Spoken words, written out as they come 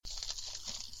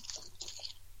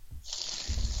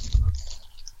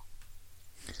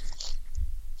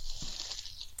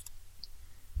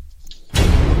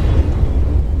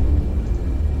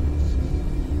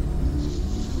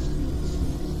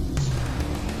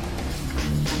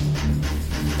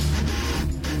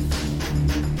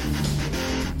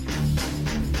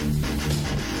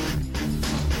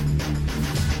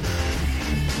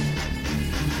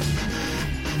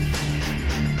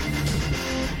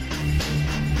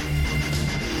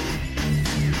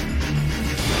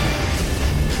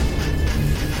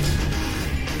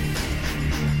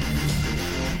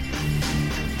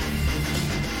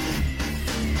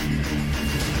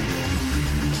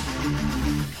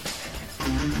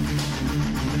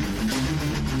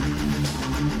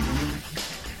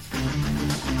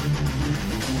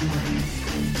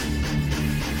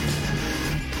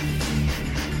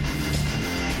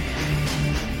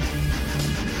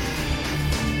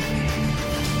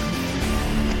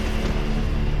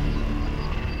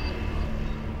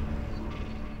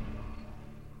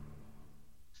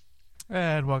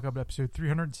And welcome to episode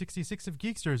 366 of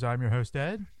Geeksters. I'm your host,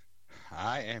 Ed.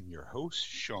 I am your host,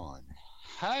 Sean.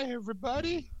 Hi,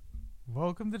 everybody.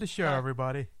 Welcome to the show,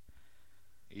 everybody.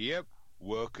 Yep.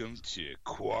 Welcome to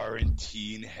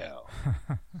Quarantine Hell.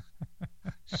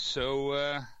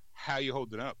 So, how you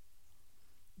holding up?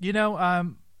 You know,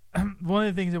 one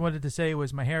of the things I wanted to say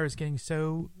was my hair is getting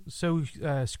so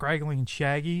scraggly and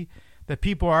shaggy that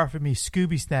people are offering me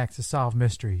Scooby snacks to solve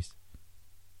mysteries.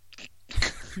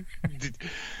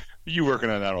 You working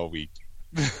on that all week?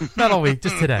 Not all week,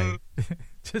 just today.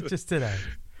 just today.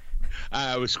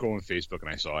 I was scrolling Facebook and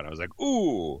I saw it. And I was like,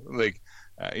 "Ooh, like,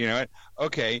 you know what?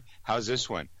 Okay, how's this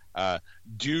one?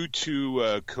 Due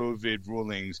to COVID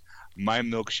rulings, my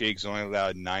milkshake's only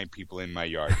allowed 9 people in my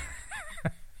yard."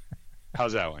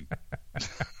 How's that one?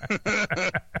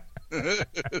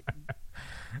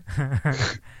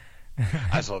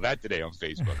 I saw that today on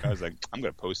Facebook. I was like, I'm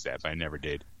going to post that, but I never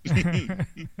did.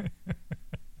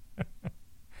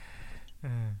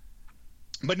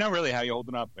 But not really. How you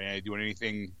holding up? Are you doing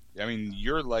anything? I mean,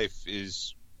 your life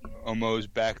is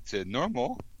almost back to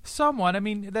normal. Somewhat. I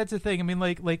mean, that's the thing. I mean,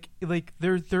 like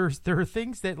there are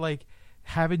things that like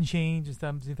haven't changed and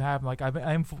some things happen. Like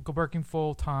I'm working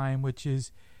full time, which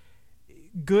is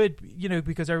good, you know,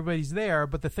 because everybody's there.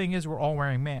 But the thing is, we're all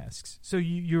wearing masks. So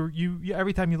you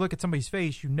every time you look at somebody's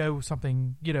face, you know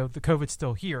something. You know, the COVID's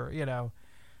still here. You know.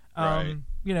 Right.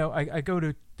 You know, I go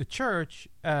to the church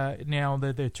now.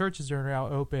 The churches are now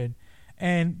open,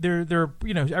 and they're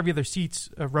you know, every other seat's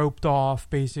roped off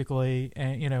basically,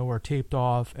 and you know, or taped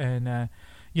off, and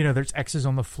you know, there's X's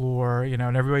on the floor, you know,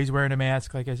 and everybody's wearing a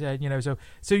mask, like I said, you know, so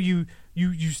you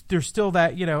there's still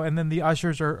that, you know, and then the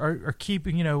ushers are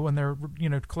keeping, you know, when they're, you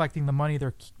know, collecting the money,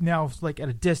 they're now like at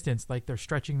a distance, like they're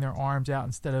stretching their arms out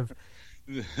instead of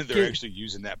they're actually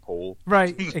using that pole,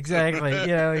 right? Exactly, you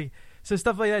know. Like, so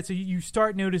stuff like that. So you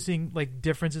start noticing like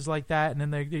differences like that, and then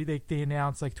they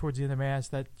announce like towards the end of the mass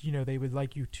that, you know, they would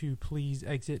like you to please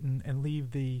exit and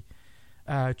leave the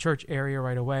church area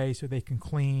right away so they can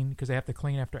clean, because they have to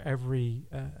clean after every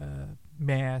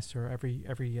mass or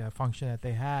every function that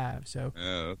they have. So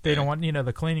they don't want, you know,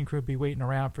 the cleaning crew to be waiting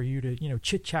around for you to, you know,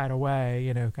 chit chat away,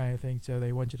 you know, kind of thing. So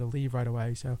they want you to leave right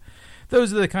away. So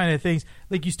those are the kind of things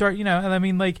like you start, you know, and I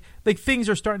mean like things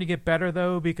are starting to get better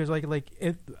though, because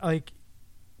like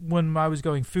when I was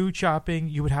going food shopping,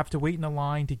 you would have to wait in a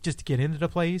line to get into the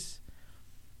place.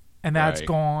 And that's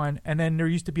gone. And then there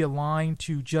used to be a line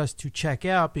to check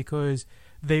out, because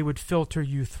they would filter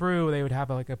you through. They would have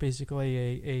basically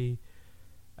a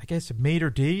I guess a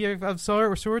maitre d' of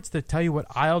sorts to tell you what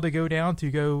aisle to go down to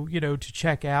go, you know, to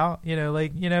check out. You know,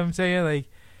 like, you know what I'm saying?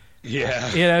 Like,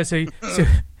 yeah. You know, so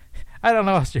I don't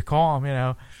know what you call them, you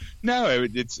know. No,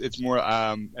 it's more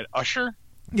an usher.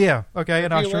 Yeah. Okay,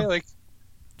 an usher. Like,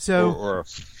 so or a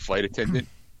flight attendant.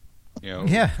 You know.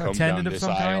 Yeah, attendant of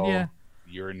some kind. Yeah.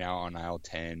 You're now on aisle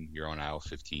 10. You're on aisle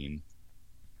 15.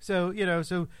 So, you know,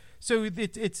 so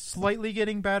it's slightly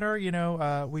getting better. You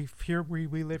know, we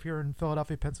live here in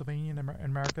Philadelphia, Pennsylvania, in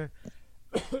America.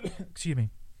 Excuse me,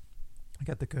 I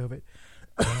got the COVID.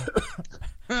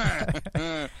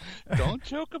 Don't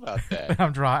joke about that.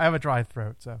 I'm dry. I have a dry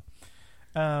throat. So,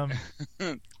 what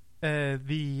was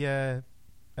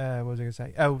I gonna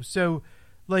say? Oh, so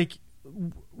like,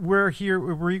 we're here.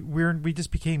 We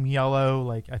just became yellow,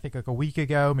 like I think like a week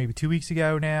ago, maybe 2 weeks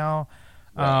ago now.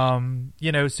 Right.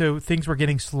 You know, so things were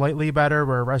getting slightly better,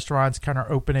 where restaurants kind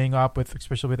of opening up with,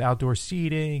 especially with outdoor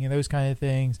seating and those kind of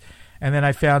things. And then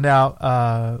I found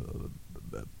out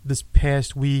this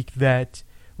past week that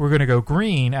we're going to go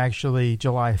green. Actually,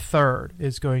 July 3rd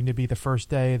is going to be the first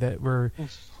day that we're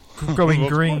going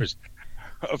green.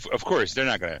 Of course, they're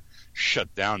not going to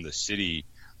shut down the city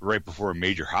right before a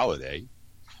major holiday.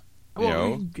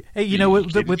 Hey, you know,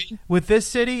 with this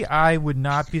city, I would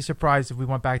not be surprised if we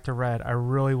went back to red. I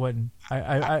really wouldn't.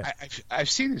 I've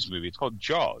seen this movie. It's called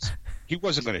Jaws. He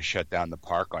wasn't going to shut down the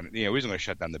park on, you know, he wasn't going to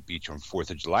shut down the beach on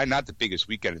 4th of July, not the biggest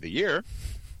weekend of the year,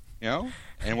 you know.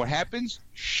 And what happens?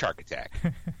 Shark attack.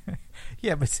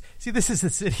 Yeah, but see, this is the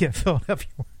city of Philadelphia.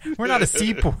 We're not a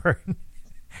seaport.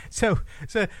 So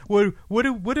what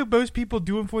do most people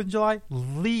do on 4th of July?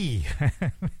 Leave.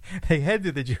 They head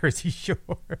to the Jersey Shore.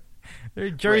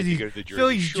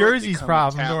 Philly's Jersey's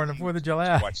problem during the 4th of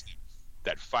July.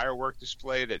 that firework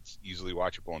display that's easily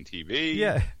watchable on TV.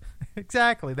 Yeah,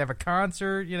 exactly. They have a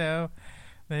concert,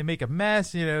 they make a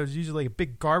mess, it's usually a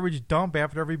big garbage dump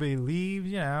after everybody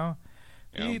leaves,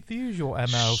 the usual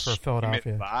MO for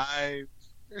Philadelphia. Live.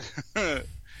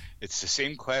 It's the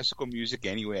same classical music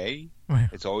anyway. Well,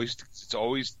 It's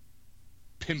always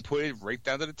pinpointed right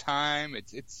down to the time.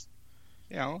 It's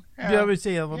yeah, I would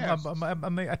say yeah.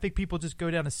 I think people just go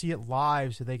down to see it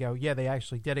live, so they go, yeah, they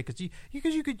actually did it because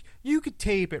you could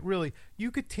tape it really.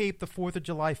 You could tape the 4th of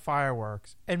July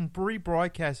fireworks and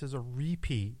rebroadcast as a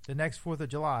repeat the next 4th of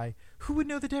July. Who would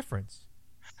know the difference?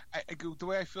 The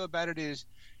way I feel about it is,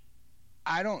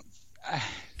 I don't.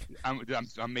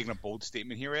 I'm making a bold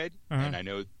statement here, Ed, and I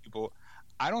know people.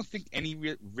 I don't think any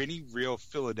real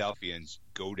Philadelphians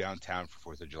go downtown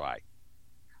for 4th of July.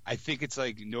 I think it's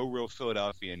like no real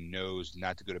Philadelphian knows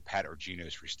not to go to Pat or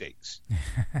Gino's for steaks.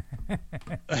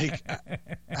 Like,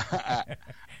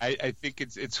 I think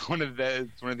it's one of the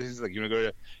things. Like,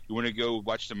 you want to go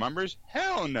watch the Mumbers?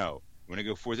 Hell no. You want to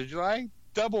go 4th of July?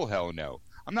 Double hell no.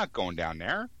 I'm not going down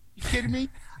there. You kidding me?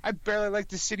 I barely like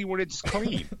the city when it's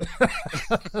clean.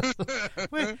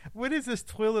 When is this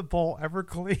toilet bowl ever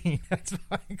clean? That's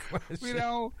my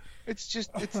question. It's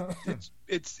just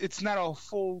it's not a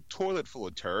full toilet full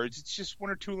of turds. It's just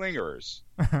one or two lingerers.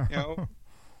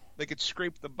 Like it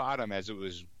scraped the bottom as it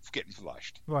was getting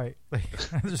flushed. Right. Like,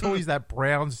 there's always that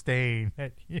brown stain.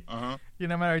 That no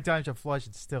matter how many times you flush,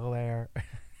 it's still there.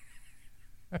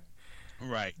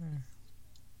 Right.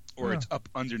 Or it's up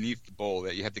underneath the bowl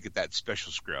that you have to get that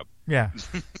special scrub. Yeah.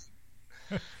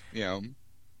 The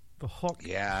hook.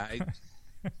 Yeah.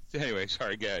 Anyway,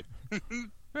 sorry, go ahead.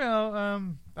 Well, I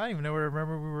don't even know what I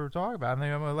remember we were talking about. I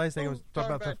mean, the last thing I was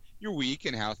talking about your week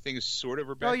and how things sort of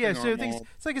are back. Oh yeah, to so normal.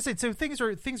 it's like I said, so things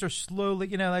are slowly.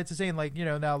 Like it's saying, like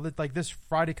now, like this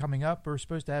Friday coming up, we're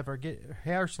supposed to have our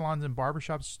hair salons and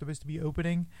barbershops supposed to be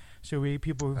opening, so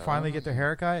people can finally get their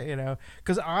haircut.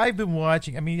 Because I've been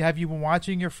watching. I mean, have you been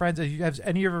watching your friends? Have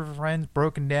any of your friends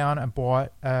broken down and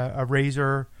bought a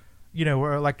razor,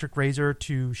 or electric razor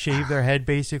to shave their head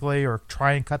basically, or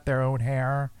try and cut their own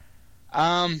hair?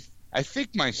 I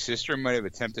think my sister might have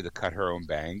attempted to cut her own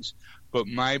bangs, but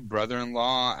my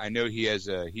brother-in-law, I know he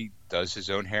does his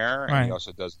own hair, and he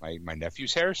also does my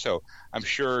nephew's hair, so I'm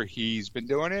sure he's been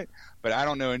doing it, but I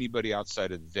don't know anybody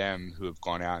outside of them who have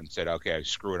gone out and said, okay,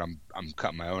 screw it, I'm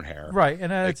cutting my own hair. Right,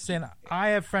 and that's saying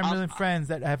I have friends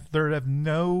that have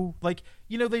no, like,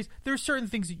 there's certain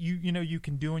things that you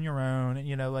can do on your own,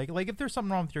 and like if there's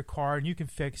something wrong with your car and you can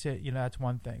fix it, that's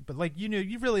one thing. But like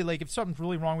you really, like, if something's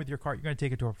really wrong with your car, you're going to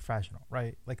take it to a professional,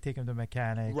 right? Like take them to a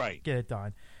mechanic, right? Get it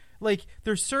done. Like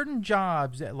there's certain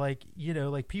jobs that like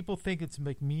people think it's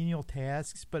like menial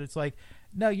tasks, but it's like,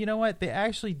 no, you know what? They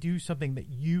actually do something that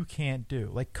you can't do.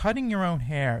 Like cutting your own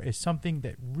hair is something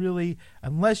that really,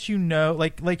 unless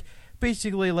like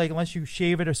basically, like, unless you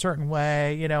shave it a certain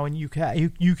way, and you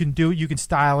can do it, you can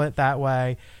style it that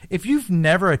way. If you've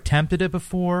never attempted it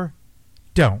before,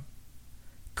 don't,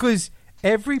 because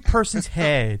every person's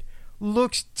head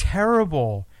looks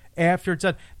terrible after it's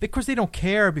done. Of course, they don't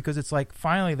care because it's like,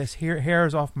 finally, this hair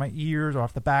is off my ears or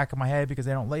off the back of my head, because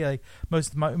they don't like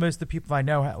most of the people I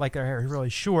know like their hair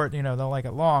really short. They don't like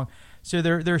it long, so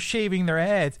they're shaving their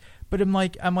heads. But I'm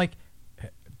like.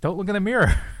 Don't look in the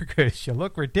mirror because you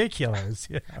look ridiculous.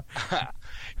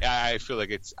 I feel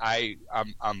like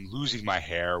I'm losing my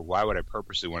hair. Why would I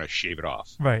purposely want to shave it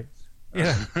off? Right.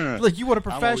 Yeah. Like you want a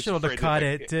professional to cut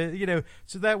it,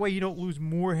 so that way you don't lose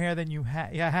more hair than you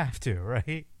have to,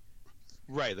 right?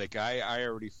 Right. Like I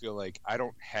already feel like I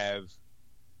don't have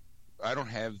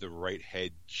the right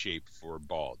head shape for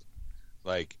bald.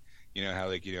 Like, how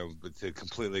like, to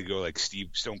completely go like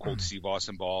Stone Cold Steve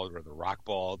Austin bald or the Rock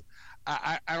bald.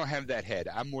 I don't have that head.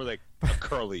 I'm more like a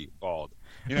curly bald,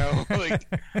 like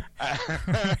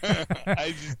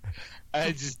I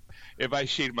just if I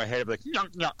shaved my head, I'd be like,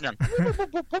 nyunk, nyunk, nyunk.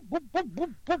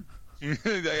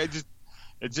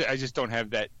 I just don't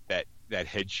have that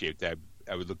head shape that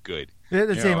I would look good. Yeah,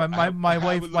 the same. My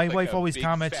wife always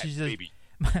comments. She's like,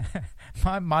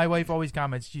 my wife always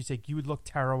comments. She's like, you would look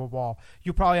terrible bald.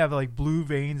 You probably have like blue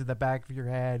veins in the back of your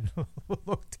head.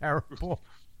 Look terrible.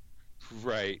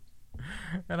 Right.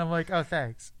 And I'm like, oh,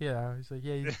 thanks. He's like,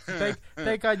 yeah.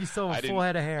 Thank God you still have a full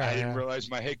head of hair. I didn't realize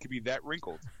my head could be that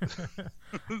wrinkled.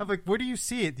 I'm like, where do you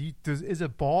see it? Is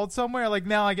it bald somewhere? Like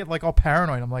now I get like all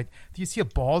paranoid. I'm like, do you see a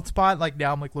bald spot? Like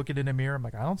now I'm like looking in the mirror. I'm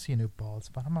like, I don't see a new bald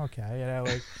spot. I'm okay.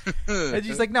 Like, and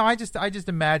she's like, no, I just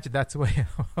imagine that's the way it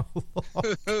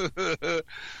looks.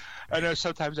 I know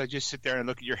sometimes I just sit there and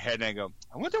look at your head and I go,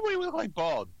 I wonder what he would look like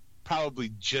bald.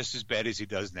 Probably just as bad as he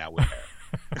does now with hair.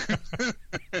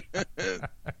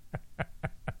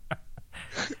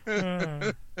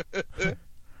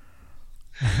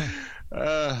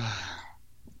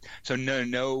 So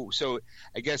no. So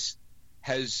I guess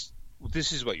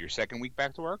this is what, your second week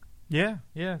back to work? Yeah.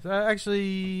 Actually,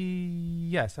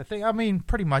 yes. I mean,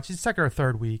 pretty much. It's second or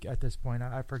third week at this point.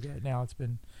 I forget now. It's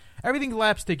been everything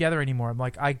lapsed together anymore. I'm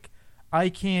like, I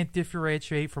can't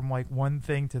differentiate from like one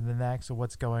thing to the next of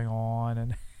what's going on,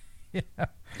 and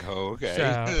Oh, okay. So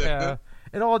yeah,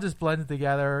 it all just blends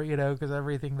together, because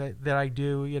everything that I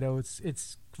do,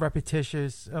 it's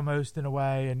repetitious almost in a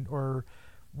way, or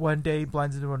one day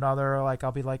blends into another. Like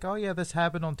I'll be like, oh yeah, this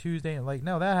happened on Tuesday, and like,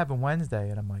 no, that happened Wednesday,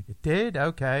 and I'm like, it did?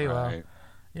 Okay, right.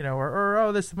 Well, or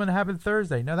oh, this one happened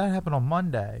Thursday. No, that happened on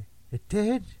Monday. It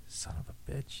did? Son of a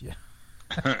bitch.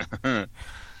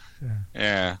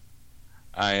 Yeah.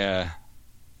 Yeah.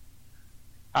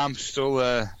 I'm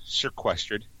still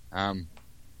sequestered. I'm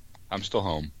still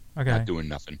home. Okay. Not doing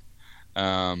nothing.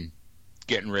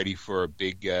 Getting ready for a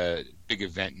big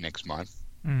event next month,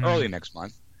 early next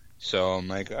month. So I'm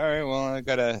like, all right, well, I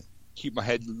gotta keep my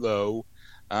head low.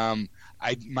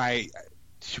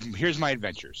 Here's my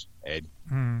adventures, Ed.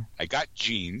 I got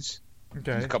jeans.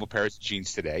 Okay. A couple pairs of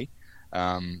jeans today.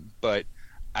 But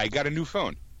I got a new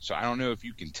phone. So I don't know if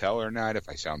you can tell or not, if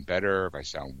I sound better, if I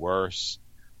sound worse.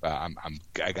 I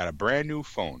got a brand new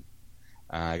phone.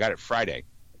 I got it Friday,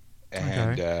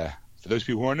 and for those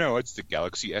people who don't know, it's the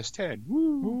Galaxy S10.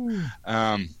 Woo!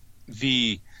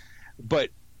 But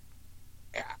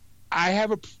I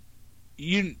have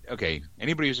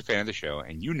anybody who's a fan of the show,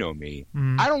 and you know me,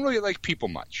 I don't really like people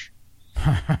much.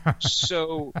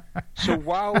 so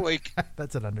while like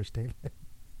that's an understatement,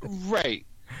 right?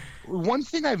 One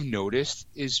thing I've noticed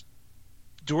is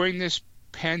during this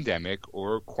pandemic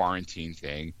or quarantine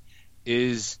thing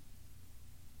is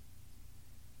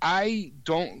I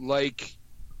don't like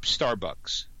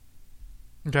Starbucks.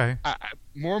 Okay.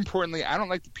 More importantly, I don't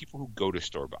like the people who go to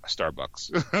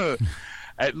Starbucks.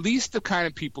 At least the kind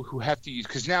of people who have to use,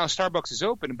 because now Starbucks is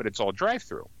open, but it's all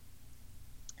drive-through.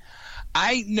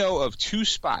 I know of two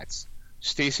spots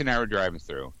Stacey and I were driving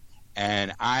through,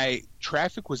 and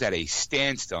traffic was at a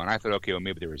standstill, and I thought, okay, well,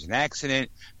 maybe there was an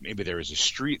accident, maybe there was a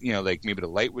street, like maybe the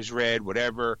light was red,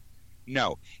 whatever.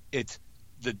 No, it's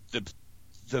the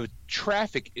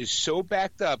traffic is so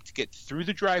backed up to get through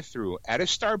the drive-through at a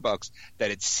Starbucks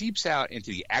that it seeps out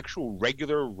into the actual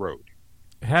regular road.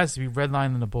 It has to be red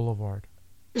line on the boulevard.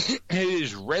 It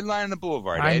is red line on the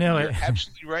boulevard. I know You're it.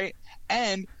 absolutely right.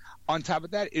 And on top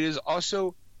of that, it is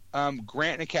also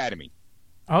Grant Academy.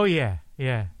 Oh yeah.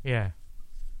 Yes.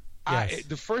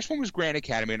 The first one was Grant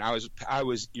Academy, and I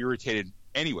was irritated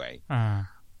anyway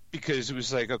because it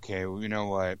was like, okay, well, you know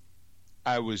what?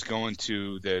 I was going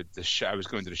to the shopping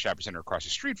center across the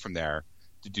street from there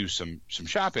to do some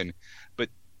shopping, but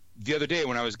the other day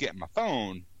when I was getting my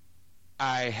phone,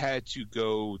 I had to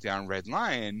go down Red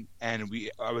Lion, and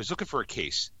I was looking for a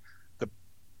case.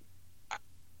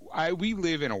 We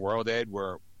live in a world, Ed,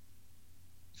 where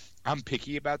I'm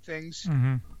picky about things,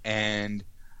 and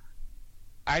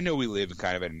I know we live in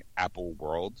kind of an Apple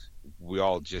world. We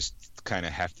all just kind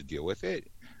of have to deal with it,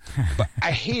 but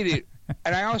I hate it.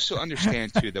 And I also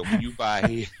understand, too, that when you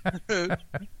buy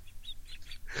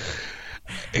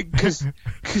because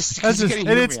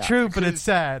it's true, but it's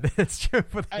sad. It's true,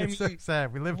 but it's so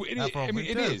sad. We live in Apple.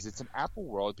 It is. It's an Apple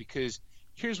world because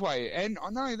here's why. And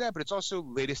not only that, but it's also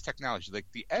latest technology. Like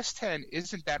the S10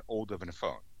 isn't that old of a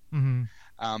phone.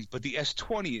 But the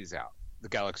S20 is out, the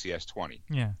Galaxy S20.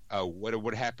 Yeah.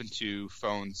 What happened to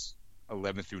phones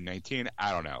 11 through 19?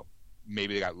 I don't know.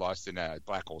 Maybe they got lost in a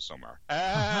black hole somewhere.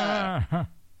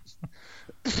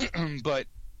 But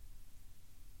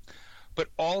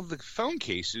all the phone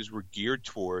cases were geared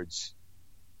towards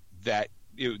the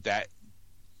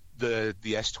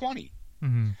S20.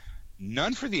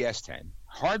 None for the S10.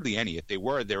 Hardly any. If they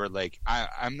were like,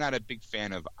 I'm not a big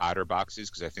fan of Otter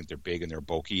boxes because I think they're big and they're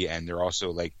bulky and they're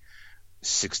also like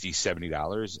 $60,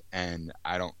 $70. And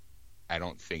I don't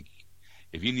think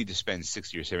if you need to spend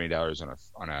 $60 or $70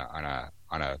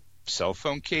 on a cell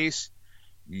phone case,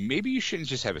 maybe you shouldn't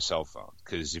just have a cell phone,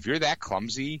 because if you're that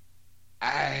clumsy,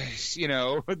 I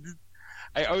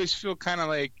always feel kind of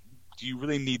like, do you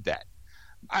really need that?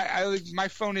 My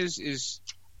phone is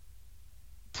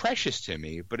precious to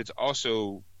me, but it's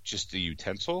also just a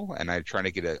utensil, and I'm trying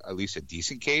to get at least a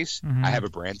decent case. I have a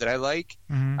brand that I like,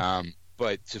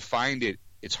 but to find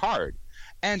it's hard.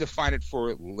 And to find it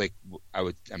for, like,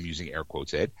 I'm using air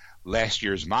quotes, Ed, last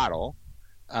year's model,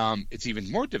 it's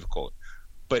even more difficult.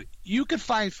 But you could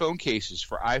find phone cases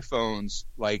for iPhones,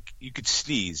 like you could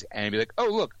sneeze and be like, "Oh,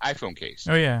 look, iPhone case."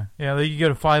 Oh yeah. You go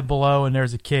to Five Below and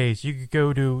there's a case. You could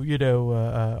go to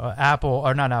Apple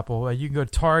or not Apple. You can go to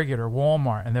Target or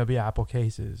Walmart and there'll be Apple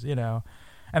cases. And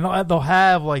they'll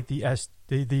have like the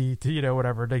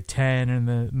whatever, the 10 and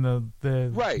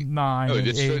the right. 9 and 8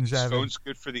 and 7. This phone's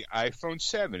good for the iPhone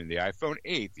 7 and the iPhone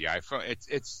 8, the iPhone.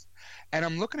 It's and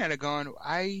I'm looking at it going,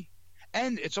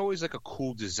 and it's always like a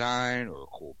cool design or a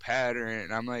cool pattern,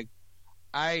 and I'm like,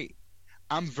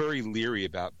 I'm very leery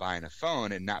about buying a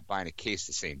phone and not buying a case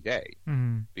the same day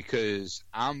because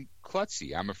I'm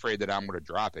klutzy. I'm afraid that I'm going to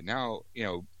drop it. Now,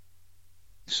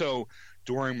 so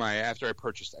after I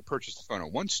purchased the phone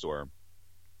at one store,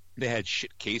 they had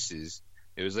shit cases.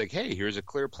 It was like, hey, here's a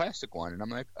clear plastic one, and I'm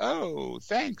like, oh,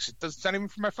 thanks. It's not even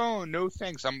for my phone. No,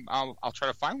 thanks. I'll try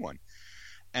to find one.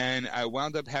 And I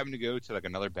wound up having to go to like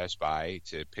another Best Buy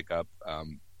to pick up a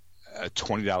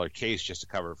 $20 case just to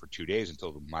cover it for 2 days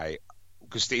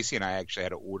because Stacy and I actually had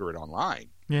to order it online.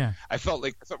 Yeah, I felt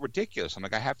ridiculous. I'm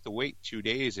like, I have to wait 2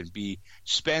 days and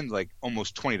spend like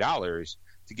almost $20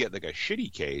 to get like a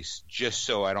shitty case just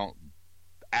so I don't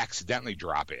accidentally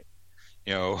drop it,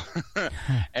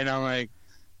 And I'm like,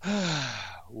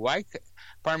 why?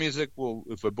 Part of me is like, well,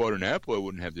 if I bought an Apple, I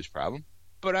wouldn't have this problem.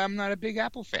 But I'm not a big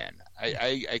Apple fan.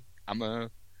 I'm an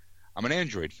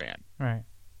Android fan. Right.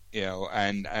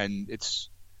 And it's,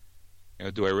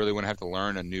 do I really want to have to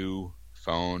learn a new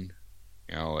phone?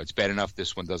 It's bad enough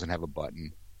this one doesn't have a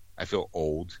button. I feel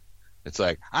old. It's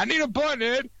like, I need a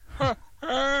button.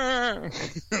 I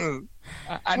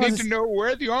need to know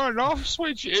where the on and off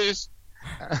switch is.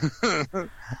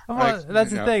 Well, that's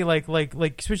the thing. Like,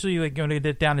 especially like going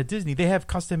down to Disney, they have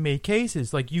custom made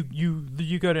cases. Like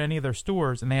you go to any of their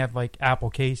stores and they have like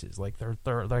Apple cases. Like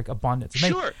they're like abundance.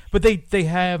 Sure. But they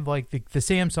have like the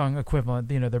Samsung equivalent.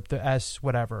 The S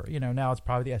whatever. Now it's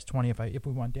probably the S20 if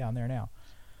we went down there now,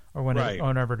 or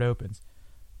whenever it opens.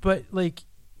 But like.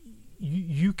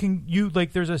 You can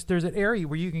there's an area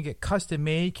where you can get custom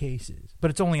made cases,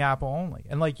 but it's only Apple only,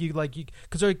 and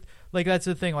because that's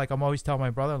the thing. Like I'm always telling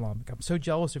my brother-in-law, I'm so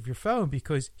jealous of your phone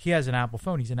because he has an Apple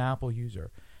phone. He's an Apple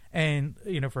user, and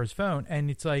for his phone,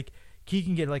 and it's like he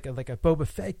can get like a Boba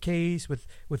Fett case with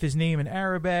his name in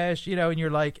Arabic, and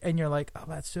you're like, oh,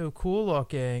 that's so cool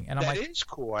looking, and I'm like, that is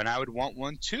cool, and I would want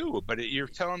one too. But you're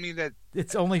telling me that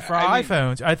it's only for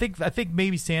iPhones. I think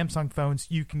maybe Samsung phones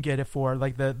you can get it for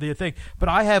like the thing, but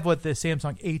I have the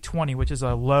Samsung A20, which is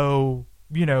a low,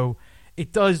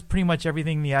 it does pretty much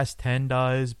everything the S10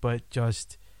 does, but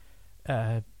just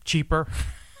cheaper.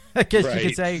 I guess you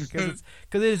could say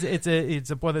because it's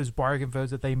one of those bargain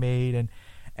phones that they made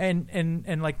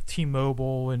and like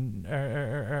T-Mobile and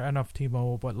enough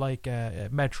T-Mobile, but like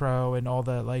Metro and all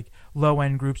the like low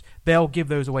end groups, they'll give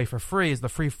those away for free as the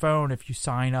free phone if you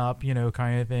sign up,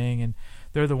 kind of thing. And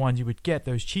they're the ones you would get,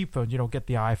 those cheap phones. You don't get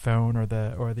the iPhone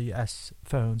or the S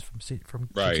phones from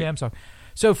Samsung.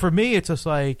 So for me, it's just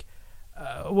like,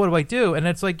 what do I do? And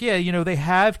it's like, they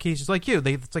have cases like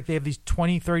it's like they have these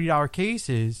 $20-$30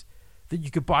 cases that you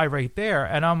could buy right there,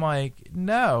 and I'm like,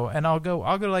 no, and I'll go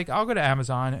to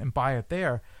Amazon and buy it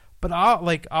there, but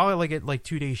I'll get like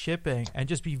 2 day shipping and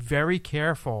just be very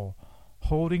careful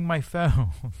holding my phone,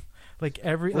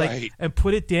 and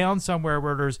put it down somewhere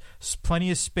where there's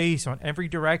plenty of space on every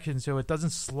direction so it doesn't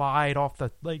slide off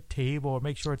the table, or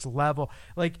make sure it's level.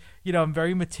 I'm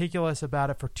very meticulous about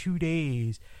it for 2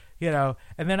 days. And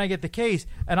then I get the case,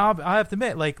 and I have to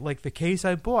admit, like the case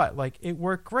I bought, it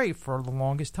worked great for the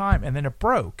longest time, and then it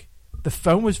broke. The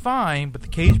phone was fine, but the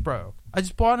case broke. I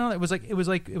just bought it. It was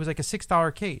like a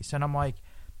 $6 case, and I'm like,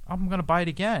 I'm gonna buy it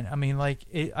again. I mean,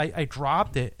 I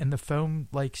dropped it, and the phone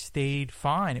stayed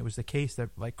fine. It was the case that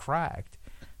cracked,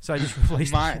 so I just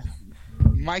replaced it.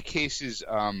 My case is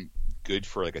good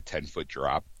for a 10-foot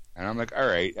drop, and I'm like, all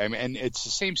right. I mean, and it's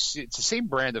the same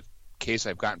brand of case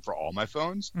I've gotten for all my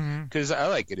phones because I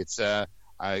like it. It's I'm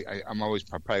always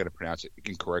probably going to pronounce it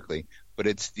incorrectly, but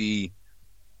it's the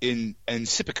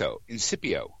Incipio,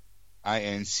 INCIPIO.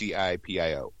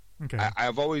 Okay.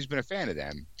 I've always been a fan of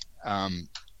them, and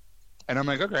I'm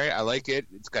like, okay, I like it.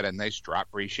 It's got a nice drop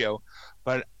ratio,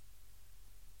 but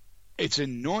it's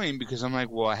annoying because I'm like,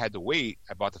 well, I had to wait.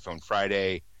 I bought the phone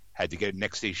Friday, had to get it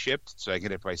next day shipped, so I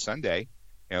get it by Sunday.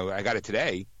 I got it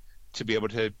today to be able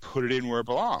to put it in where it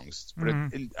belongs. But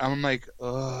I'm like,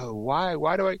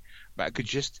 why do I could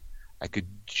just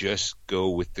go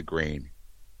with the grain.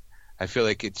 I feel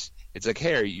like it's like,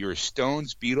 hey, you're a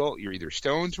Stones Beatle. You're either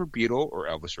Stones or Beatle, or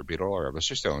Elvis or Beatle, or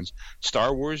Elvis or Stones,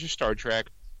 Star Wars or Star Trek,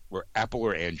 or Apple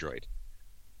or Android.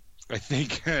 until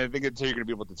you're going to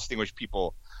be able to distinguish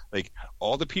people, like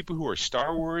all the people who are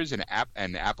Star Wars and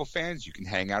Apple fans, you can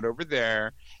hang out over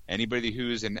there. Anybody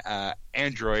who's an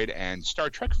Android and Star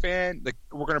Trek fan, like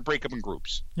we're going to break up in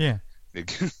groups. Yeah.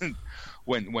 Like,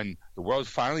 when the world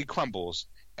finally crumbles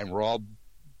and we're all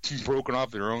broken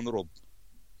off in our own little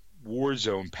war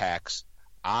zone packs,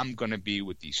 I'm going to be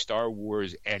with the Star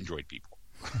Wars Android people.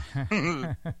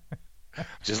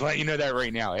 Just letting you know that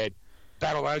right now, Ed.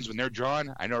 Battle lines, when they're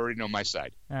drawn, I already know my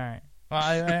side. All right. Well,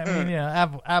 I mean,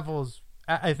 Apple's.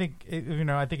 I think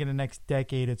I think in the next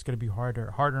decade it's going to be harder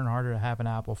and harder to have an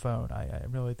Apple phone. I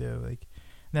really do. Like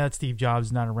now that Steve Jobs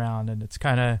is not around, and it's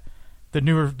kind of the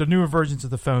newer versions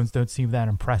of the phones don't seem that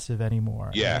impressive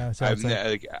anymore. Yeah, so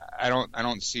I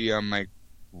don't see like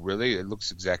really. It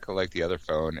looks exactly like the other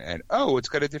phone, and it's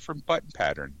got a different button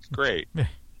pattern. Great.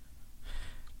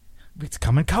 It's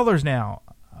come in colors now.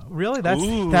 Really? That's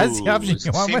the option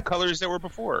you want? Same colors that were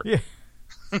before. Yeah.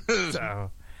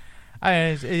 So,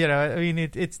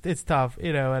 it's tough,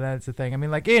 and that's the thing. I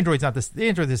mean, like Android's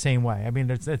the same way. I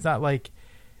mean, it's not like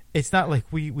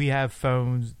we have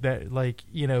phones that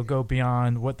go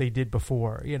beyond what they did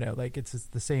before. Like it's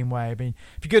the same way. I mean,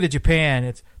 if you go to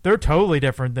Japan, they're totally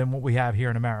different than what we have here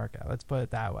in America. Let's put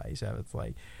it that way. So it's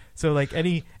like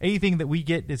anything that we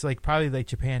get is like probably like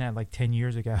Japan had like 10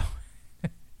 years ago.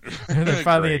 And they're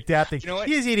finally adapting. You know what?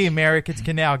 Easy, the Americans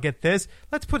can now get this.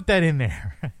 Let's put that in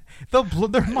there.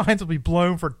 Their minds will be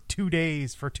blown for 2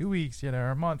 days, for 2 weeks, or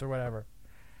a month or whatever.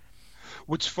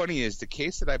 What's funny is the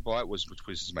case that I bought which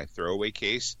was my throwaway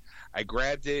case. I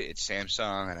grabbed it. It's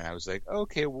Samsung, and I was like,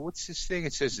 okay, well, what's this thing?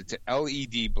 It says it's an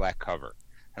LED black cover,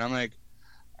 and I'm like,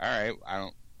 all right, I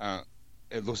don't.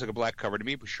 It looks like a black cover to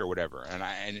me, but sure, whatever.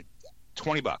 And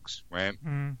 $20, right?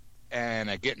 Mm. And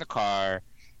I get in the car.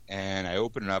 And I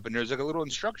open it up, and there's like a little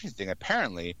instruction thing.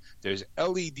 Apparently, there's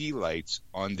LED lights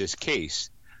on this case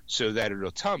so that it'll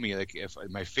tell me, like, if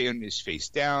my phone is face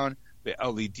down, the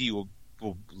LED will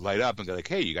light up and go like,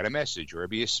 hey, you got a message, or it'll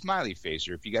be a smiley face,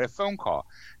 or if you got a phone call.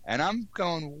 And I'm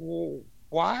going, well,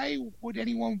 why would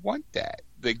anyone want that?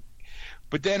 Like,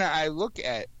 but then I look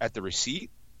at the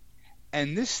receipt,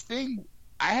 and this thing,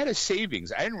 I had a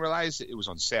savings. I didn't realize it was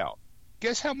on sale.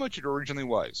 Guess how much it originally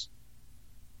was?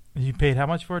 You paid how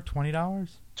much for it? $20?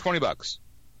 $20.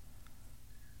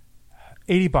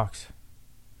 $80.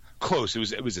 Close. It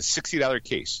was a $60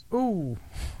 case. Ooh.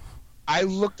 I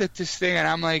looked at this thing and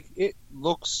I'm like, it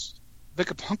looks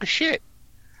like a hunk of shit.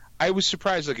 I was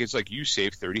surprised. Like it's like you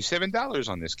saved $37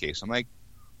 on this case. I'm like,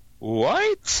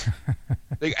 what?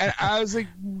 And I was like,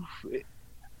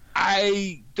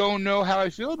 I don't know how I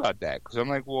feel about that because I'm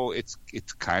like, well, it's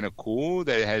kind of cool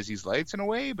that it has these lights in a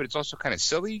way, but it's also kind of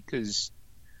silly because.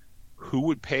 Who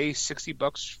would pay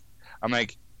 $60? I'm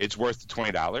like, it's worth the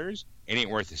 $20. It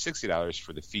ain't worth the $60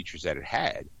 for the features that it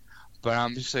had. But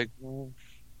I'm just like, well,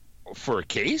 for a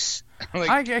case?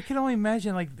 I can only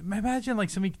imagine,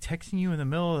 somebody texting you in the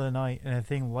middle of the night and a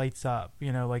thing lights up.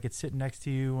 Like it's sitting next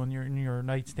to you on your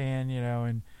nightstand,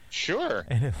 and sure,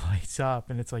 and it lights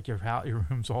up, and it's like your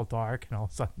room's all dark, and all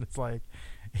of a sudden it's like,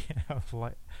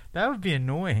 that would be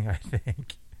annoying. I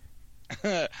think.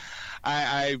 In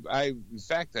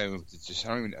fact, I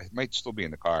might still be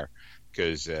in the car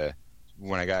because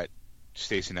when I got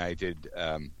Stacey and I did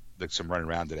like some running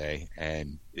around today,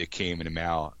 and it came in the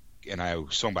mail, and I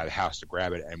was swung by the house to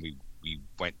grab it, and we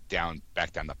went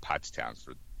back down to Pottstown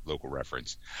for local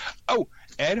reference. Oh,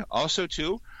 Ed, also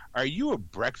too, are you a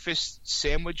breakfast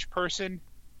sandwich person?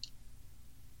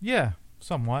 Yeah,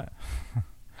 somewhat.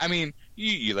 I mean,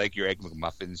 you like your Egg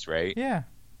McMuffins, right? Yeah.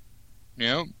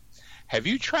 Have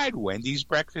you tried Wendy's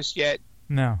breakfast yet?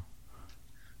 No.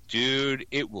 Dude,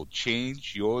 it will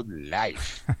change your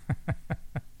life.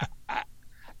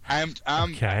 I'm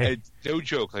okay. No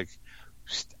joke. Like,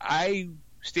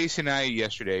 Stacey and I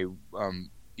yesterday,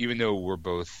 even though we're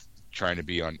both trying to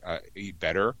be on eat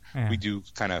better, we do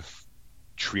kind of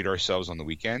treat ourselves on the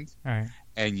weekend. All right.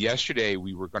 And yesterday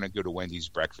we were going to go to Wendy's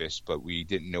breakfast, but we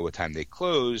didn't know what time they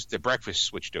closed. The breakfast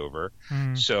switched over,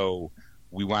 so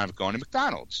we wound up going to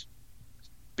McDonald's.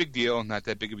 Big deal, not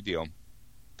that big of a deal.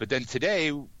 But then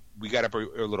today we got up a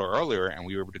little earlier and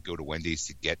we were able to go to Wendy's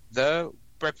to get the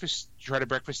breakfast, try the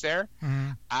breakfast there.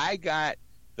 Mm-hmm. I got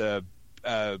the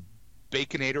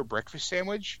Baconator breakfast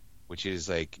sandwich, which is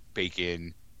like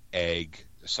bacon, egg,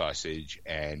 sausage,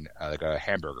 and like a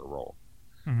hamburger roll.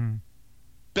 Mm-hmm.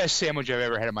 Best sandwich I've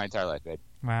ever had in my entire life, Ed.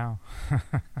 Wow.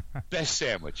 Best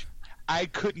sandwich. I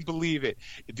couldn't believe it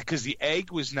because the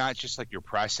egg was not just like your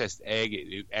processed egg.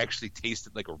 It actually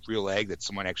tasted like a real egg that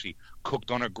someone actually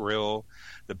cooked on a grill.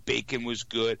 The bacon was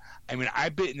good. I mean, I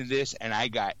bit into this and I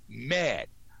got mad.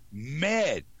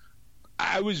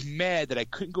 I was mad that I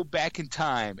couldn't go back in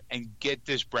time and get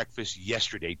this breakfast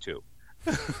yesterday too.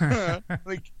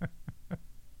 Like,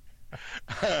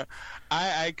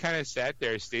 I kind of sat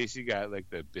there. Stacy got like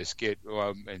the biscuit,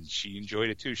 and she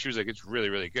enjoyed it too. She was like, "It's really,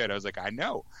 really good." I was like, "I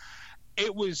know."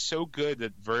 It was so good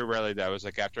that very rarely that I was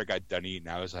like, after I got done eating,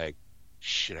 I was like,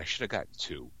 "Shit, I should have gotten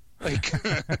two." Like,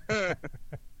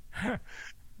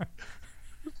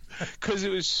 because it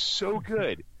was so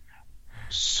good.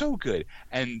 So good.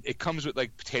 And it comes with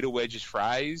like potato wedges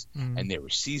fries, and they were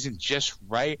seasoned just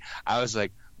right. I was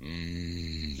like,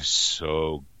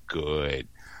 so good.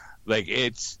 Like,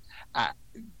 it's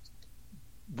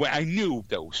when I knew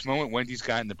that the moment Wendy's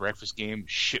got in the breakfast game,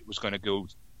 shit was going to go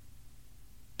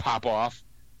pop off.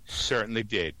 Certainly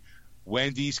did.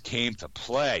 Wendy's came to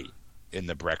play in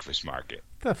the breakfast market.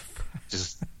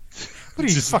 Just, what are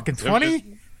you, fucking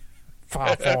 20?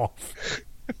 Pop off.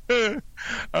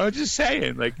 I'm just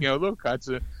saying, like, you know, look, I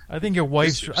think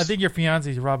your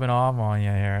fiance's rubbing off on you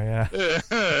here.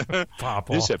 Yeah. Pop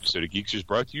off. This episode of Geeks is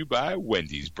brought to you by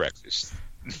Wendy's Breakfast.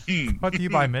 Brought to you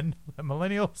by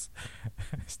millennials.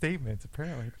 Statements,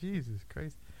 apparently. Jesus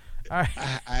Christ. All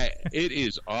right. It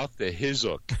is off the his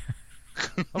hook.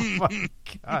 Oh my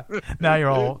God. Now you're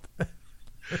old. All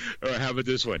right, how about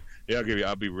this one? Yeah,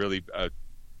 I'll be really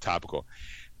topical.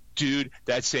 Dude,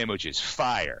 that sandwich is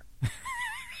fire.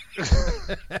 I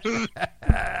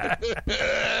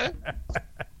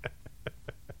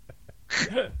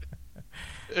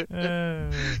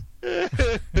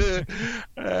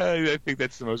think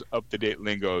that's the most up-to-date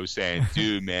lingo of saying,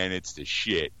 dude, man, it's the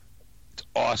shit. It's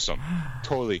awesome.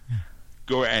 Totally.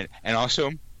 Go and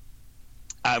also,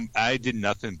 I did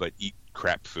nothing but eat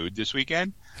crap food this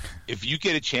weekend. If you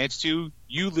get a chance to,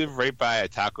 you live right by a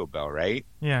Taco Bell, right?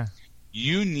 Yeah.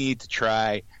 You need to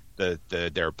try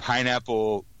their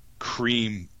pineapple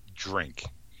cream drink.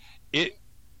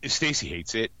 Stacy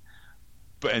hates it,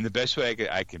 and the best way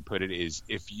I can put it is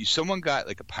if someone got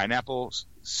like a pineapple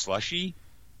slushy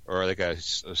or like a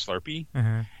Slurpee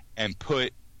and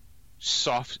put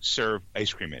soft serve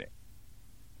ice cream in it.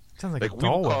 Sounds like we would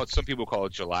call it. Some people call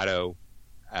it gelato.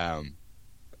 I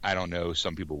don't know.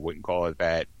 Some people wouldn't call it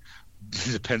that.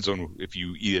 It depends on if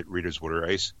you eat it Rita's Water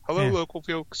Ice. Hello, local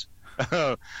folks.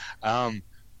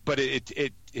 But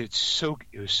it was so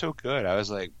good. I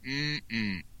was like,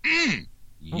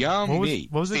 yummy.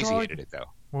 What was it Stacey called? hated it though.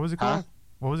 What was it called?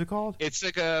 What was it called? It's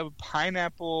like a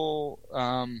pineapple.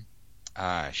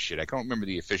 Shit, I can't remember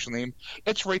the official name.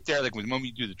 It's right there. Like when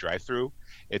you do the drive-through,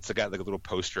 it's got like a little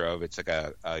poster of. It's like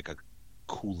a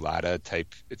culotta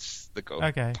type. It's like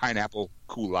a pineapple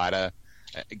culotta.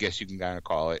 I guess you can kind of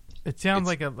call it. It sounds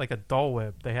like a Dole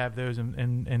Whip. They have those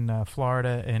in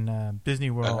Florida and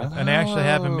Disney World, and they actually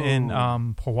have them in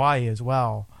Hawaii as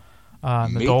well.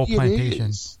 The Dole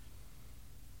Plantation.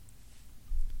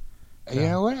 You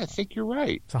know what? I think you're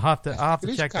right. So I'll have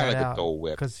to check that out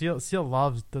because Seal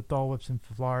loves the Dole Whips in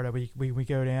Florida. We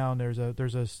go down. There's a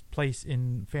place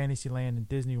in Fantasyland and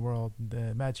Disney World,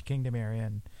 the Magic Kingdom area,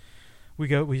 and we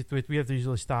have to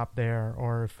usually stop there,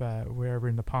 or if we're ever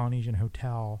in the Polynesian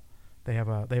Hotel, they have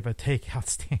a takeout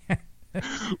stand.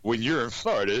 When you're in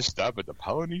Florida, stop at the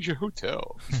Polynesia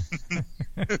Hotel.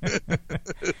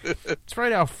 It's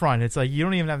right out front. It's like you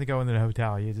don't even have to go into the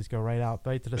hotel. You just go right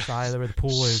to the side where the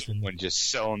pool is. Someone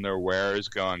just selling their wares,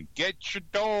 going, "Get your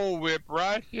Dole Whip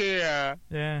right here."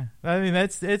 Yeah, I mean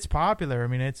it's popular. I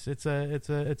mean it's a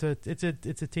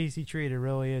tasty treat. It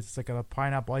really is. It's like a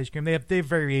pineapple ice cream. They have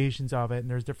variations of it, and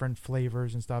there's different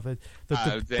flavors and stuff.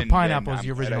 The pineapple is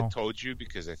the original. I told you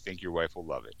because I think your wife will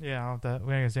love it. Yeah, I'll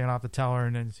have to tell her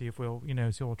and then see if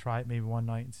we'll try it maybe one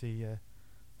night and see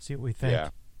what we think. Yeah.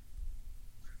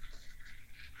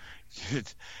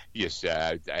 Yes,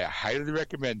 I highly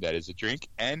recommend that as a drink.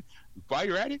 And while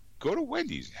you're at it, go to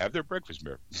Wendy's, have their breakfast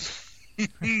meal.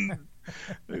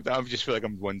 I just feel like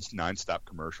I'm one nonstop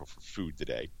commercial for food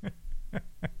today.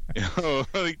 I'm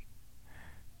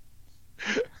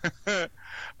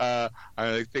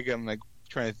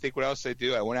trying to think what else I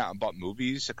do. I went out and bought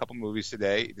a couple movies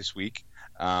this week.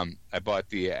 I bought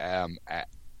the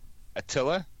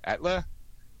Attila,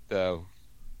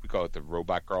 we call it the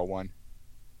Robot Girl one.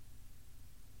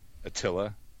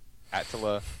 Attila.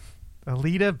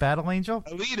 Alita Battle Angel?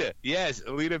 Alita, yes,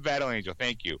 Alita Battle Angel.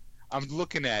 Thank you. I'm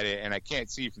looking at it and I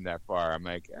can't see from that far. I'm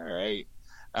like, all right.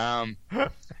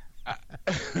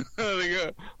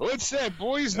 What's that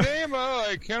boy's name? Oh,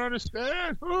 I can't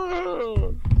understand.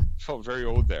 Oh. Felt very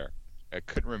old there. I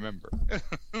couldn't remember.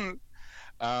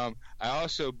 I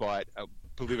also bought,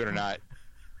 believe it or not,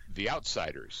 The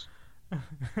Outsiders.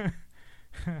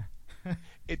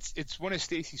 It's one of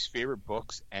Stacy's favorite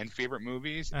books and favorite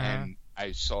movies, Uh-huh. and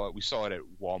we saw it at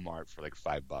Walmart for like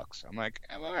 $5. I'm like,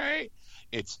 I'm all right.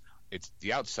 It's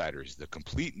The Outsiders, the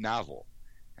complete novel.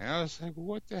 And I was like,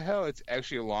 what the hell? It's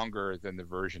actually longer than the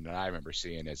version that I remember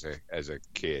seeing as a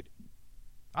kid.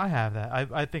 I have that.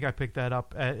 I think I picked that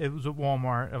up. It was at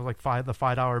Walmart. It was like the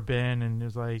 $5 bin, and it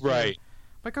was like Right.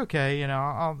 Like, okay,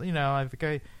 I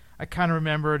think I kind of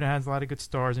remember it. It has a lot of good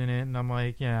stars in it, and I'm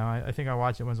like, I think I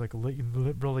watched it when I was like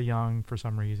really young for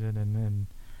some reason, and then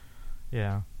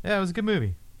yeah, it was a good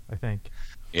movie. I think.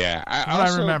 Yeah,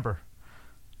 I remember.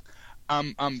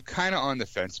 I'm kind of on the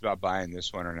fence about buying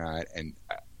this one or not, and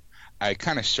I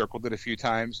kind of circled it a few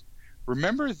times.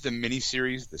 Remember the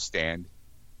miniseries, The Stand?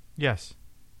 Yes.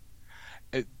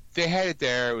 They had it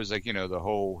there. It was like, the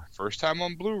whole first time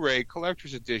on Blu-ray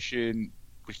collector's edition,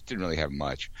 which didn't really have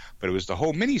much, but it was the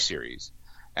whole miniseries.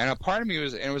 And a part of me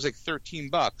it was like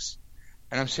 $13.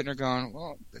 And I'm sitting there going,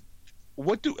 well,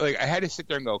 I had to sit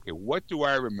there and go, okay, what do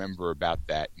I remember about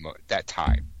that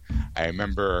time? I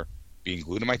remember being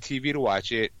glued to my TV to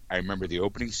watch it. I remember the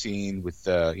opening scene with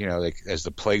the, as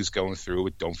the plague's going through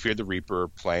with Don't Fear the Reaper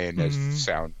playing as the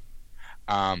sound.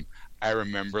 I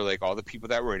remember like all the people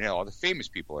that were in it, all the famous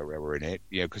people that were in it,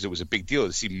 because it was a big deal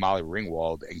to see Molly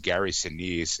Ringwald and Gary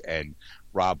Sinise and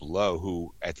Rob Lowe,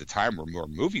 who at the time were more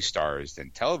movie stars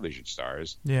than television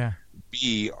stars,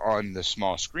 be on the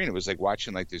small screen. It was like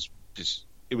watching like this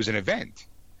it was an event.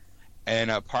 And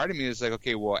a part of me is like,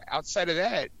 okay, well, outside of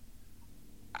that,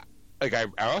 like I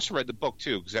also read the book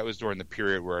too, because that was during the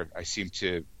period where I seemed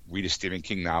to read a Stephen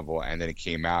King novel and then it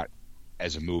came out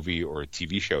as a movie or a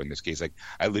TV show in this case. Like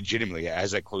I legitimately,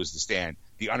 as I closed The Stand,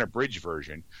 the unabridged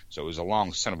version, so it was a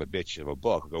long son of a bitch of a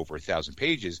book, over 1,000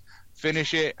 pages,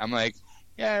 finish it. I'm like,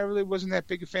 yeah, I really wasn't that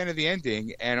big a fan of the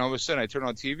ending. And all of a sudden I turn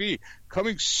on TV,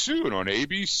 coming soon on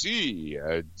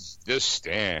ABC, The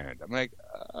Stand. I'm like,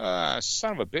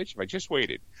 son of a bitch, if I just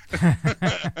waited.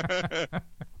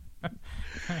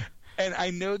 And I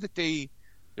know that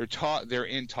they're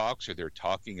in talks, or they're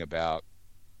talking about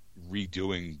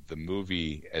redoing the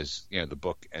movie as the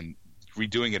book and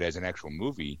redoing it as an actual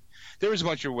movie. There was a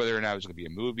bunch of whether or not it was going to be a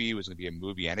movie, it was going to be a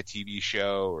movie and a TV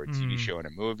show, or a TV show and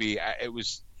a movie. It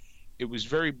was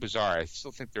very bizarre. I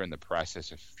still think they're in the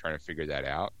process of trying to figure that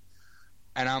out.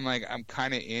 And I'm like, I'm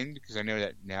kind of in, because I know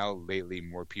that now lately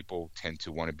more people tend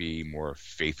to want to be more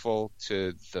faithful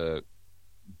to the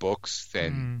books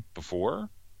than before,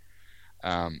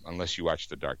 unless you watch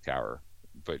The Dark Tower.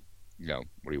 But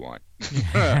what do you want?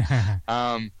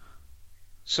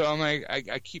 So I'm like,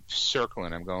 I keep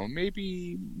circling. I'm going,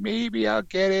 maybe I'll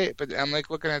get it. But I'm like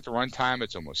looking at the runtime.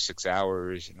 It's almost 6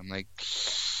 hours. And I'm like,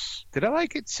 did I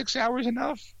like it 6 hours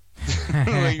enough?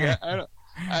 Like, I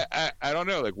don't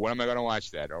know. Like, when am I going to watch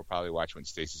that? I'll probably watch when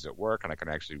Stacey's at work and I can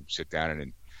actually sit down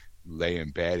and lay in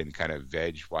bed and kind of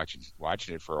veg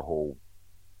watching it for a whole.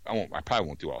 I probably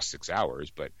won't do all 6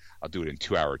 hours, but I'll do it in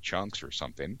 2-hour chunks or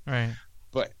something. Right.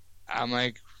 But I'm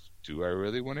like, do I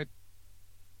really want to?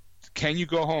 Can you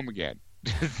go home again?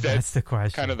 That's the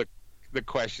question. Kind of the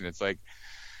question. It's like,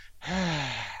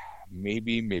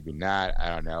 maybe not. I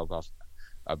don't know.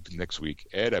 Next week,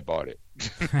 Ed, I bought it.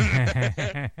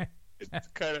 It's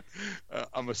kind of,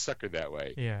 I'm a sucker that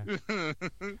way. Yeah.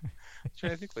 Trying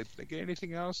to think, like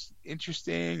anything else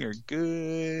interesting or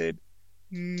good?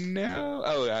 No.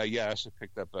 Oh, yeah. I also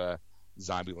picked up a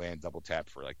Zombieland Double Tap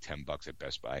for like $10 at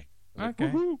Best Buy. Okay.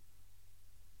 Woohoo!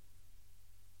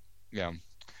 Yeah,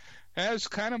 that was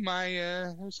kind of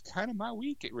my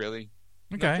week. It really,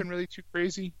 nothing really too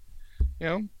crazy,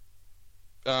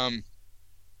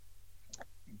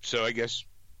 So I guess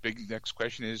big next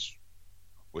question is,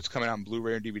 what's coming out on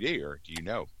Blu-ray or DVD, or do you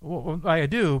know? Well, I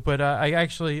do, but I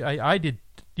actually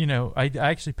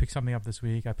picked something up this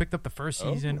week. I picked up the first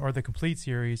season or the complete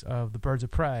series of The Birds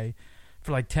of Prey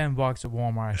for like $10 at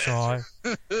Walmart. I saw it,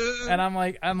 and I'm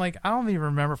like, I don't even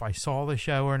remember if I saw the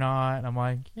show or not. And I'm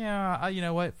like, yeah, you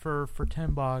know what? For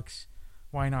 $10,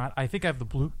 why not? I think I have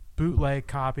the bootleg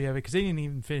copy of it, because they didn't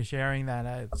even finish airing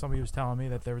that. Somebody was telling me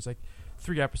that there was like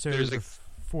 3 episodes, there's like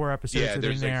 4 episodes. Yeah,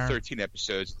 there's like there. 13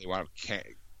 episodes. They wound up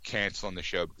canceling the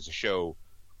show because the show,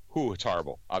 it's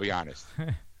horrible. I'll be honest.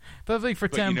 But like for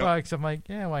 $10, I'm like,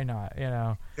 yeah, why not? You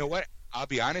know what? I'll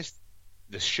be honest.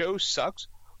 The show sucks,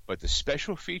 but the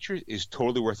special features is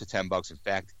totally worth the $10. In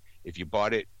fact, if you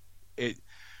bought it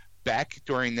back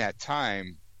during that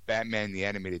time, Batman the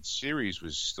Animated Series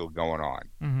was still going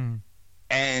on,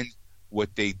 and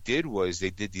what they did was they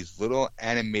did these little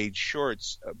animated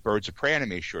shorts, Birds of Prey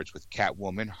animated shorts with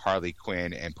Catwoman, Harley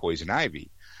Quinn, and Poison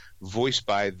Ivy, voiced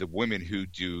by the women who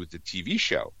do the TV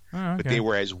show. Oh, okay. But they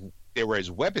were as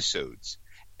webisodes.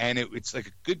 and it's like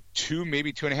a good 2,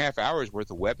 maybe 2.5 hours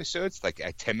worth of webisodes, like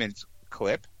a 10-minute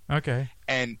clip. Okay.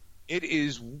 And it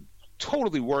is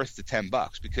totally worth the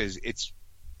 $10 because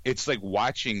it's like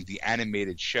watching the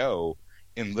animated show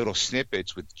in little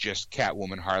snippets with just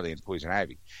Catwoman, Harley, and Poison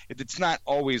Ivy. It's not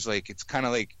always like, it's kind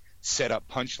of like set up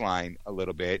punchline a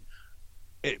little bit.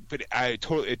 But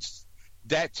it's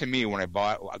that to me when I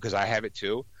bought, because I have it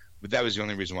too, but that was the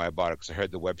only reason why I bought it, because I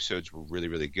heard the webisodes were really,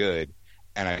 really good.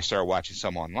 And I started watching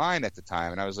some online at the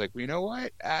time, and I was like, well, you know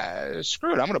what?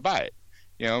 Screw it, I'm going to buy it.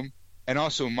 You know? And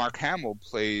also Mark Hamill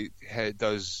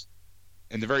does,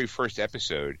 in the very first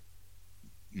episode,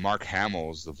 Mark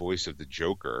Hamill's the voice of the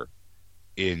Joker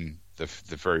in the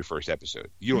very first episode.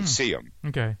 You don't see him.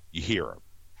 Okay. You hear him.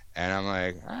 And I'm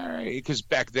like, all right, because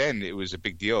back then it was a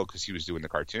big deal because he was doing the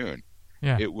cartoon.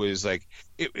 Yeah. It was like,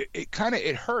 it kind of,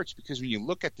 it hurts because when you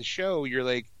look at the show, you're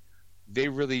like, they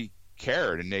really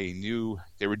cared and they knew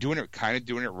they were doing it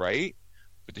right,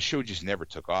 but the show just never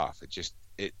took off.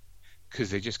 Because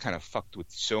they just kind of fucked with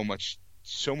so much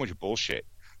bullshit.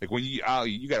 Like when you got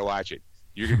to watch it,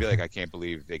 you're gonna be like, I can't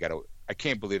believe they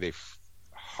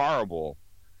horrible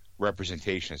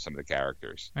representation of some of the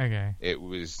characters. Okay. It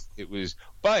was,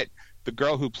 but the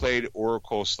girl who played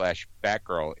Oracle /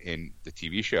 Batgirl in the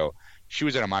TV show, she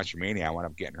was at a Monster Mania. I wound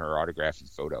up getting her autograph and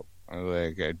photo. I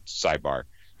was like, sidebar.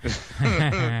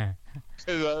 I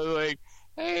was like,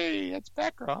 hey, that's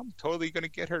Batgirl. I'm totally gonna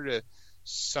get her to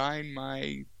sign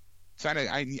it.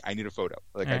 I need a photo.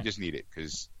 Like, I just need it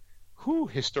because,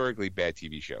 historically bad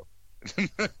TV show.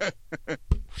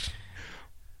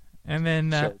 And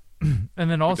then, and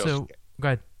then also, go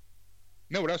ahead.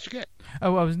 No, what else you get?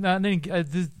 Oh, I was not.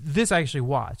 This I actually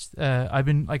watched. I've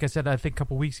been, like I said, I think a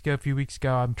few weeks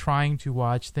ago. I'm trying to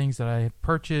watch things that I have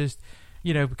purchased,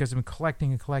 because I've been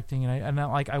collecting, and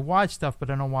I watch stuff,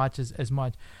 but I don't watch as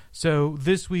much. So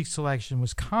this week's selection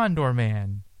was Condor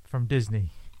Man from Disney.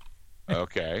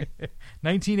 Okay.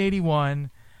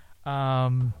 1981.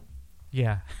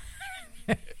 Yeah.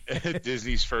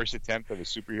 Disney's first attempt at a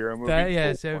superhero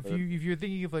movie. So if you're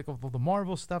thinking of like of the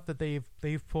Marvel stuff that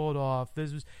they've pulled off,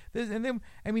 this, and then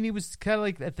it was kind of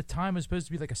like at the time it was supposed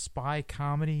to be like a spy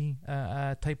comedy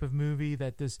type of movie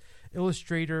that this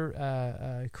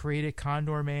illustrator created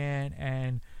Condor Man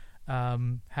and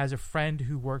has a friend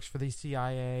who works for the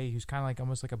CIA who's kind of like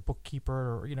almost like a bookkeeper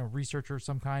or researcher or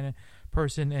some kind of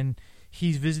person, and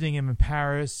he's visiting him in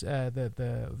Paris.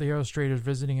 The illustrator's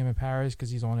visiting him in Paris because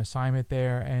he's on assignment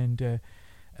there, and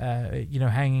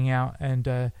hanging out,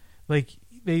 and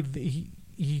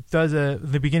he does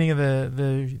the beginning of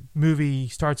the movie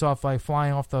starts off by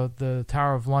flying off the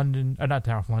Tower of London, not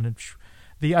Tower of London,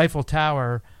 the Eiffel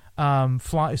Tower.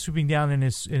 Swooping down in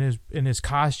his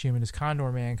costume, in his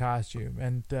Condor Man costume,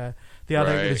 and the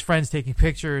other his friends taking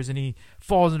pictures, and he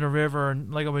falls in a river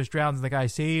and like almost drowns, and the guy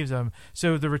saves him.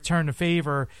 So to return the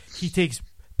favor, he takes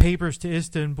papers to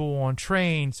Istanbul on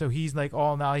train. So he's like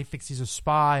now he thinks he's a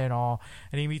spy and all,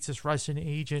 and he meets this Russian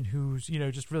agent who's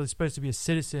just really supposed to be a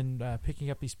citizen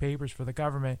picking up these papers for the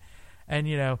government. And,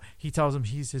 he tells him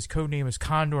his code name is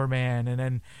Condor Man. And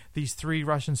then these 3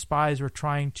 Russian spies were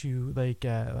trying to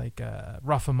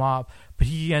rough him up, but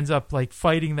he ends up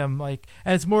fighting them. And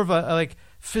it's more of a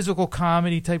physical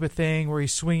comedy type of thing where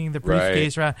he's swinging the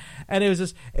briefcase around. And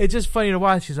it's just funny to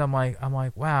watch because I'm like,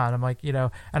 wow. And I'm like, and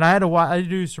I had to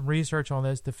do some research on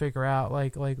this to figure out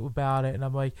like about it. And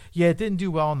I'm like, yeah, it didn't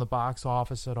do well in the box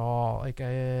office at all.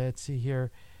 Let's see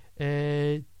here.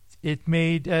 It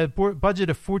made a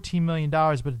budget of $14 million,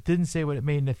 but it didn't say what it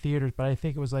made in the theaters. But I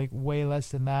think it was way less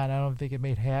than that. I don't think it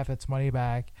made half its money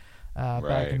back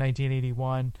back in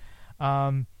 1981.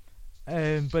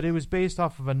 But it was based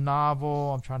off of a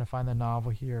novel. I'm trying to find the novel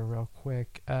here real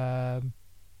quick.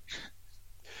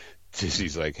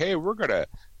 Disney's like, hey, we're going to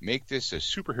make this a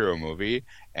superhero movie.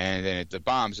 And then the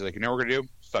bombs are like, you know what we're going to do?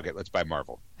 Fuck it, let's buy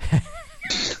Marvel.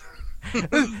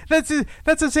 That's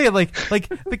insane.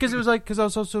 Because it was because I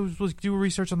was also was doing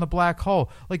research on the Black Hole.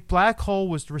 Black Hole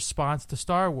was the response to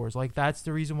Star Wars. That's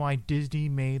the reason why Disney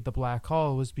made the Black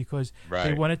Hole was because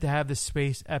they wanted to have this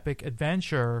space epic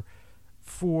adventure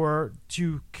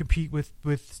to compete with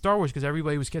Star Wars, because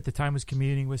everybody at the time was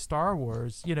commuting with Star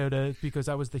Wars. Because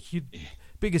that was the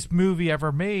biggest movie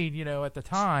ever made. At the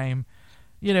time.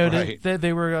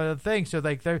 They were a thing. So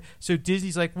so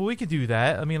Disney's like, well, we could do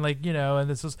that. I mean, and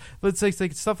this was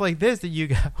like stuff like this that you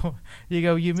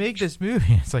make this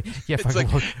movie. It's like, yeah,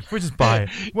 we're just buying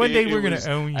it. One day we're gonna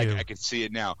own you. I can see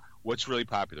it now. What's really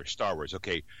popular? Star Wars.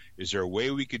 Okay, is there a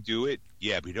way we could do it?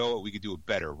 Yeah, but you know what? We could do it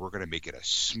better. We're gonna make it a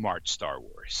smart Star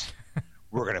Wars.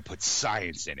 We're gonna put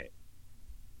science in it.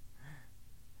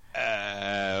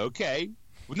 Okay.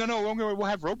 No, we'll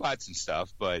have robots and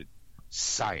stuff, but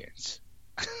science.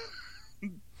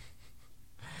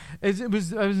 I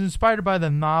was inspired by the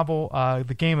novel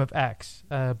The Game of X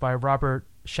by Robert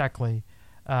Sheckley.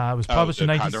 It was published in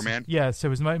Condor Man? Yeah, so it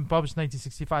was published in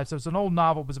 1965. So it's an old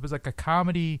novel, but it was like a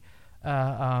comedy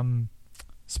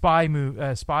spy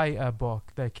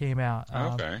book that came out.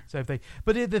 Okay.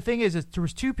 But the thing is there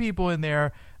was two people in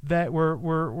there that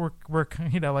were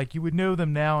like you would know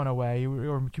them now in a way,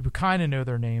 or you would kind of know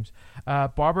their names.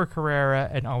 Barbara Carrera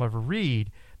and Oliver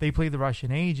Reed. They played the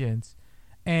Russian agents.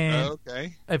 And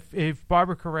if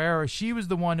Barbara Carrera, she was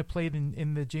the one who played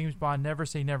in the James Bond Never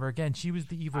Say Never Again. She was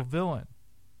the evil villain.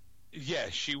 Yeah,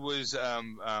 she was.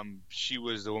 She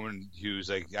was the woman who's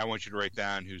like, I want you to write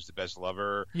down who's the best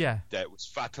lover. Yeah, that was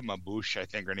Fatima Bush, I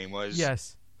think her name was.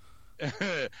 Yes.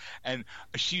 And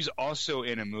she's also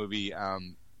in a movie,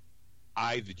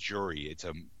 I the Jury.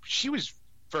 She was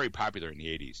very popular in the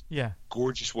 80s. Yeah,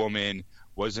 gorgeous woman,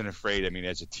 wasn't afraid. I mean,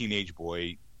 as a teenage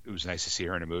boy, it was nice to see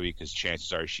her in a movie because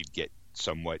chances are she'd get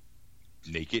somewhat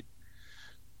naked,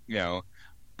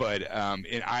 But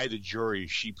in I the Jury,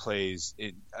 she plays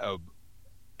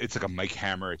it's like a Mike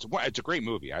Hammer. It's a great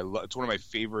movie. It's one of my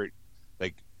favorite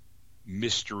like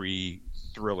mystery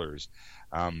thrillers.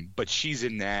 But she's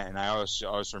in that, and I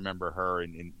also remember her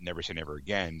in Never Say Never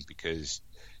Again because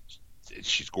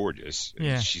she's gorgeous.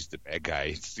 Yeah, she's the bad guy.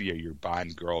 It's your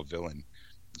Bond girl villain.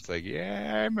 It's like,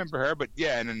 yeah, I remember her, but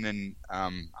yeah, and then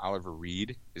Oliver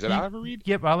Reed. Is that Oliver Reed?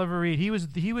 Yep, Oliver Reed. He was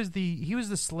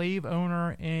the slave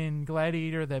owner in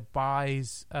Gladiator that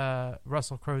buys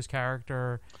Russell Crowe's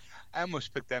character. I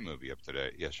almost picked that movie up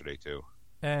yesterday too.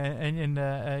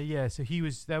 Yeah, so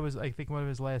that was I think one of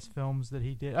his last films that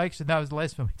he did. Actually, that was the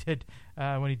last film he did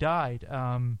when he died.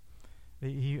 I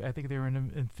think they were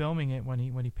in filming it when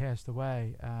he passed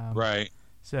away. Right.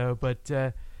 So,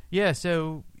 but. Yeah,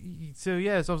 so I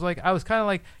was kind of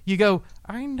like, you go,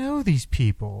 I know these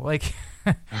people, like,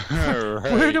 right.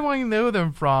 Where do I know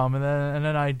them from? And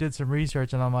then I did some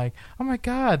research, and I'm like, oh my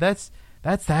god, that's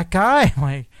that guy. I'm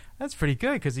like, that's pretty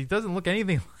good because he doesn't look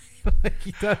anything like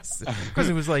he does. Because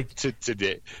it was like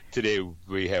today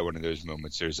we had one of those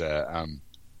moments. There's I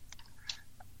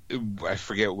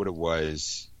forget what it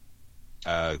was.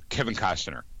 Kevin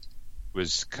Costner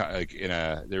was like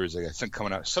there was like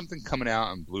something coming out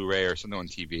on Blu-ray or something on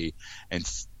TV, and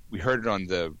we heard it on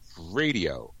the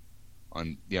radio,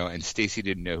 and Stacy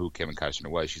didn't know who Kevin Costner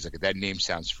was. She's like, that name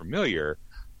sounds familiar,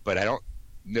 but I don't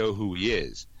know who he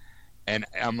is. And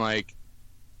I'm like,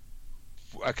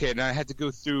 okay, and I had to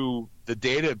go through the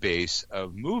database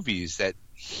of movies that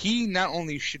he not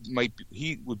only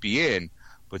he would be in,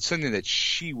 but something that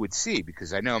she would see,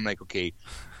 because I know I'm like, okay,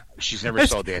 she's never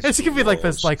saw Dancing. It's gonna be like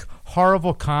this like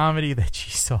horrible comedy that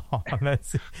she saw.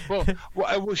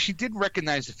 well, she did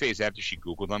recognize the face after she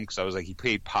Googled him, because I was like, he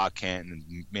played Pa Kent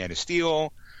in Man of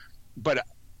Steel, but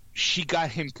she got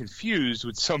him confused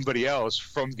with somebody else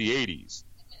from the 80s,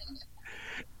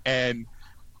 and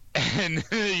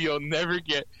you'll never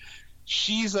get.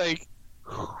 She's like,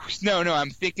 no, I'm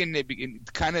thinking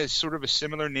kind of sort of a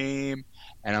similar name,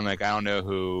 and I'm like, I don't know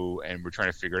who, and we're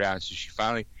trying to figure it out. And so she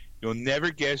finally. You'll never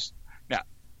guess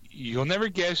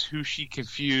who she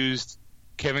confused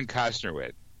Kevin Costner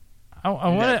with.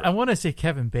 I want to say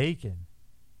Kevin Bacon.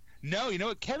 No, you know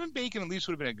what? Kevin Bacon at least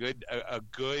would have been a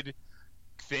good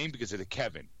thing because of the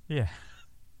Kevin. Yeah.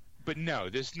 But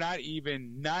no, there's not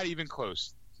even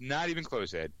close. Not even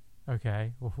close, Ed.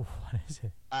 Okay. Well, what is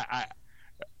it? I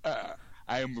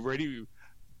am ready.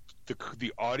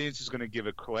 The audience is going to give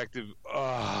a collective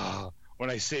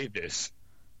when I say this.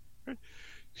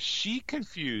 She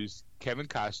confused Kevin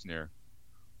Costner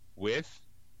with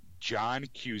John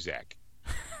Cusack.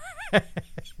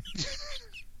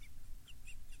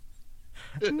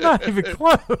 Not even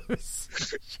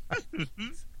close.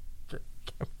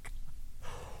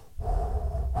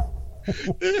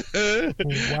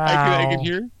 Wow.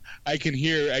 I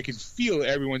can feel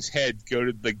everyone's head go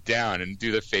to down and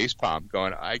do the face palm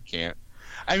going, I can't.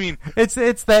 I mean, it's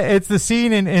the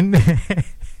scene in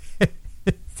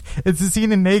it's the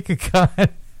scene in Naked Gun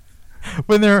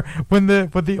when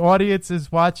the audience is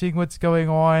watching what's going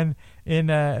on in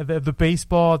the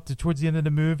baseball towards the end of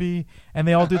the movie, and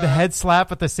they all do the head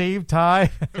slap at the same time.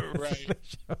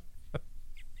 Right.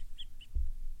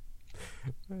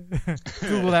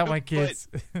 Google that one, kids.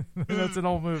 That's an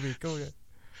old movie. Go ahead.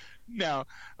 Now,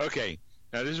 okay.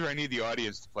 Now this is where I need the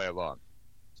audience to play along,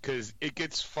 because it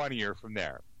gets funnier from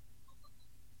there.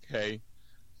 Okay.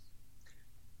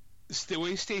 The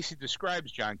way Stacy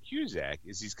describes John Cusack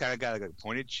is he's kind of got like a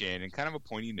pointed chin and kind of a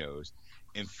pointy nose.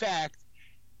 In fact,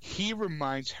 he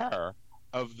reminds her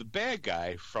of the bad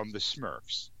guy from the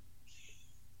Smurfs.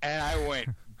 And I went,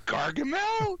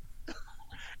 Gargamel?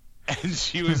 And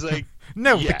she was like,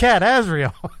 no, yes. The cat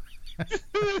Azrael.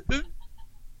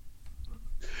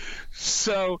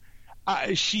 So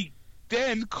she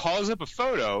then calls up a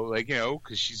photo, like, you know,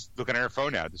 because she's looking at her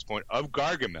phone now at this point, of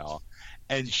Gargamel,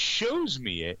 and shows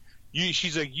me it.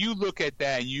 She's like, you look at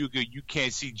that and you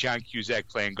can't see John Cusack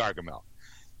playing Gargamel.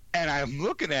 And I'm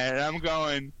looking at it and I'm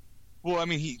going, well, I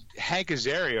mean, Hank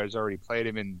Azaria has already played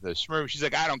him in the Smurfs. She's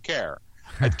like, I don't care.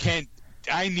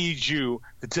 I need you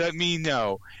to let me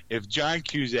know if John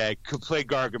Cusack could play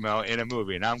Gargamel in a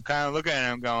movie. And I'm kind of looking at it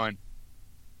and I'm going,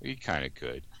 he kind of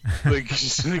could. Like,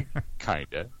 just like,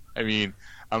 kind of. I mean,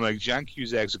 I'm like, John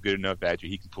Cusack's a good enough actor.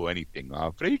 He can pull anything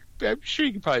off. But I'm sure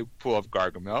he can probably pull off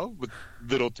Gargamel with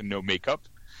little to no makeup.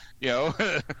 You know?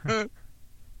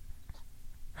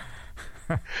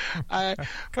 But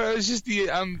it was just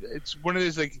it's one of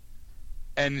those, like,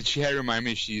 and she had to remind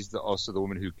me she's also the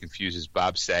woman who confuses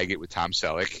Bob Saget with Tom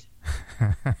Selleck.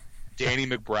 Danny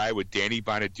McBride with Danny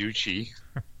Bonaducci.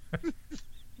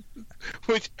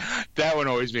 Which, that one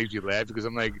always makes me laugh because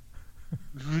I'm like,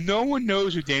 no one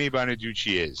knows who Danny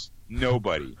Bonaducci is.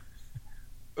 Nobody.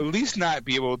 At least not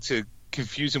be able to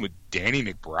confuse him with Danny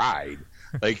McBride.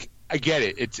 Like, I get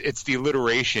it. It's the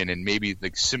alliteration and maybe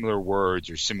like similar words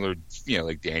or similar, you know,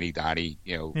 like Danny, Donnie,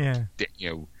 you know. Yeah. You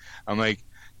know, I'm like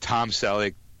Tom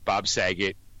Selleck, Bob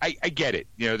Saget. I get it.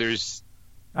 You know, there's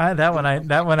that one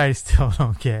I still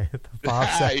don't get. The Bob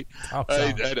Saget.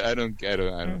 I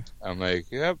don't. I'm like,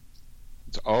 yep.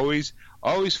 It's always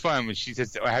fun when she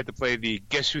says, I have to play the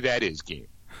guess who that is game.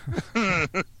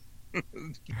 I'm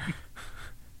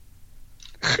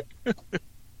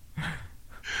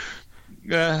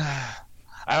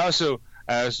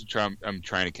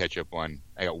trying to catch up on.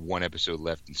 I got one episode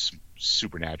left in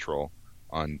Supernatural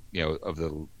on, you know, of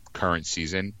the current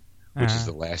season, which is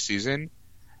the last season,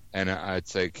 and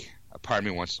it's like a part of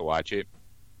me wants to watch it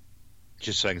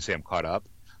just so I can say I'm caught up.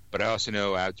 But I also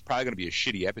know it's probably going to be a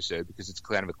shitty episode because it's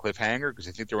kind of a cliffhanger because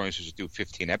I think they're only supposed to do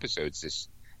 15 episodes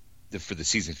for the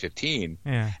season 15.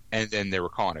 Yeah. And then they were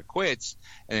calling it quits.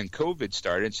 And then COVID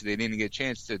started, so they didn't get a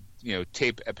chance to, you know,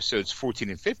 tape episodes 14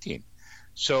 and 15.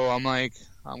 So I'm like,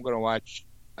 I'm going to watch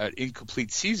an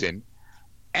incomplete season,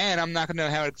 and I'm not going to know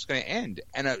how it's going to end.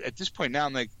 And at this point now,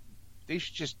 I'm like, they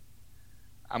should just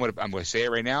 – I'm going to say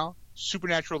it right now,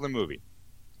 Supernatural the movie.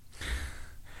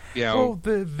 You know,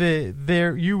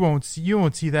 well, you won't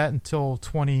see that until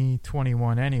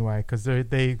 2021 anyway, because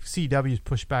CW's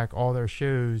pushed back all their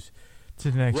shows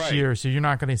to the next year, so you're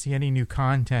not going to see any new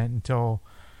content until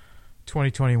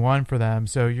 2021 for them.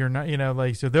 So you're not, you know,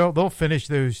 like, so they'll finish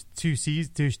those two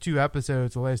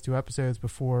episodes, the last two episodes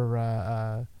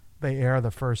before they air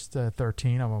the first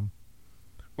 13 of them.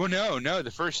 Well, no,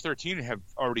 the first 13 have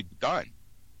already done.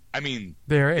 I mean,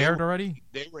 they're aired already.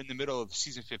 They were in the middle of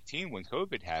season 15 when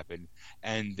COVID happened,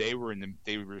 and they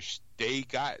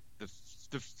got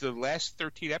the last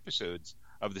 13 episodes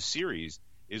of the series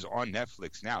is on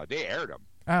Netflix now. They aired them.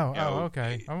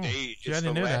 Okay. It's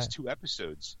the last two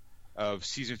episodes of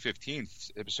season 15,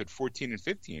 episode 14 and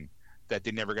 15, that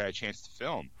they never got a chance to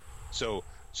film. So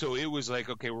it was like,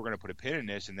 okay, we're going to put a pin in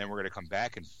this, and then we're going to come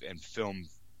back and film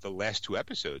the last two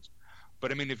episodes.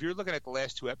 But I mean, if you're looking at the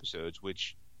last two episodes,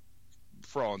 which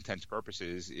for all intents and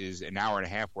purposes is an hour and a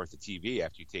half worth of TV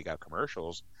after you take out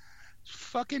commercials,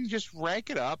 fucking just rank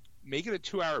it up, make it a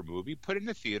 2-hour movie, put it in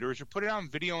the theaters or put it on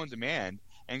video on demand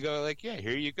and go like, yeah,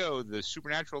 here you go, the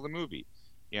Supernatural the movie,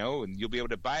 you know, and you'll be able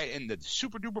to buy it in the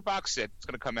super duper box set that's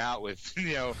going to come out with,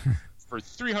 you know, for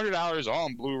 $300 all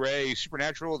on Blu-ray,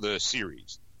 Supernatural the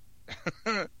series.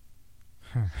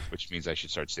 Which means I should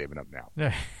start saving up now.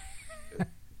 Yeah.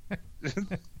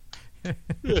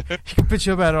 You can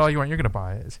bitch about it all you want. You're going to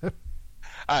buy it.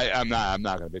 I'm not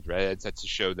going to bitch about it. That's a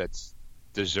show that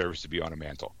deserves to be on a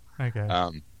mantle. Okay.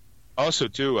 Also,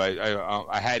 too,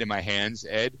 I had in my hands,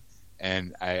 Ed,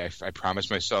 and I promised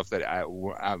myself that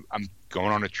I'm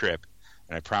going on a trip,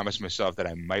 and I promised myself that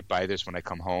I might buy this when I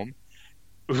come home.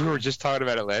 We were just talking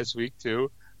about it last week, too.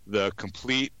 The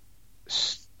complete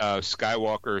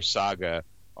Skywalker saga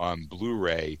on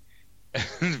Blu-ray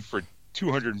for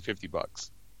 $250.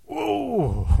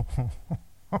 Whoa,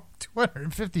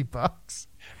 $250.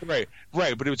 Right.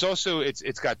 But it was also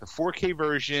it's got the 4K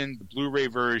version, the Blu-ray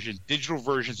version, digital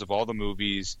versions of all the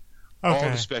movies, all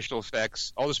the special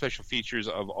effects, all the special features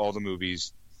of all the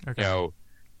movies. Okay. You know,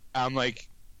 I'm like,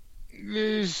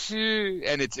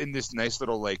 and it's in this nice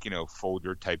little, like, you know,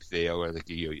 folder type thing, or like,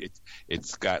 you know,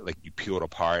 it's got, like, you peel it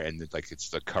apart and it's like it's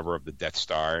the cover of the Death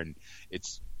Star and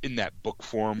it's in that book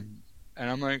form. And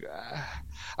I'm like,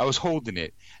 I was holding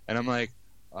it, and I'm like,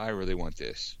 I really want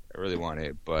this. I really want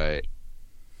it, but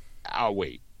I'll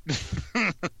wait.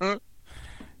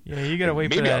 Yeah, you gotta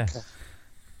wait for Maybe that.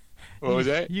 What was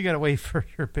that? You gotta wait for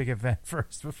your big event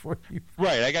first before you.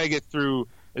 Right, I got to get through,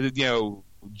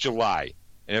 July,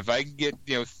 and if I can get,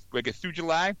 get through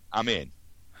July, I'm in,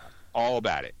 all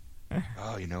about it.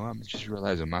 Oh, I'm just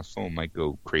realizing my phone might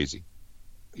go crazy.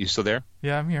 You still there?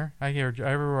 Yeah, I'm here. I hear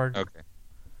every word. Okay.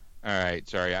 All right.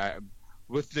 Sorry.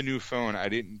 With the new phone, I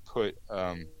didn't put.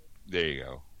 There you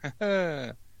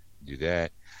go. Do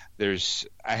that.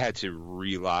 I had to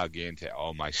re-log into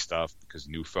all my stuff because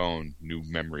new phone, new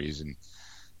memories, and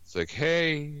it's like,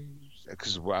 hey,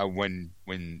 because when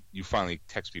you finally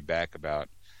text me back about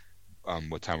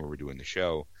what time we were doing the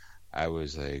show, I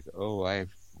was like, oh,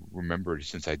 I've remembered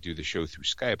since I do the show through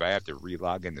Skype, I have to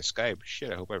re-log into Skype.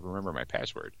 Shit, I hope I remember my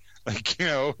password. I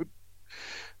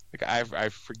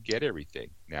forget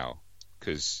everything now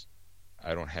because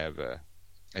I don't have I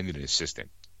need an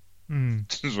assistant.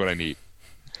 This is what I need.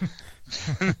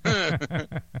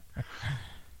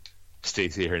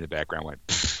 Stacy here in the background went.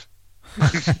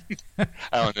 I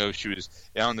don't know if she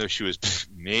was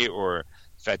me or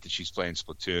the fact that she's playing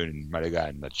Splatoon and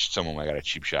someone might have got a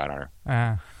cheap shot on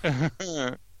her.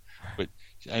 But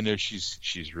I know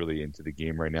she's really into the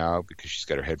game right now because she's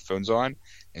got her headphones on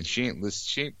and she ain't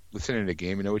listening to the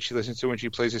game. You know what she listens to when she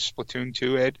plays a Splatoon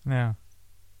 2, Ed? Yeah.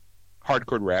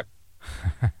 Hardcore rap.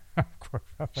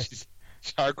 She's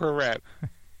hardcore rap.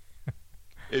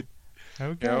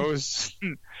 Okay.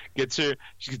 She gets the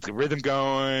rhythm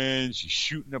going. She's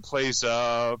shooting the place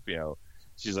up.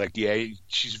 She's like, yeah,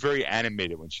 she's very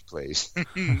animated when she plays.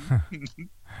 And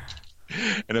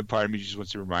a part of me just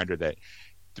wants to remind her that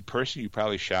the person you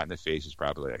probably shot in the face is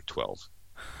probably like 12.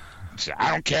 She said,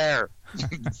 I don't care.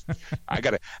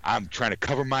 I'm trying to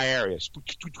cover my area.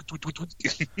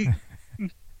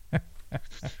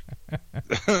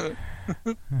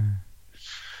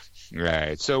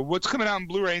 Right. So what's coming out in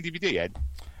Blu-ray and DVD, Ed?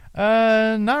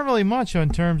 Not really much in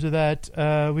terms of that.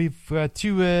 We've got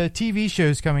two TV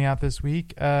shows coming out this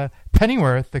week.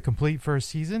 Pennyworth, the complete first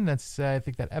season. That's I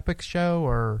think that Epic show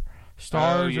or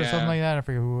Stars or something like that. I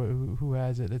forget who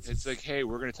has it. It's like, hey,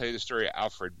 we're going to tell you the story of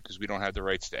Alfred because we don't have the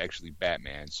rights to actually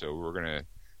Batman, so we're going to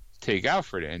take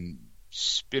Alfred and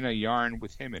spin a yarn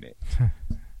with him in it.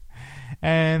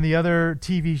 And the other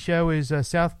TV show is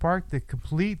South Park, the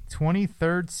complete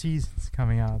 23rd season's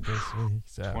coming out this week.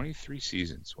 So 23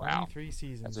 seasons. Wow. 23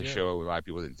 seasons. That's a show a lot of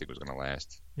people didn't think was going to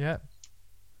last. Yep.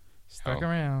 Stuck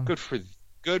around. Good for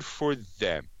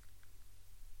them.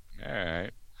 All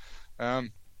right.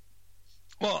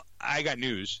 Well, I got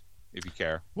news, if you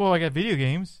care. Well, I got video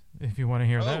games, if you want to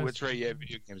hear that. Oh, that's right. Yeah,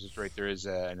 video games. That's right. There is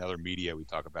another media we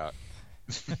talk about.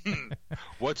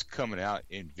 What's coming out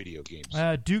in video games?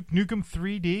 Duke Nukem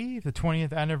 3D, the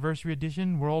 20th Anniversary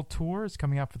Edition World Tour is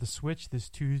coming out for the Switch this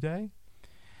Tuesday.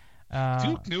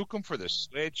 Duke Nukem for the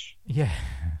Switch? Yeah.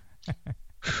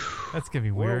 That's going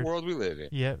to be weird. What world we live in.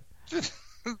 Yep.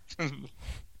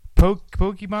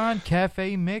 Pokemon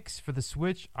Cafe Mix for the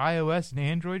Switch, iOS, and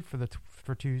Android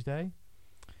for Tuesday.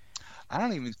 I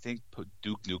don't even think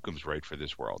Duke Nukem's right for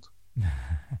this world.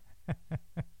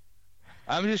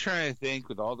 I'm just trying to think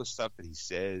with all the stuff that he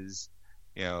says,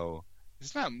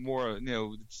 it's not more,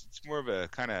 it's more of a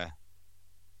kind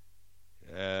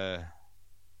of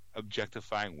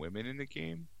objectifying women in the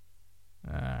game.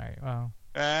 All right, well.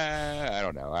 I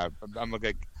don't know. I'm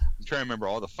trying to remember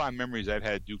all the fond memories I've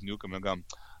had at Duke Nukem. I'm going,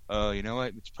 you know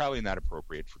what? It's probably not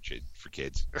appropriate for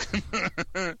kids.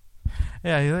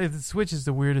 Yeah, the Switch is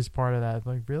the weirdest part of that.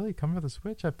 Like, really? Come with the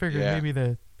Switch? I figured maybe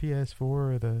the PS4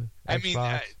 or the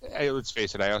Xbox. I mean, let's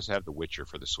face it, I also have The Witcher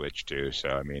for the Switch, too. So,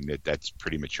 I mean, that's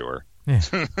pretty mature. Yeah.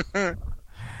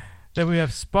 Then we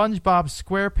have SpongeBob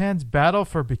SquarePants Battle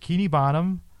for Bikini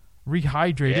Bottom,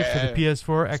 rehydrated for the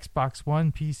PS4, Xbox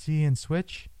One, PC, and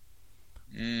Switch.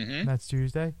 Mm-hmm. That's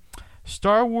Tuesday.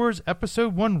 Star Wars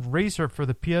Episode 1 Racer for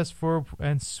the PS4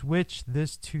 and Switch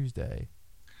this Tuesday.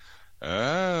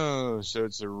 Oh, so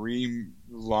it's a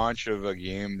relaunch of a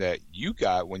game that you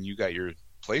got when you got your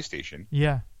PlayStation.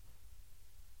 Yeah.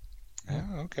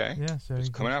 Oh, okay. Yeah, so it's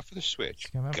coming out for the Switch.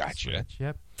 Gotcha. The Switch,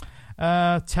 yep.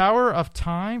 Tower of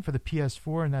Time for the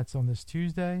PS4, and that's on this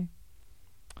Tuesday.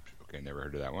 Okay, never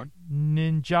heard of that one.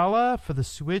 Ninjala for the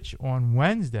Switch on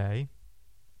Wednesday.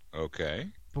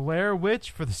 Okay. Blair Witch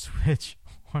for the Switch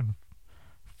on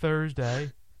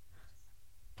Thursday.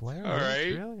 Blair Witch?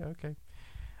 Right. Really? Okay.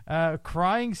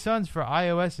 Crying Sons for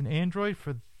iOS and Android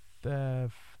for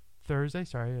Thursday.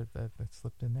 Sorry, that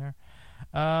slipped in there.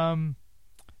 Then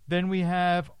we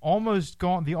have Almost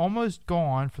Gone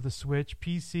for the Switch,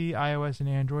 PC, iOS, and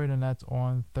Android, and that's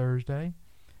on Thursday.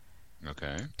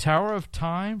 Okay. Tower of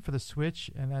Time for the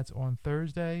Switch, and that's on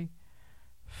Thursday.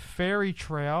 Fairy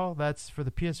Trail, that's for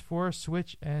the PS4,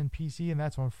 Switch, and PC, and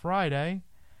that's on Friday.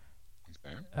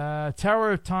 Okay.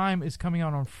 Tower of Time is coming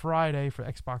out on Friday for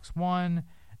Xbox One,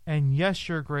 and Yes,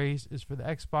 Your Grace is for the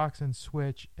Xbox and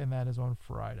Switch, and that is on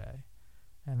Friday.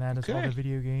 And that is all the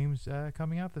video games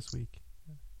coming out this week.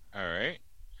 All right.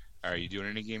 Are you doing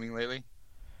any gaming lately?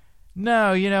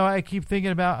 No, I keep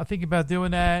thinking about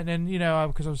doing that, and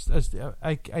because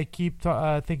I keep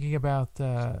thinking about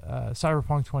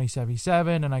Cyberpunk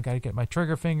 2077, and I got to get my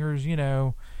trigger fingers,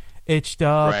 itched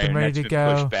up and ready to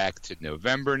go. Pushed back to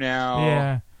November now.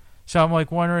 Yeah, so I'm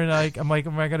wondering, am I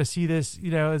going to see this?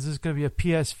 Is this going to be a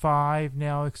PS5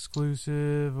 now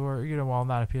exclusive, or well,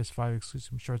 not a PS5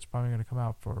 exclusive? I'm sure it's probably going to come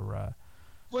out for.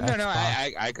 Well, no,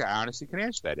 I honestly can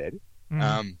answer that, Ed.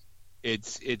 Mm-hmm.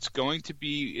 It's going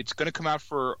to come out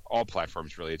for all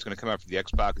platforms, really. It's going to come out for the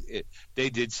Xbox. They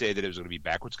did say that it was going to be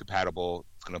backwards compatible.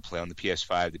 It's going to play on the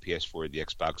PS5, the PS4, the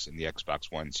Xbox, and the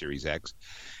Xbox One Series X.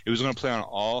 It was going to play on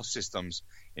all systems.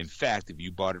 In fact, if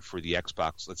you bought it for the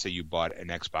Xbox, let's say you bought an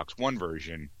Xbox One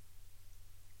version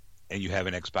and you have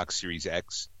an Xbox Series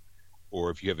X, or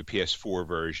if you have a PS4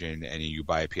 version and you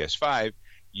buy a PS5,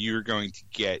 you're going to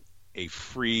get a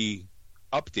free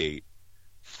update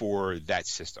for that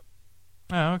system.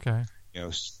 Oh, okay.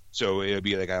 So it'll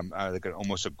be like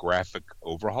almost a graphic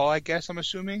overhaul, I guess. I'm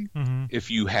assuming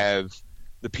if you have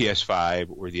the PS5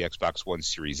 or the Xbox One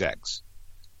Series X.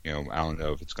 I don't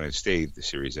know if it's going to stay the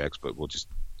Series X, but we'll just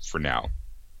for now,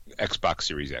 Xbox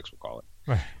Series X, we'll call it.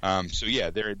 Right. So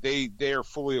yeah, they are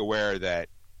fully aware that,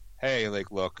 hey,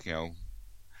 look,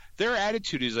 their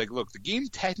attitude is look, the game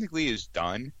technically is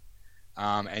done,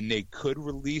 and they could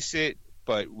release it.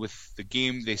 But with the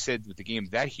game, they said with the game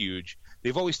that huge,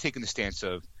 they've always taken the stance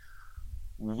of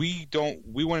we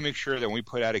want to make sure that when we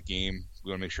put out a game, we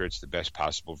want to make sure it's the best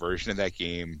possible version of that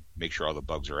game, make sure all the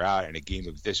bugs are out. And a game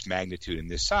of this magnitude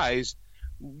and this size,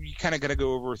 you kind of got to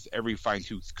go over with every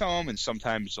fine-tooth comb, and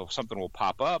sometimes something will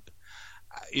pop up,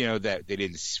 that they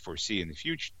didn't foresee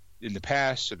in the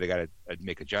past, so they got to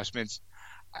make adjustments.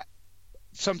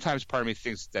 Sometimes part of me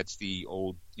thinks that's the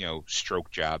old, stroke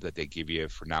job that they give you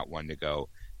for not wanting to go.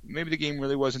 Maybe the game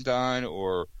really wasn't done,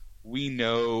 or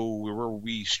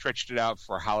we stretched it out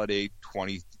for holiday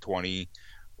 2020,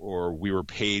 or we were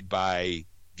paid by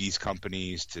these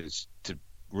companies to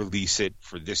release it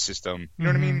for this system. You know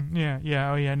what I mean?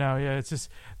 Yeah. Oh yeah. No. Yeah. It's just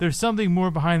there's something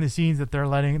more behind the scenes that they're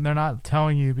not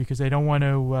telling you because they don't want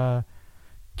to.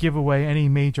 Give away any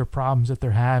major problems that they're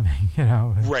having,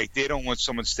 Right. They don't want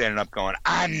someone standing up going,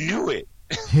 I knew it.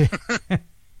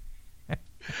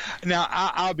 Now,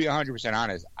 I'll be 100%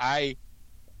 honest. I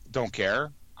don't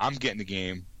care. I'm getting the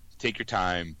game. Take your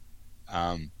time.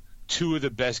 Two of the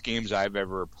best games I've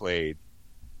ever played,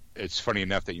 it's funny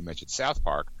enough that you mentioned South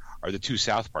Park, are the two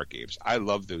South Park games. I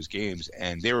love those games,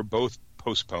 and they were both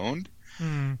postponed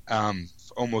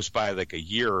almost by a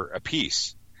year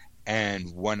apiece.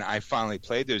 And when I finally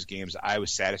played those games, I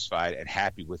was satisfied and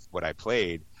happy with what I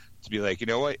played to be like, you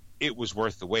know what? It was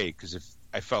worth the wait, because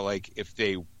I felt like if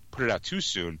they put it out too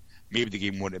soon, maybe the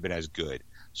game wouldn't have been as good.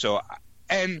 So,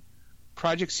 and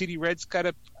Project CD Red's got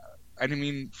to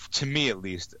me at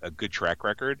least, a good track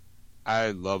record.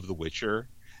 I love The Witcher,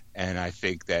 and I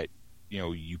think that,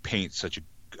 you paint such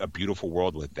a beautiful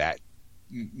world with that,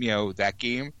 that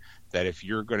game, that if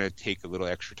you're going to take a little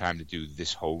extra time to do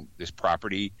this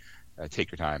property,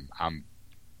 take your time.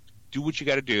 Do what you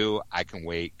got to do. I can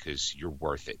wait because you're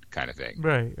worth it, kind of thing.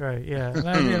 Right, yeah.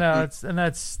 And, that's I'm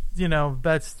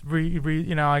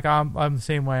the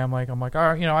same way. I'm like, all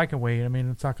right, I can wait. I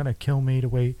mean, it's not going to kill me to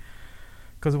wait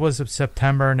because it was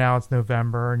September. Now it's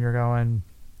November, and you're going,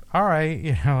 all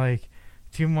right,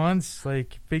 2 months,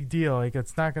 big deal.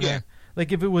 It's not going to. Yeah.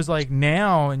 If it was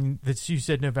now and you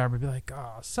said November, I'd be like,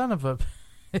 oh, son of a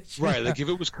bitch. Right. If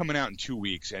it was coming out in 2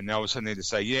 weeks and all of a sudden they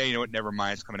decide, yeah, you know what, never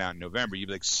mind, it's coming out in November, you'd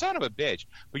be like, son of a bitch.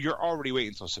 But you're already waiting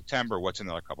until September. What's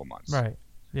another couple months? Right.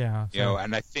 Yeah.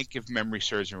 And I think if memory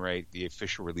serves me right, the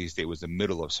official release date was the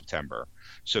middle of September.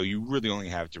 So you really only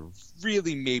have to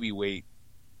really maybe wait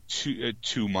 2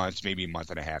 months, maybe a month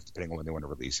and a half, depending on when they want to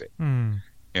release it.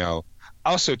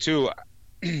 Also, too,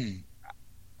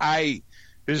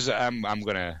 I'm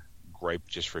gonna gripe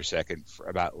just for a second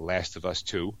about Last of Us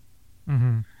 2.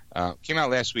 Came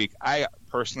out last week. I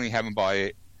personally haven't bought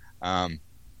it.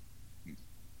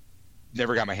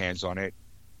 Never got my hands on it,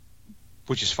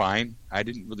 which is fine. I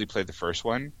didn't really play the first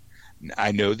one.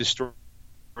 I know the story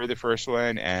of the first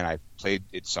one, and I played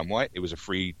it somewhat. It was a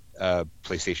free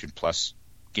PlayStation Plus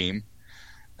game,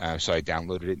 so I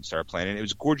downloaded it and started playing it. It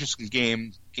was a gorgeous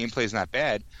game. Gameplay is not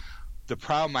bad. the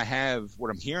problem I have, what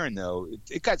I'm hearing though,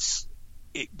 it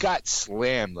got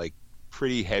slammed like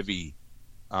pretty heavy,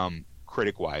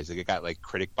 critic wise. Like it got like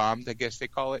critic bombed, I guess they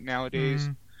call it nowadays.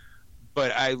 Mm-hmm.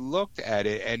 But I looked at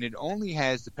it, and it only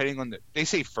has, depending on they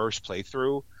say first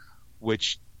playthrough,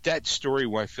 which that story,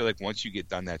 where I feel like once you get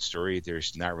done that story,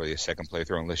 there's not really a second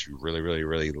playthrough unless you really, really,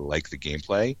 really like the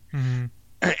gameplay. Mm-hmm.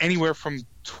 Anywhere from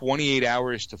 28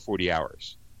 hours to 40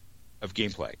 hours of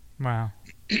gameplay. Wow.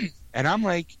 And I'm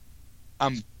like, I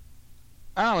don't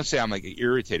want to say I'm like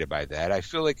irritated by that. I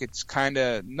feel like it's kind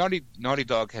of Naughty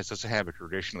Dog doesn't have a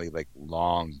traditionally like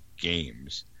long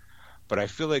games, but I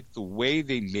feel like the way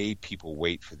they made people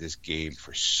wait for this game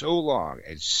for so long,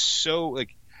 and so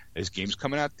like, this game's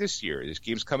coming out this year, this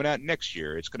game's coming out next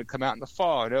year, it's going to come out in the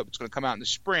fall, nope, it's going to come out in the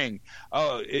spring.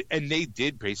 And they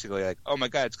did basically like, oh my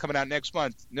god, it's coming out next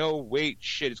month. No, wait,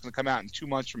 shit, it's going to come out in 2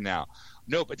 months from now.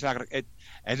 Nope, it's not going to.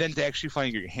 And then to actually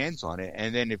finally get your hands on it,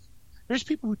 and then if there's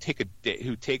people who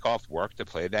take off work to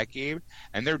play that game,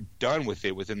 and they're done with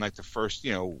it within like the first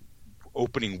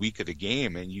opening week of the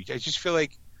game, and I just feel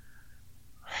like,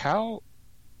 how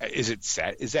is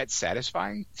that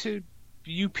satisfying to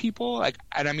you people? Like,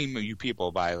 and I mean you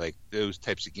people by like those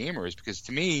types of gamers, because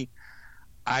to me,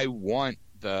 I want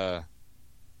the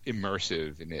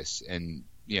immersiveness, and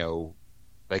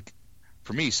like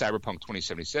for me, Cyberpunk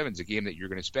 2077 is a game that you're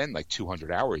going to spend like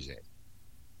 200 hours in,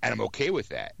 and I'm okay with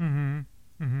that. Mm-hmm.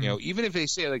 Mm-hmm. Even if they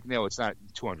say like, no, it's not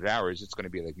 200 hours, it's going to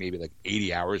be like maybe like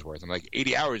 80 hours worth. I'm like,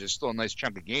 80 hours is still a nice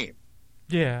chunk of game.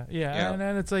 Yeah. And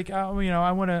then it's like, I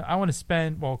want to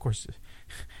spend, well, of course,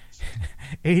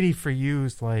 80 for you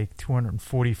is like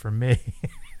 240 for me.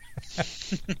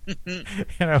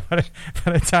 By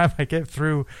the time I get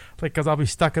through, like, because I'll be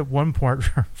stuck at one point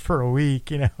for a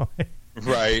week,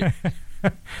 Right.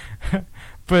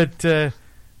 But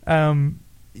I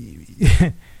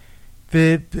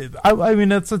mean,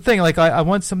 that's the thing. Like, I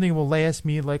want something that will last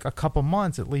me like a couple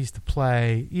months at least to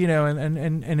play,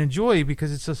 and enjoy,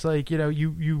 because it's just like,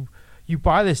 you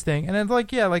buy this thing, and then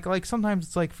like sometimes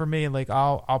it's like, for me, like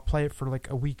I'll play it for like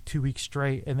a week, 2 weeks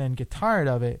straight, and then get tired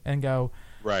of it and go,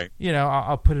 right.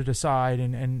 I'll put it aside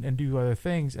and do other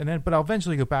things, but I'll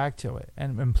eventually go back to it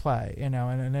and play,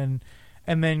 and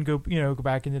then go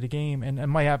back into the game,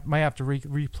 and might have to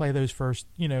replay those first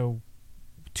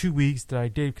 2 weeks that I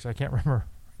did, because I can't remember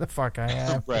the fuck I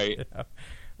am. Right.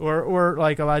 Or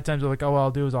like a lot of times, like, what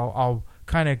I'll do is I'll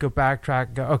kind of go backtrack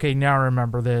and go, okay, now I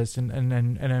remember this, and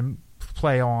then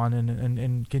play on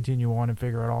and continue on and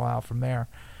figure it all out from there.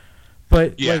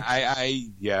 But yeah, like, I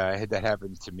had that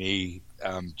happen to me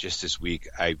just this week.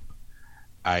 I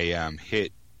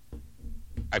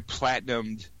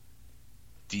platinumed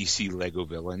DC Lego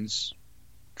Villains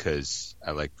because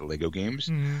I like the Lego games.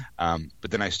 mm-hmm.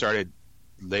 But then I started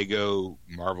Lego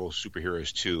Marvel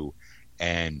Superheroes 2,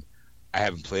 and I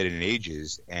haven't played it in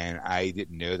ages, and I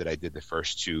didn't know that I did the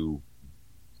first two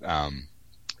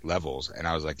levels, and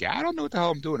I was like, I don't know what the hell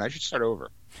I'm doing. I should start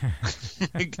over.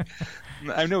 Like,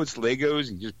 I know it's Legos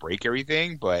and you just break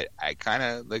everything, but I kind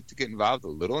of like to get involved a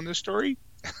little in this story.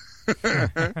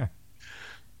 I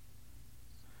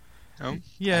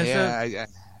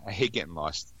hate getting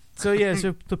lost. So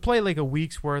to play like a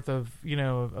week's worth of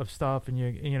of stuff, and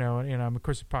of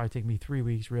course it'd probably take me 3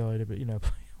 weeks really to play a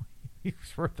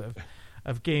week's worth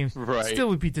of games. Right. Still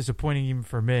would be disappointing even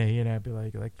for me. I'd be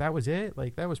like that was it.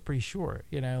 Like, that was pretty short.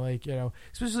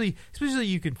 Especially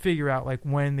you can figure out like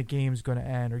when the game's going to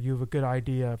end, or you have a good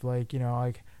idea of like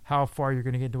like how far you're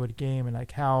going to get into a game, and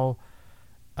like how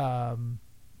like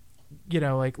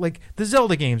the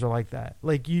Zelda games are like that.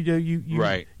 Like you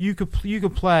right. You could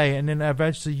play, and then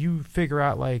eventually you figure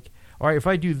out like, all right, if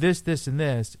I do this, this, and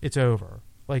this, it's over.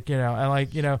 Like and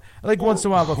like once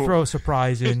in a while they'll throw a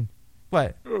surprise in.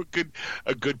 What?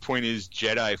 A good point is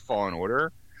Jedi Fallen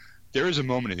Order. There is a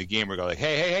moment in the game where you go like,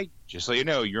 hey, just so you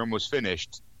know, you're almost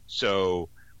finished. So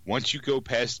once you go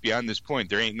past beyond this point,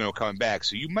 there ain't no coming back.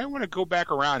 So you might want to go back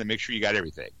around and make sure you got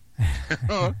everything.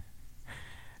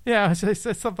 Yeah, so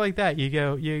stuff like that. You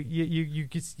go, you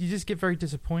just get very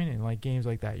disappointed in like games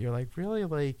like that. You're like, really,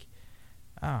 like,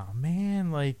 oh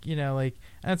man, like like,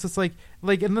 and it's just like,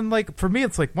 and then like for me,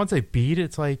 it's like once I beat it,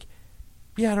 it's like,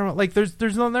 yeah, I don't know, like there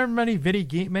are many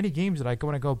games that I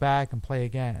want to go back and play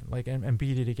again, like and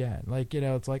beat it again. Like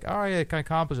it's like, all right, I can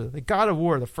accomplish it. Like God of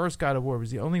War, the first God of War was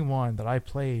the only one that I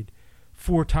played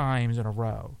 4 times in a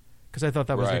row, because I thought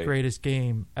that was the greatest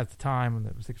game at the time, and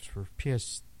it was for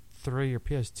PS3 or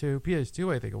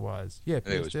PS2, I think it was. Yeah, PS2. I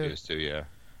think it was PS2,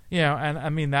 yeah. And I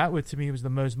mean, that to me was the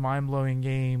most mind-blowing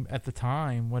game at the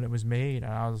time when it was made,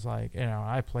 and I was like,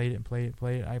 I played it.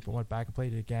 I went back and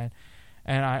played it again,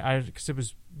 and because it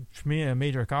was for me a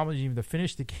major accomplishment even to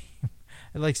finish the game,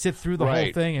 and like sit through the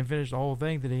whole thing and finish the whole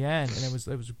thing to the end, and it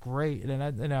was great.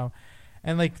 And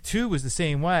and like 2 was the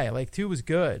same way. Like 2 was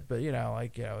good, but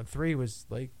 3 was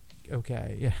like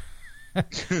okay, yeah.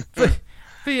 but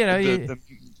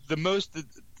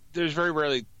there's very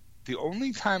rarely. The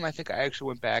only time I think I actually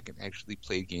went back and actually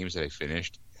played games that I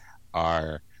finished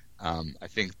are, I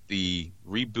think the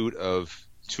reboot of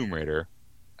Tomb Raider.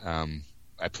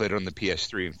 I played it on the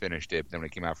PS3 and finished it. But then when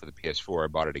it came out for the PS4, I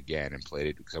bought it again and played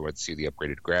it because I wanted to see the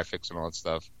upgraded graphics and all that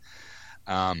stuff.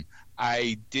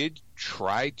 I did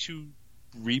try to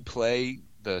replay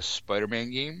the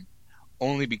Spider-Man game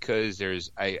only because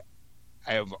I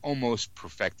have almost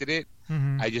perfected it.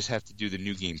 Mm-hmm. I just have to do the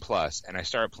New Game Plus, and I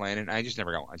started playing it. And I just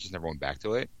never went back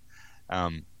to it.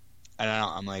 And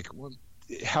I'm like, well,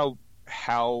 how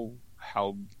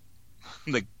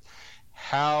like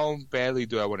how badly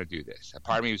do I want to do this? A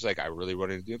part of me was like, I really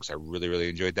wanted to do it because I really, really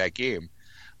enjoyed that game.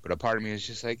 But a part of me is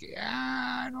just like,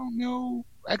 I don't know.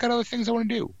 I got other things I want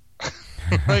to do.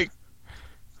 Like,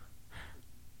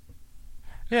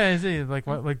 yeah, is it like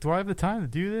what? Like, do I have the time to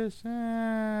do this?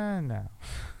 No.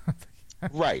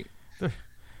 Right.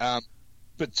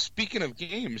 But speaking of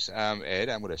games, Ed,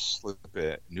 I'm going to slip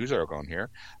a news article on here.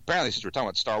 Apparently, since we're talking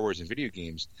about Star Wars and video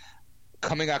games,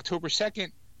 coming October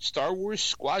 2nd, Star Wars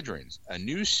Squadrons, a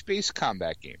new space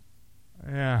combat game.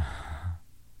 Yeah.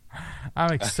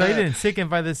 I'm excited and sickened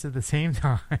by this at the same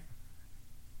time.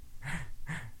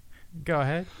 Go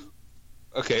ahead.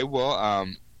 Okay, well,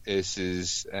 this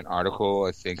is an article,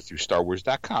 I think, through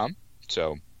StarWars.com.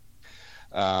 So,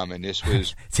 and this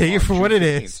was... Take it for June what it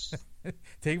 15th. is.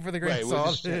 Take it for the grain of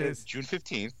salt it is. June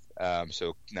 15th,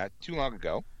 so not too long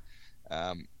ago.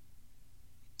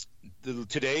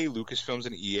 Today, Lucasfilms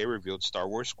and EA revealed Star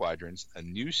Wars Squadrons, a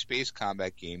new space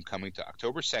combat game coming to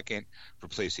October 2nd for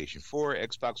PlayStation 4,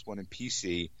 Xbox One, and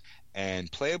PC,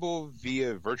 and playable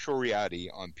via virtual reality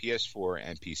on PS4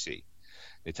 and PC.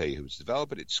 They tell you who's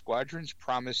developed it. Squadrons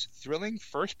promise thrilling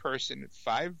first-person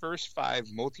 5 vs. 5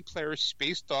 multiplayer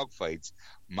space dogfights,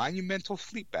 monumental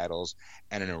fleet battles,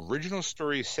 and an original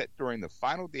story set during the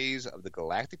final days of the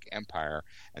Galactic Empire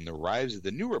and the rise of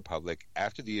the New Republic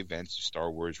after the events of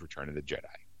Star Wars Return of the Jedi.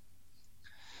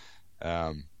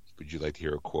 Would you like to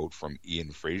hear a quote from Ian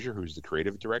Fraser, who's the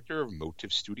creative director of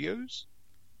Motive Studios?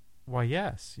 Why,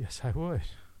 yes. Yes, I would.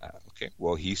 Okay,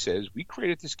 well, he says, we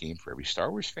created this game for every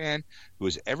Star Wars fan who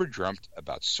has ever dreamt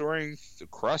about soaring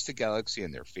across the galaxy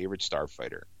in their favorite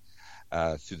starfighter.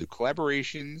 Through the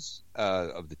collaborations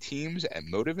of the teams at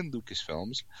Motive and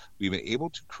Lucasfilms, we've been able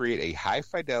to create a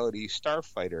high-fidelity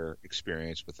starfighter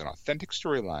experience with an authentic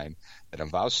storyline that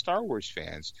involves Star Wars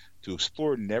fans to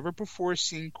explore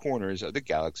never-before-seen corners of the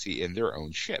galaxy in their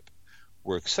own ship.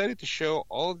 We're excited to show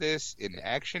all of this in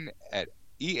action at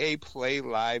EA Play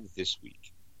Live this week.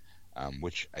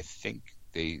 Which I think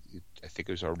it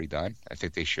was already done. I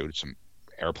think they showed some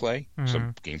airplay,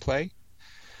 some gameplay.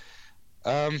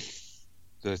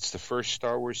 That's the first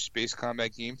Star Wars space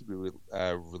combat game to be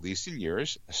released in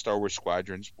years. Star Wars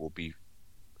Squadrons will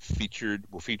feature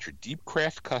deep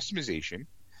craft customization,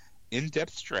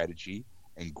 in-depth strategy,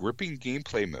 and gripping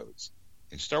gameplay modes.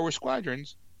 In Star Wars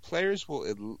Squadrons, players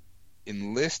will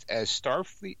enlist as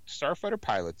starfighter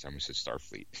pilots. I almost said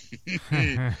Starfleet.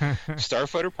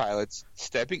 Starfighter pilots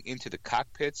stepping into the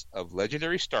cockpits of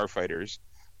legendary starfighters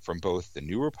from both the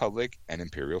New Republic and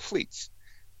Imperial fleets.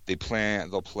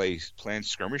 They'll play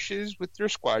skirmishes with their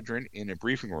squadron in a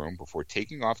briefing room before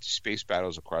taking off to space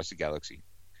battles across the galaxy.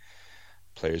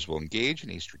 Players will engage in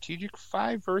a strategic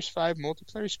 5 vs. 5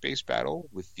 multiplayer space battle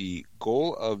with the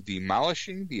goal of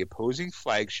demolishing the opposing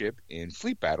flagship in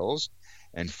fleet battles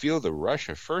and feel the rush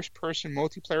of first-person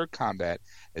multiplayer combat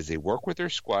as they work with their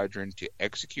squadron to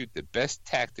execute the best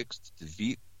tactics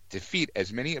to defeat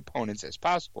as many opponents as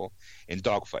possible in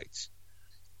dogfights.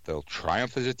 They'll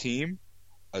triumph as a team,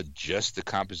 adjust the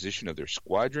composition of their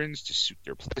squadrons to suit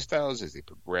their playstyles as they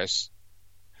progress,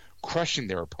 crushing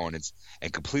their opponents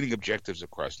and completing objectives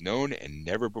across known and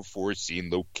never-before-seen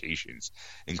locations,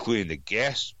 including the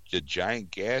gas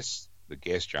giant,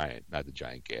 not the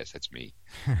giant gas, that's me.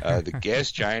 The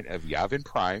gas giant of Yavin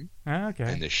Prime,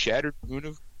 and the shattered moon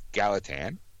of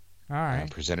Galatan. All right.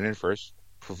 Presented in first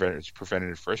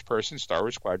person, Star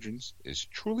Wars Squadrons is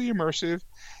truly immersive,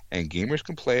 and gamers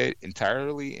can play it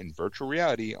entirely in virtual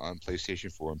reality on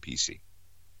PlayStation 4 and PC.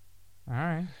 All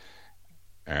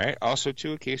right. Also,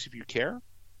 too, in case if you care,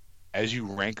 as you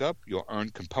rank up, you'll earn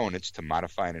components to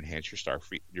modify and enhance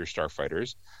your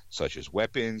starfighters, such as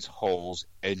weapons, hulls,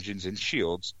 engines, and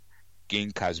shields.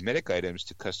 Gain cosmetic items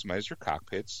to customize your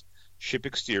cockpits, ship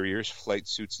exteriors, flight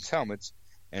suits, and helmets,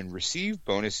 and receive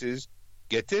bonuses.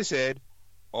 Get this, Ed,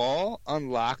 all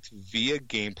unlocked via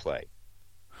gameplay.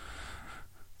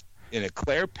 In a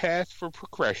clear path for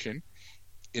progression.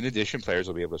 In addition, players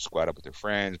will be able to squad up with their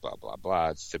friends, blah, blah, blah.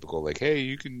 It's typical, like, hey,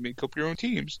 you can make up your own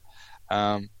teams.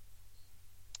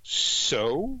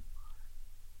 So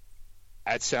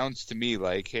that sounds to me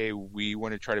like, hey, we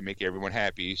want to try to make everyone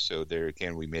happy. So there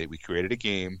again, we created a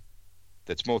game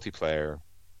that's multiplayer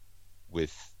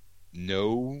with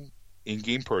no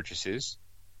in-game purchases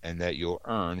and that you'll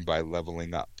earn by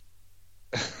leveling up.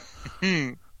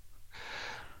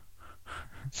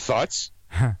 Thoughts?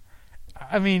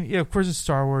 I mean, of course it's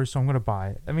Star Wars, so I'm going to buy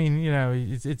it. I mean,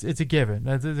 it's a given.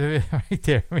 That's right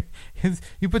there. I mean,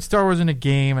 you put Star Wars in a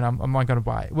game, and I'm not going to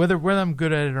buy it. Whether I'm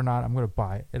good at it or not, I'm going to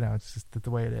buy it. It's just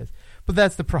the way it is. But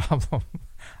that's the problem.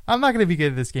 I'm not going to be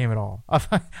good at this game at all.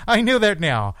 I know that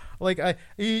now. Like,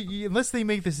 unless they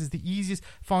make this as the easiest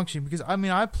function, because I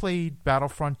mean, I played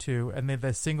Battlefront 2 and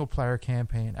the single player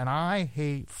campaign, and I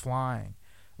hate flying.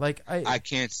 Like I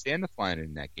can't stand the flying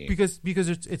in that game because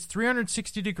it's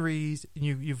 360 degrees and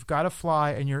you've got to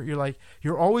fly and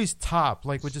you're always top,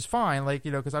 like, which is fine, like,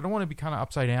 because I don't want to be kind of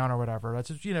upside down or whatever. That's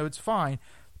just, it's fine.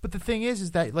 But the thing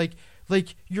is that like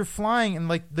you're flying and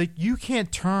like you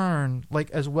can't turn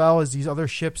like as well as these other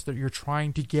ships that you're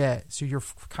trying to get, so you're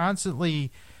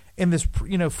constantly in this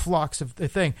flux of the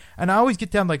thing. And I always get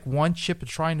down like one ship to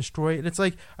try and destroy it. And it's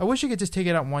like I wish I could just take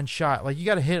it out in one shot. Like you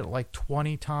got to hit it like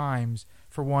 20 times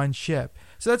for one ship.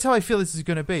 So that's how I feel this is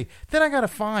going to be. Then I got to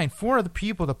find 4 other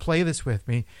people to play this with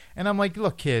me. And I'm like,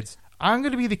 look, kids, I'm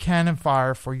going to be the cannon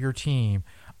fire for your team.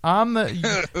 I'm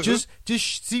the just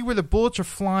see where the bullets are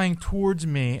flying towards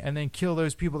me and then kill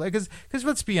those people. Because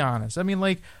let's be honest. I mean,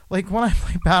 like when I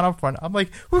play Battlefront, I'm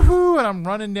like, woohoo, and I'm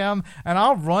running down, and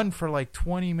I'll run for like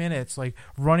 20 minutes, like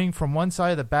running from one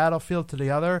side of the battlefield to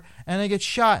the other, and I get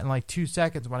shot in like 2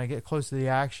 seconds when I get close to the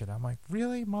action. I'm like,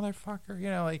 really, motherfucker?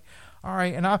 Like, all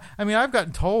right. And I've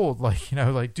gotten told, like,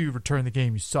 dude, return the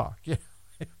game, you suck.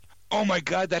 Oh my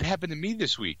God, that happened to me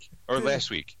this week or last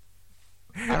week.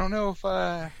 I don't know if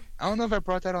I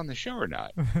brought that on the show or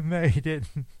not. No, you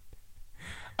didn't.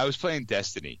 I was playing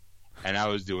Destiny, and I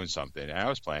was doing something,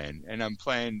 and I'm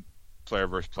playing player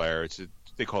versus player.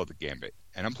 They call it the Gambit,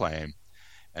 and I'm playing,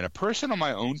 and a person on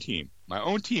my own team,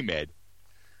 Ed,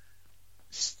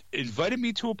 invited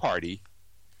me to a party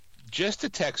just to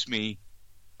text me,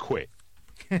 quit.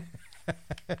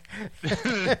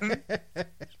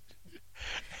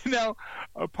 Now,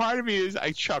 a part of me is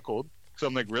I chuckled. So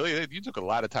I'm like, really? You took a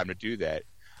lot of time to do that.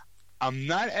 I'm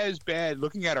not as bad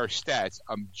looking at our stats.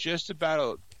 I'm just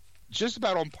about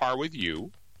on par with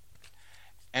you.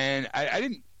 And I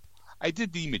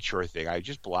did the mature thing. I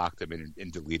just blocked them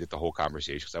and deleted the whole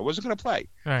conversation because I wasn't going to play.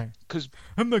 Right. Because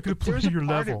I'm not going to play your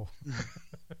level.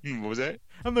 What was that?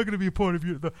 I'm not going to be a part of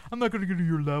I'm not going to go to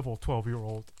your level,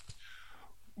 12-year-old.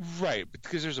 Right,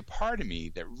 because there's a part of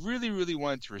me that really, really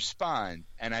wanted to respond,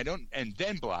 and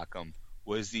then block them.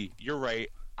 Was you're right,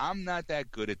 I'm not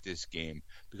that good at this game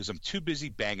because I'm too busy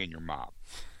banging your mom.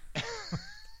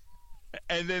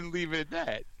 And then leave it at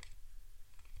that.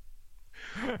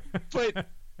 But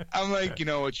I'm like, you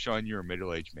know what, Sean, you're a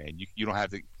middle-aged man. You don't have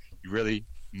to, you really,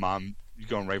 mom, you're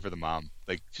going right for the mom.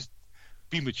 Like, just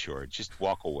be mature. Just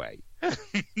walk away. I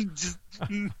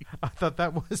thought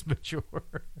that was mature.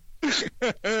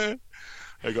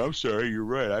 Like, I'm sorry, you're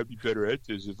right. I'd be better at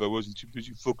this if I wasn't too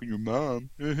busy fucking your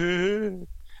mom. And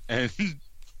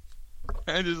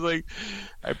just like,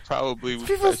 I probably would.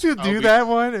 People still do that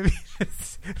one. I mean,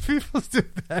 people do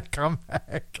that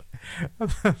comeback.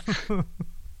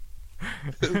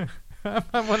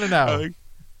 I want to know.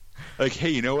 Like, hey,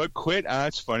 you know what? Quit.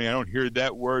 It's funny. I don't hear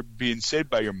that word being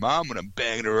said by your mom when I'm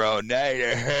banging her all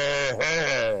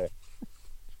night.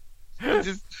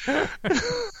 Just.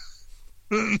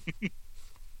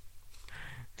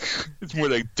 It's more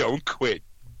like, don't quit,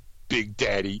 Big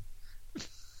Daddy.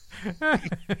 And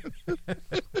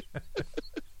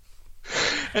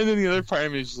then the other part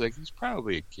of me is just like, he's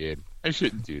probably a kid. I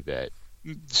shouldn't do that.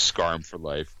 Scar him for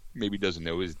life. Maybe he doesn't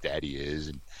know who his daddy is,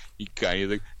 and he kind of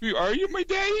like, are you my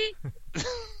daddy?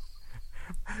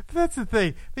 That's the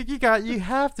thing. Like you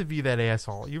have to be that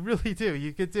asshole. You really do.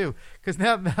 You could do. Because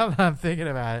now that I'm thinking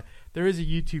about it, there is a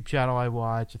YouTube channel I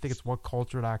watch. I think it's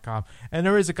whatculture.com. And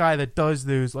there is a guy that does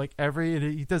those, like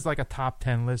he does like a top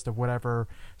 10 list of whatever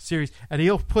series. And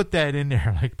he'll put that in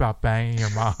there, like about banging your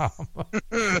mom.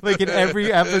 Like in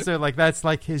every episode, like that's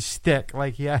like his shtick.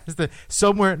 Like he has to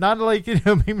somewhere, not like,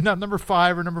 maybe not number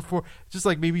 5 or number 4, just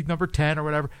like maybe number 10 or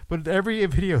whatever. But every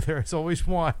video there is always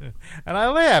one. And I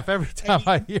laugh every time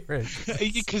I hear it.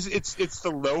 Because it's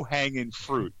the low-hanging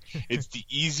fruit. It's the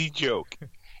easy joke.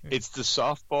 It's the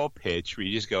softball pitch where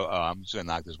you just go, oh, I'm just gonna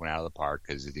knock this one out of the park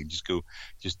because they just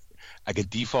I can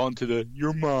default into the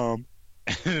your mom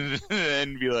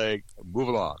and be like, move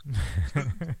along.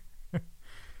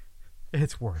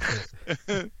 It's worth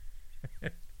it.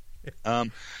 Now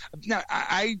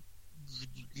I'm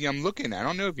looking. I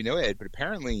don't know if you know, Ed, but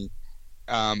apparently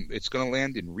it's going to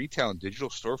land in retail and digital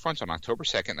storefronts on October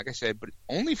 2nd. Like I said, but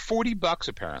only $40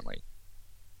 apparently.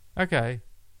 Okay.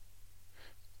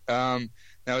 Now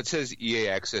it says EA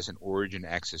Access and Origin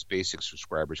Access Basic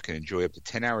subscribers can enjoy up to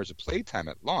 10 hours of playtime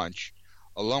at launch,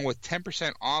 along with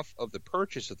 10% off of the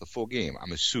purchase of the full game.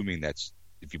 I'm assuming that's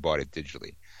if you bought it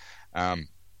digitally.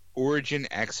 Origin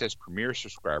Access Premier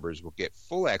subscribers will get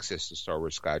full access to Star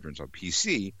Wars Squadrons on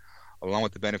PC, along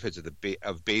with the benefits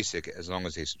of Basic as long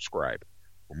as they subscribe.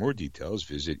 For more details,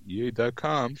 visit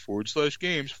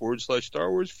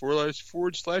ea.com/games/Star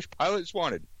Wars/Pilots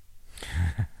Wanted.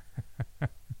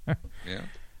 Yeah.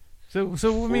 So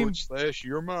I mean, /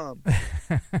 your mom.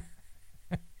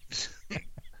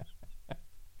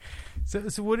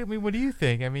 So what do you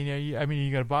think? I mean, are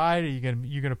you gonna buy it? Are you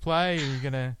gonna play? Are you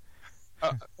gonna?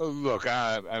 Look,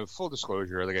 full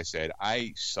disclosure, like I said,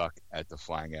 I suck at the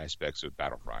flying aspects of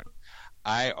Battlefront.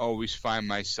 I always find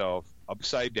myself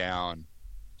upside down,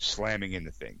 slamming into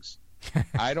things.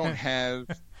 I don't have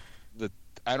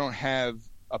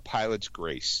a pilot's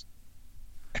grace.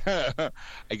 I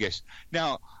guess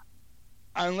now,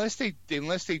 unless they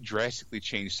drastically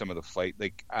change some of the flight,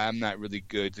 like I'm not really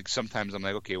good. Like sometimes I'm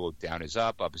like, okay, well, down is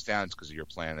up is down. It's because you're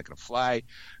planning not going to fly.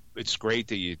 It's great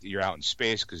that you're out in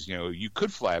space because you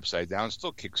could fly upside down and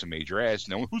still kick some major ass.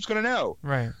 No one who's going to know,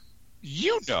 right?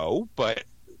 But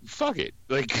fuck it.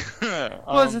 Like, well,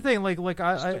 that's the thing. Like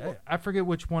I forget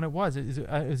which one it was.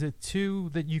 Is it 2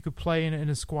 that you could play in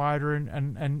a squadron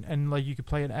and like you could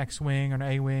play an X-wing or an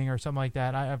A-wing or something like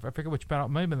that. I forget which battle.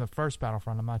 Maybe in the first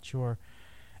Battlefront. I'm not sure.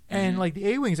 And like the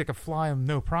A-wings, I could fly them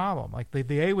no problem. Like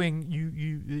the A-wing,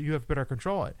 you have better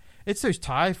control it. It's those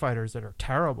TIE fighters that are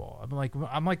terrible. I'm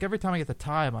like every time I get the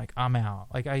TIE, I'm like I'm out.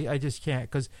 Like I just can't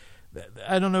because.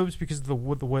 I don't know if it's because of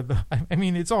the I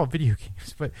mean, it's all video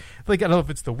games, but like I don't know if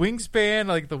it's the wingspan,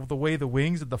 like the way the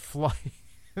wings and the flight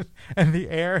and the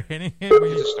air hitting it.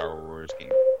 It's a Star Wars game.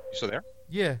 You still there?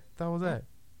 Yeah, that was it.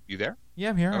 You there?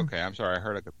 Yeah, I'm here. Okay, I'm sorry.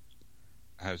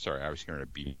 I'm sorry. I was hearing a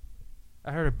beep.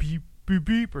 I heard a beep, beep,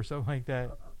 beep, or something like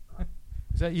that.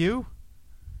 Is that you?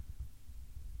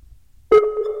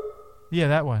 Yeah,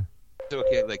 that one.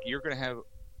 Okay, like you're gonna have.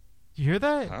 You hear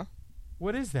that? Huh?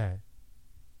 What is that?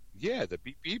 Yeah, the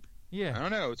beep beep. Yeah. I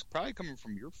don't know. It's probably coming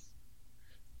from your.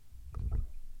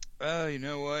 You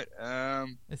know what?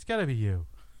 It's got to be you.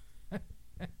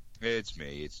 It's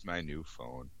me. It's my new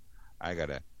phone. I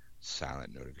got a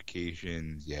silent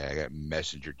notifications. Yeah, I got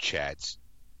messenger chats.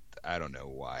 I don't know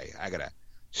why. I got a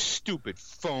stupid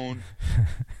phone.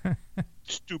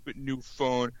 Stupid new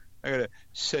phone. I gotta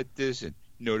set this and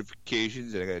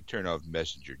notifications, and I gotta turn off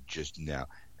messenger just now,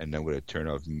 and I'm gonna turn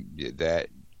off that.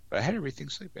 But I had everything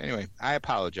sleep. Anyway, I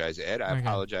apologize, Ed. I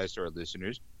apologize to our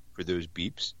listeners for those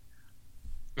beeps.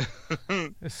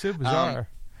 It's so bizarre.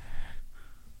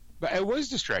 But it was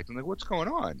distracting. Like, what's going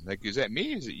on? Like, is that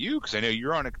me? Is it you? Because I know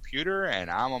you're on a computer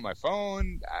and I'm on my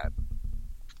phone.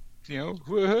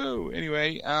 Woohoo.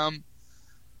 Anyway,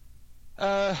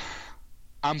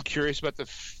 I'm curious about the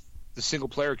single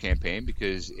player campaign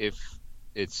because if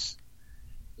it's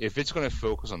going to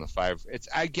focus on the 5,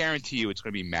 I guarantee you it's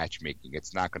going to be matchmaking.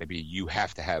 It's not going to be you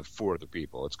have to have 4 other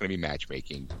people. It's going to be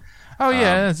matchmaking. Oh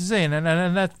yeah, that's the same,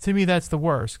 and that to me that's the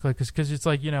worst, because it's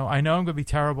like I know I'm going to be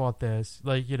terrible at this.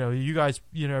 Like you guys,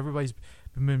 everybody's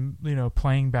been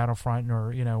playing Battlefront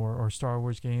or Star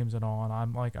Wars games and all, and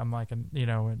I'm like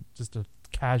just a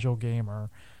casual gamer.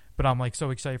 But I'm like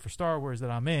so excited for Star Wars that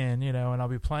I'm in, and I'll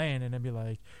be playing and it'll be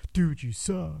like, dude, you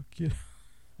suck.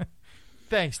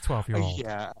 Thanks, 12-year-old.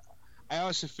 Yeah, I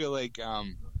also feel like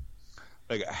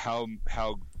how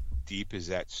deep is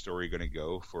that story going to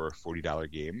go for a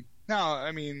 $40 game? No,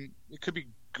 I mean it could be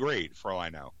great for all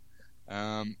I know.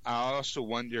 I also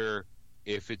wonder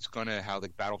if it's going to how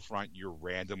like Battlefront, you're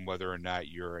random whether or not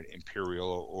you're an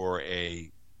Imperial or a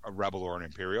Rebel or an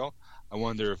Imperial. I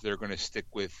wonder if they're going to stick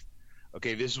with,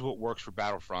 okay, this is what works for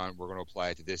Battlefront. We're going to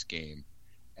apply it to this game,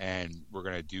 and we're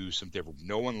going to do some different.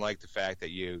 No one liked the fact that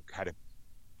you had to.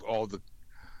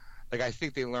 I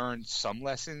think they learned some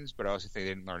lessons, but I also think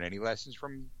they didn't learn any lessons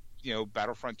from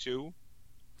Battlefront 2.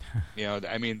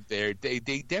 I mean they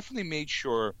definitely made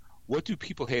sure. What do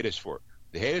people hate us for?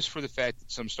 They hate us for the fact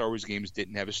that some Star Wars games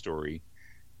didn't have a story,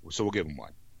 so we'll give them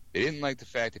one. They didn't like the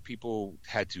fact that people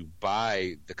had to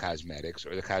buy the cosmetics,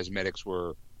 or the cosmetics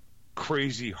were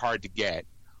crazy hard to get,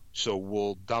 So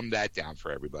we'll dumb that down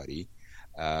for everybody.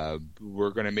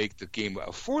 We're going to make the game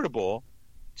affordable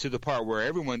to the part where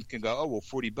everyone can go, oh, well,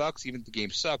 $40, even if the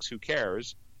game sucks, who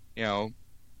cares? You know,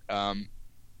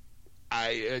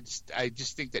 I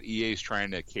just think that EA is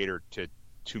trying to cater to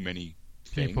too many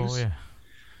people, things. yeah.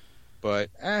 But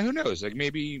who knows? Like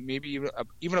maybe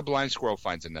even a blind squirrel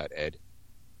finds a nut, Ed.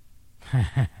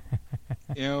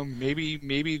 You know,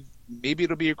 maybe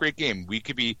it'll be a great game. We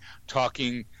could be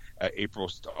talking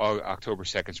October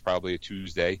 2nd is probably a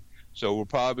Tuesday. So we'll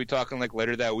probably be talking like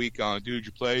later that week on, dude,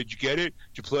 you play it? Did you get it?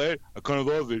 Did you play it? I kind of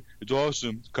love it. It's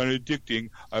awesome. It's kind of addicting.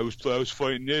 I was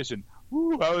fighting this, and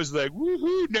woo, I was like,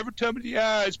 woohoo, never tell me the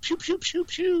eyes. Pew, pew, pew,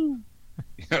 pew.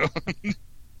 You know?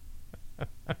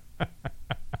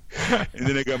 And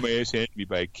then I got my ass handed to me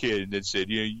by a kid and then said,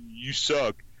 yeah, you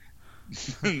suck.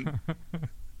 And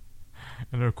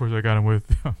then, of course, I got him with,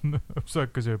 I'm suck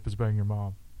because I was banging your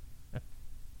mom.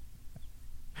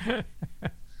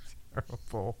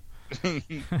 Terrible.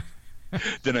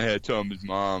 Then I had to tell him his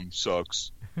mom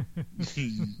sucks.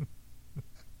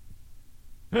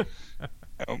 All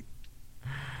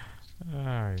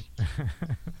right.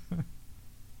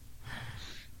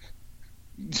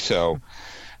 So,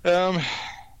 let's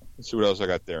see what else I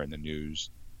got there in the news.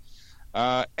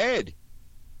 Ed,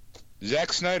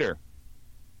 Zack Snyder.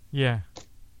 Yeah.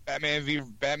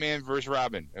 Batman versus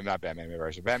Robin. Not Batman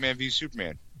versus Batman v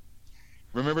Superman.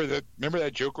 Remember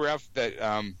that Joker outfit,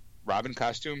 that Robin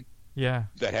costume? Yeah.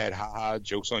 That had haha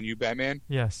jokes on you, Batman?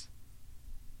 Yes.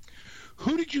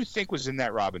 Who did you think was in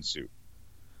that Robin suit?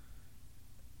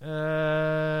 Which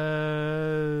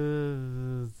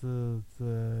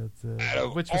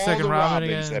was second Robin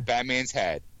Robins again? that Batman's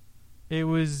had. It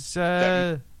was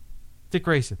Dick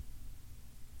Grayson.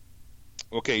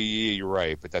 Okay, yeah, you're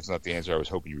right, but that's not the answer I was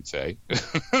hoping you would say.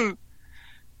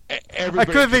 I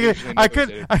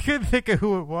couldn't think of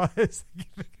who it was.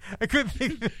 I couldn't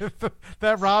think of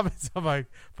that Robin. So I'm like,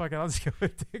 fuck it, I'll just go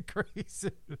with Dick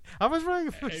Grayson. I was right.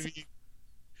 I mean,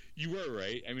 you were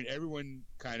right. I mean, everyone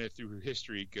kind of through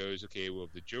history goes, okay, well,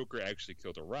 if the Joker actually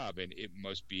killed a Robin, it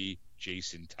must be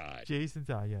Jason Todd. Jason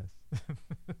Todd, yes.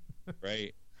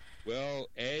 Right? Well,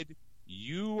 Ed,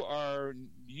 you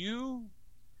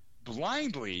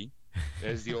blindly,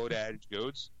 as the old adage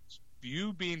goes,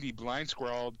 you being the blind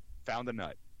squirrel found a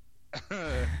nut.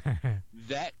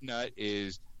 That nut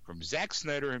is from Zack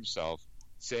Snyder himself,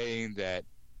 saying that,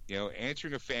 you know,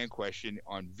 answering a fan question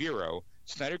on Vero,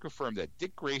 Snyder confirmed that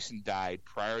Dick Grayson died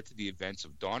prior to the events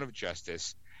of Dawn of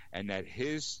Justice, and that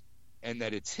it's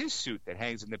his suit that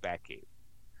hangs in the Batcave.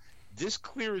 This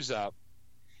clears up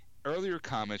earlier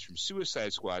comments from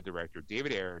Suicide Squad director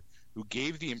David Ayer, who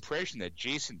gave the impression that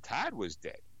Jason Todd was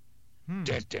dead.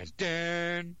 Dun, dun,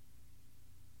 dun.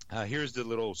 Here's the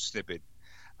little snippet.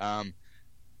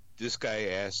 This guy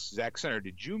asked, Zack Snyder,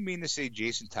 did you mean to say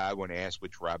Jason Todd when asked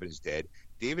which Robin is dead?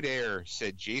 David Ayer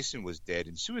said Jason was dead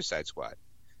in Suicide Squad.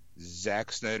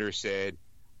 Zack Snyder said,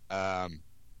 they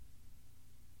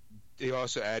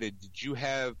also added, did you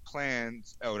have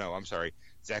plans? Oh, no, I'm sorry.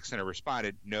 Zack Snyder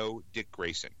responded, no, Dick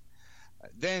Grayson.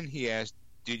 Then he asked,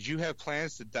 did you have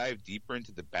plans to dive deeper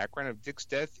into the background of Dick's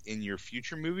death in your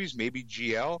future movies, maybe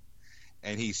GL?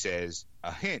 And he says,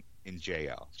 a hint in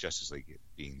JL, Justice League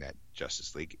being that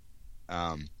Justice League.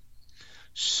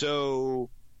 So,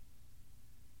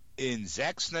 in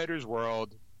Zack Snyder's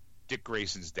world, Dick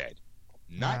Grayson's dead.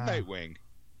 Not Nightwing,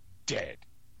 dead.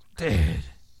 Dead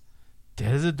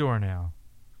as a doornail.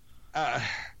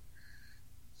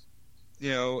 You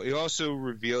know, he also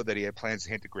revealed that he had plans to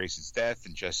hint at Grayson's death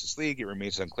in Justice League. It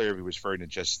remains unclear if he was referring to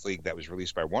Justice League that was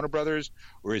released by Warner Brothers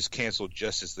or his canceled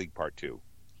Justice League Part 2.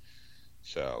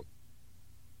 So,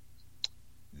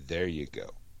 there you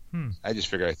go. I just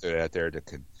figured I'd throw it out there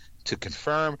to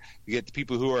confirm. You get the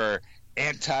people who are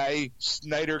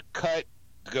anti-Snyder Cut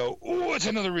go, oh, it's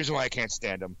another reason why I can't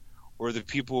stand him. Or the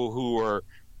people who are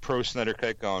pro-Snyder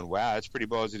Cut going, wow, that's pretty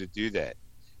ballsy to do that.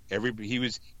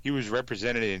 He was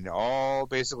represented in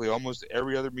basically almost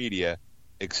every other media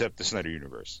except the Snyder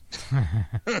Universe.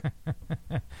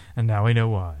 And now we know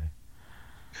why.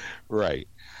 Right.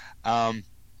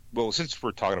 Well, since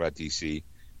we're talking about DC,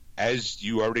 as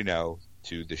you already know,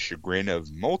 to the chagrin of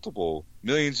multiple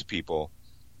millions of people,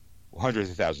 hundreds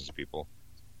of thousands of people,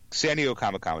 San Diego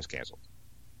Comic-Con was canceled.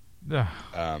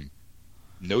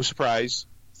 No surprise.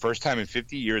 First time in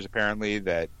 50 years, apparently,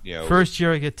 that, you know... First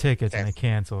year I get tickets and they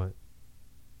cancel it.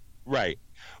 Right.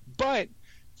 But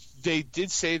they did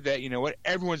say that, you know what,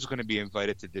 everyone's going to be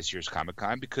invited to this year's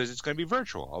Comic-Con because it's going to be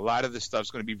virtual. A lot of the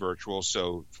stuff's going to be virtual,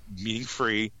 so meeting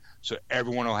free, so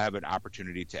everyone will have an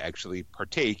opportunity to actually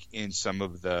partake in some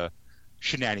of the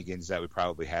shenanigans that would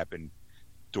probably happen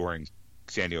during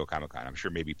San Diego Comic-Con. I'm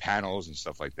sure maybe panels and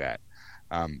stuff like that.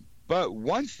 But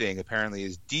one thing apparently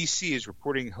is DC is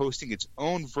reporting hosting its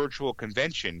own virtual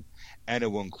convention, and it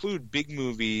will include big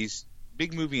movie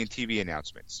and TV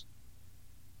announcements.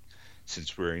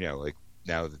 Since we're, like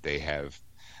now that they have,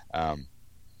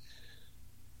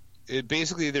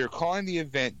 basically they're calling the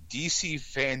event DC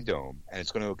Fandom, and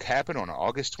it's going to happen on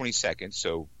August 22nd.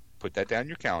 So put that down in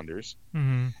your calendars.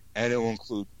 Mm-hmm. And it will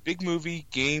include big movie,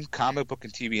 game, comic book,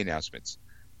 and TV announcements.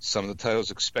 Some of the titles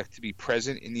expect to be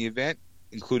present in the event,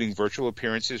 including virtual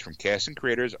appearances from cast and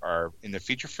creators, are in the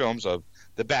feature films of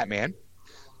The Batman,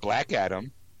 Black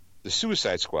Adam, The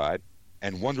Suicide Squad,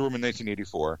 and Wonder Woman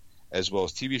 1984, as well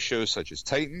as TV shows such as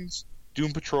Titans,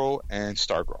 Doom Patrol, and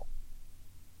Stargirl.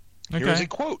 Okay. Here's a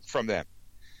quote from them.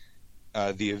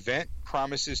 The event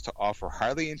promises to offer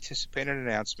highly anticipated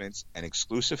announcements and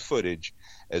exclusive footage,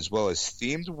 as well as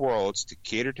themed worlds to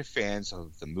cater to fans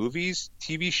of the movies,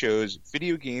 TV shows,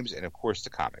 video games, and of course the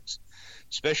comics.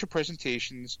 Special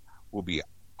presentations will be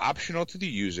optional to the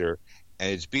user,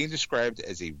 and it's being described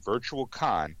as a virtual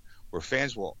con, where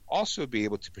fans will also be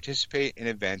able to participate in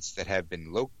events that have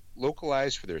been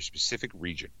localized for their specific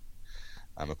region.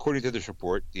 According to this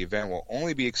report, the event will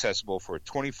only be accessible for a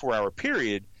 24-hour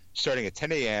period starting at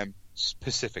 10 a.m.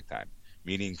 Pacific time,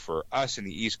 meaning for us in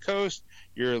the East Coast,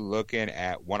 you're looking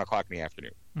at 1 o'clock in the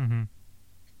afternoon. Mm-hmm.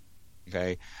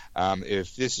 Okay?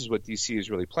 If this is what DC is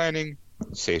really planning,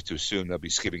 it's safe to assume they'll be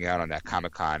skipping out on that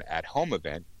Comic-Con at-home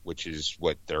event, which is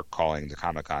what they're calling the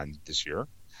Comic-Con this year.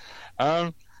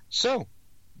 So,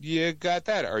 you got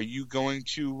that. Are you going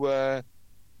to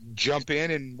jump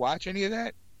in and watch any of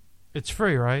that? It's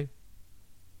free, right?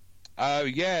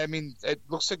 Yeah, I mean, it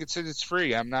looks like it says it's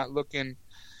free. I'm not looking.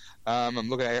 I'm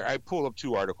looking. I pulled up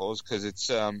two articles because it's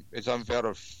unveiled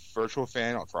a virtual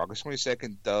fan for August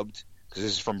 22nd, dubbed, because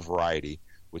this is from Variety,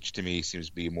 which to me seems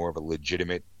to be more of a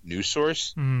legitimate news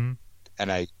source. Mm-hmm.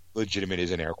 And legitimate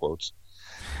is in air quotes.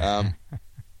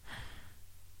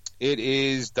 It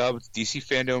is dubbed DC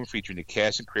Fandom, featuring the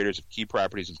cast and creators of key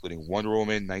properties including Wonder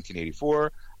Woman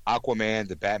 1984, Aquaman,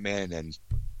 The Batman, and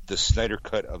the Snyder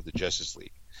Cut of the Justice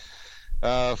League.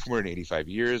 For more than 85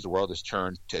 years, the world has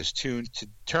turned to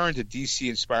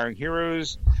DC-inspiring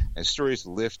heroes and stories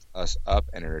to lift us up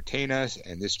and entertain us,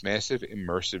 and this massive,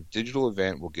 immersive digital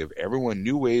event will give everyone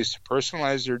new ways to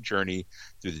personalize their journey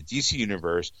through the DC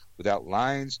universe without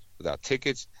lines, without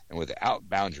tickets, and without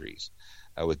boundaries.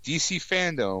 With DC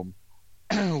Fandom,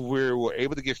 we're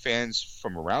able to give fans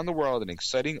from around the world an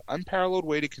exciting, unparalleled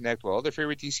way to connect with all their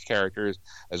favorite DC characters,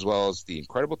 as well as the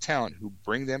incredible talent who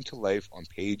bring them to life on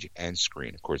page and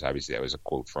screen. Of course, obviously, that was a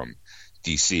quote from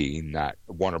DC, not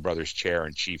Warner Brothers chair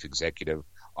and chief executive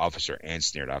officer Ann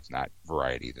Sneardoff, not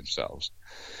Variety themselves.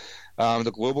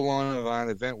 The Global Online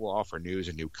event will offer news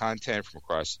and new content from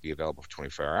across the available for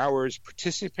 24 hours.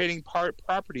 Participating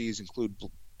properties include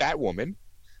Batwoman,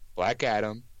 Black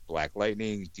Adam, Black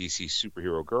Lightning, DC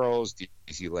Superhero Girls,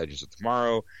 DC Legends of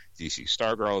Tomorrow, DC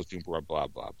Stargirls, Doom Patrol, blah,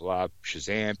 blah, blah,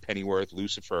 Shazam, Pennyworth,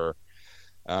 Lucifer.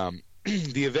 The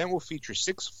event will feature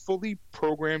 6 fully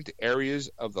programmed areas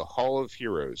of the Hall of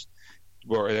Heroes.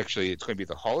 Well, actually, it's going to be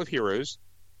the Hall of Heroes,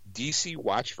 DC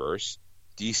Watchverse,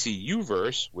 DC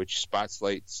Uverse, which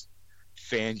spotlights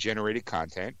fan-generated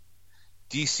content,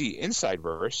 DC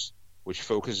Insideverse, which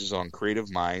focuses on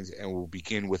creative minds and will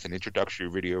begin with an introductory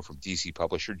video from DC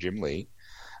publisher Jim Lee,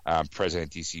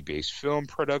 president DC-based film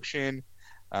production.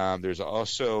 There's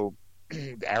also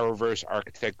Arrowverse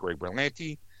architect Greg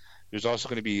Berlanti. There's also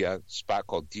going to be a spot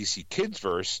called DC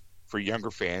Kidsverse for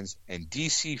younger fans and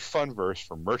DC Funverse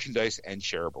for merchandise and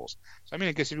shareables. So, I mean,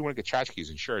 I guess if you want to get tchotchkes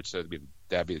and shirts,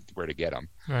 that'd be where to get them.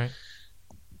 Right.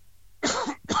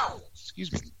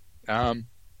 Excuse me.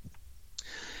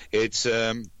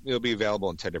 It'll be available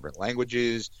in 10 different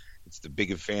languages. It's the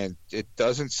big fan. It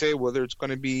doesn't say whether it's going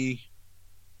to be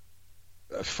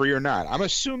free or not. I'm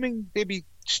assuming they'd be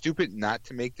stupid not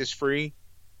to make this free.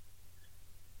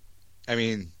 I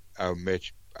mean,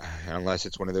 Mitch, unless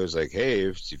it's one of those like, hey,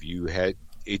 if you had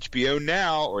HBO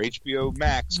Now or HBO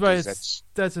Max, but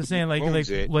that's the saying. Like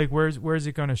where's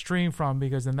it going to stream from?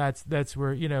 Because then that's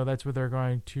where that's where they're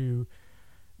going to,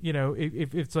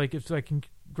 if it's like if I can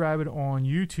grab it on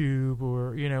YouTube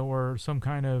or some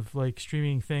kind of like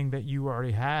streaming thing that you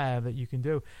already have that you can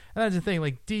do. And that's the thing,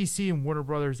 like DC and Warner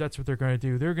Brothers, that's what they're going to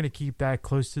do. They're going to keep that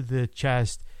close to the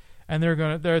chest, and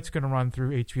it's going to run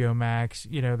through HBO Max.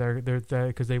 They're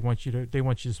because they want you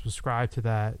to subscribe to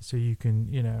that so you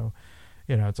can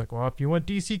it's like, well, if you want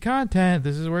DC content,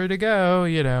 this is where to go,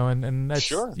 and that's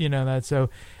sure. That's so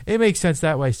it makes sense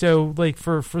that way. So like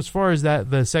for as far as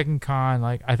that the second con,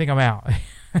 like I think I'm out.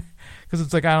 because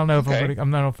it's like I don't know if Okay. I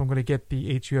don't know if I'm gonna get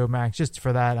the HBO Max just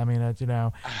for that. I mean, it's you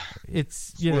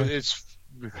know,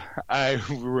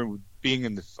 we were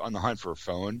being on the hunt for a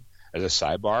phone as a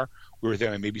sidebar. We were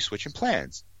thinking maybe switching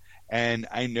plans, and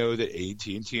I know that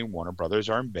AT&T and Warner Brothers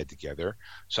are in bed together.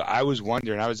 So I was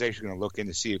wondering. I was actually going to look in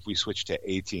to see if we switch to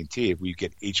AT&T, if we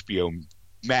get HBO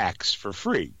Max for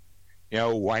free. You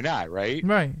know, why not, right?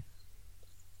 right.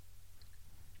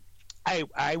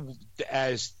 I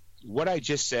as what I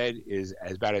just said is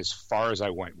about as far as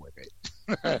I went with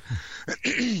it.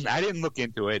 I didn't look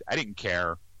into it. I didn't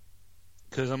care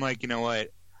because I'm like, you know what?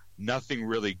 Nothing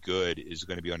really good is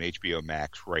going to be on HBO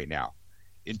Max right now.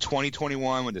 In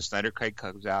 2021, when the Snyder Cut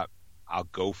comes out, I'll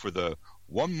go for the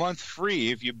 1 month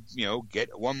free. If you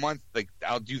get 1 month, like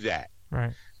I'll do that.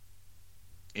 Right.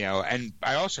 You know, and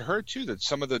I also heard too that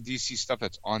some of the DC stuff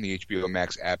that's on the HBO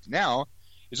Max app now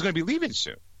is going to be leaving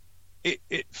soon.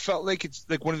 It felt like it's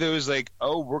like one of those like,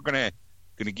 oh, we're gonna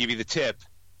give you the tip,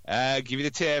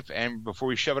 and before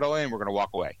we shove it all in, we're gonna walk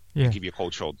away. Yeah. And give you a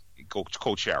cold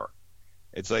shower.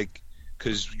 It's like,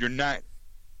 because you're not.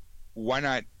 Why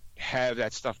not have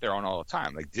that stuff there on all the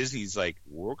time? Like Disney's like,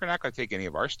 we're not gonna take any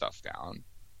of our stuff down.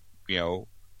 You know,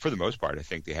 for the most part, I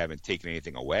think they haven't taken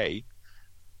anything away.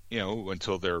 You know,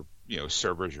 until their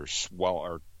servers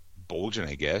are bulging,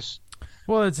 I guess.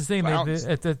 Well, it's the thing. Well,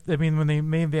 I mean, when they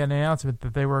made the announcement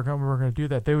that they were going to do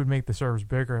that, they would make the servers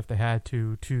bigger if they had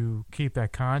to keep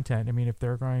that content. I mean, if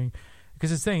they're going,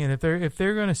 because it's saying if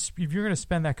you're going to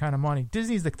spend that kind of money,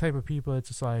 Disney's the type of people that's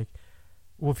just like,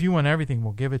 well, if you want everything,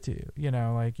 we'll give it to you.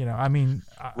 I mean,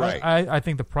 right. I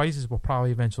think the prices will probably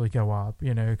eventually go up.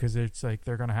 Because it's like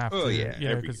they're going to have to,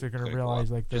 because they're going to realize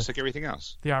just like everything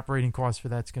else, the operating cost for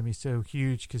that's going to be so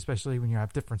huge, especially when you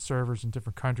have different servers in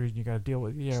different countries and you got to deal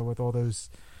with with all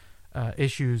those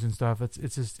issues and stuff.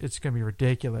 It's going to be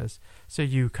ridiculous. So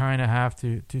you kind of have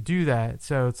to do that.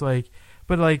 So it's like.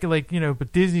 But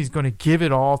Disney's going to give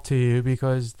it all to you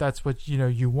because that's what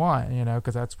you want,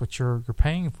 because that's what you're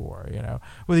paying for,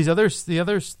 Well, the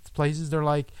other places, they're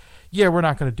like, yeah, we're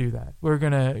not going to do that. We're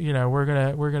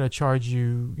gonna charge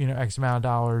you X amount of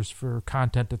dollars for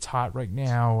content that's hot right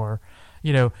now, or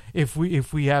if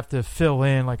we have to fill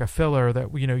in like a filler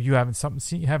that you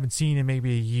haven't seen in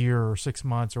maybe a year or 6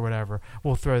 months or whatever,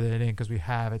 we'll throw that in because we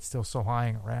have it still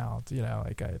lying around,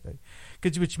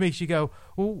 which makes you go,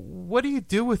 well, what do you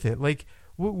do with it? Like,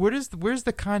 where's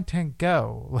the content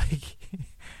go? Like,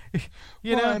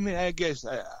 I mean, I guess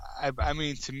I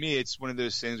mean, to me, it's one of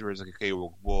those things where it's like, okay,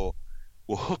 we'll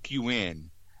hook you in,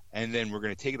 and then we're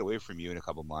going to take it away from you in a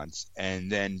couple months,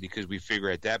 and then because we figure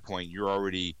at that point you're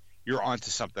onto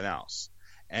something else,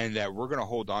 and that we're going to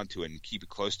hold on to it and keep it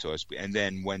close to us, and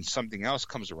then when something else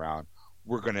comes around,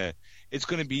 it's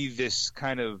going to be this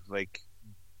kind of like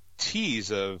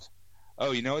tease of,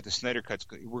 oh, you know what, the Snyder Cut's,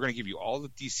 we're going to give you all the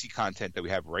DC content that we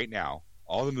have right now,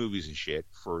 all the movies and shit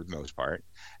for the most part,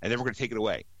 and then we're going to take it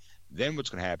away. Then what's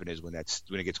going to happen is when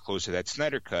it gets close to that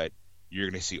Snyder Cut, you're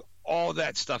going to see all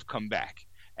that stuff come back.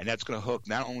 And that's going to hook,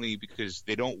 not only because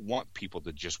they don't want people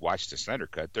to just watch the Snyder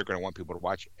Cut, they're going to want people to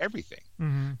watch everything.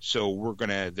 Mm-hmm. So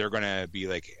they're going to be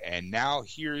like, and now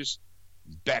here's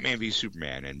Batman v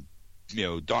Superman and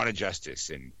Dawn of Justice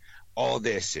and all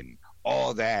this and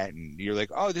all that, and you're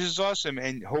like, oh, this is awesome.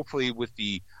 And hopefully with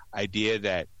the idea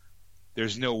that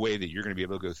there's no way that you're going to be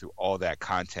able to go through all that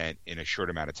content in a short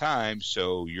amount of time,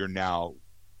 so you're now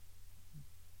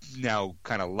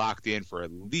kind of locked in for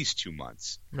at least 2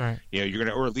 months, right? You're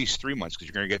gonna, or at least 3 months, because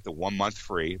you're gonna get the 1 month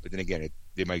free. But then again,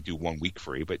 they might do 1 week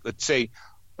free. But let's say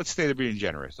they're being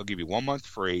generous. They'll give you 1 month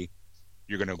free.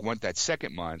 You're gonna want that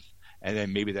second month, and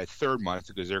then maybe that third month,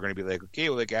 because they're gonna be like, okay,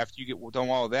 well, like after you get done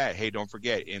all of that, hey, don't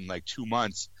forget, in like 2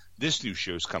 months, this new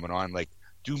show's coming on, like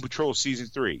Doom Patrol season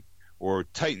 3 or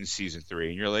Titans season 3,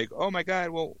 and you're like, oh my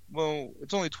god, well,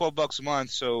 it's only $12 a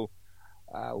month, so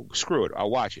screw it,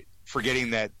 I'll watch it. Forgetting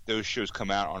that those shows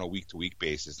come out on a week-to-week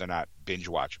basis, they're not binge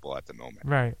watchable at the moment.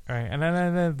 Right. And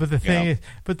then but the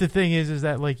thing is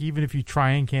that like even if you try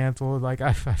and cancel, like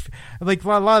I like a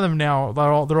lot of them now,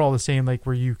 they're all the same. Like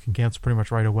where you can cancel pretty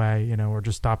much right away, or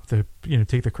just stop take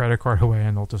the credit card away,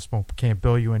 and they'll just can't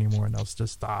bill you anymore, and they'll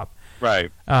just stop.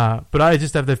 Right. But I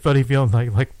just have that funny feeling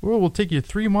like we'll take you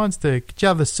 3 months to get you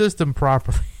out of the system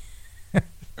properly.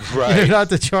 Right. Not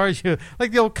to charge you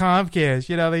like the old Comcast.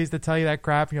 They used to tell you that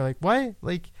crap, and you're like, what?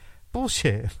 Like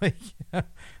bullshit. Like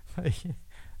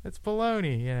it's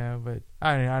baloney. But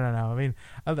I don't know. I mean,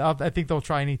 I think they'll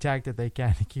try any tactic they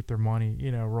can to keep their money,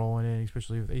 rolling in,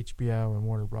 especially with HBO and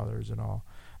Warner Brothers and all.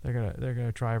 They're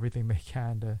gonna try everything they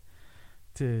can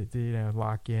to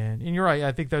lock in. And you're right.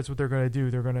 I think that's what they're going to do.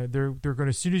 They're going to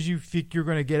as soon as you think you're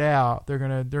going to get out, they're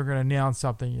going to announce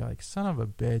something. You're like, son of a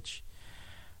bitch.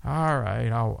 All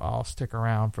right, I'll stick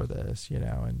around for this,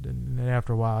 and then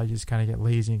after a while you just kind of get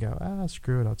lazy and go,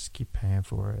 screw it, I'll just keep paying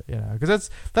for it, because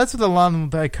that's what a lot of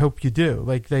them like hope you do.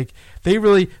 Like they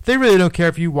really don't care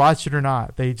if you watch it or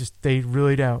not. They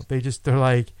really don't. They're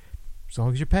like, as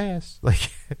long as you pay us,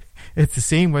 like it's the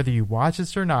same whether you watch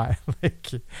this or not. Like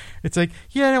it's like,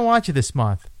 yeah, I didn't watch it this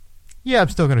month. Yeah, I'm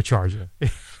still going to charge you.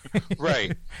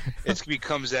 Right. It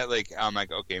becomes that, like, I'm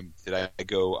like, okay, did I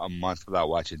go a month without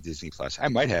watching Disney Plus? I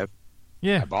might have.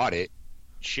 Yeah. I bought it.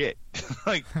 Shit.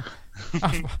 Like,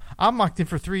 I'm locked in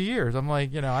for 3 years. I'm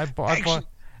like, I bought.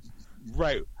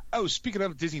 Right. Oh, speaking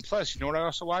of Disney Plus, you know what I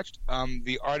also watched?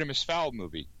 The Artemis Fowl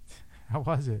movie. How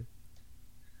was it?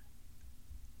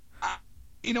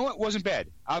 You know what? It wasn't bad.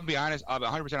 I'll be honest. I'll be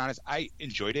 100% honest. I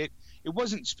enjoyed it. It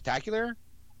wasn't spectacular.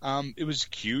 It was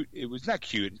cute. It was not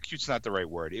cute. Cute's not the right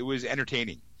word. It was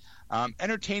entertaining.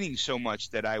 Entertaining so much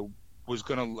that I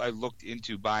looked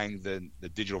into buying the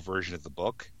digital version of the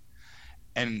book.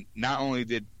 And not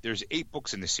only there's 8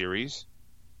 books in the series.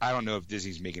 I don't know if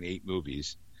Disney's making 8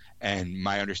 movies. And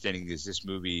my understanding is this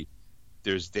movie,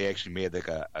 they actually made like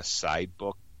a side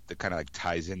book that kind of like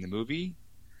ties in the movie,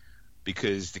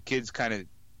 because the kids kind of,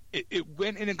 it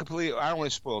went in a completely. I don't want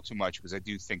to spoil too much because I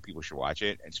do think people should watch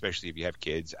it, especially if you have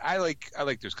kids. I like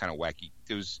those kind of wacky,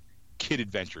 those kid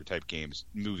adventure type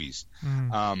movies.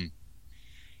 My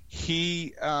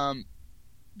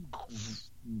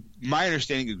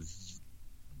understanding is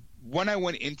when I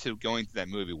went into going to that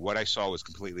movie, what I saw was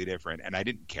completely different, and I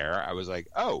didn't care. I was like,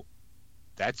 oh,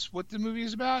 that's what the movie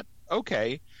is about?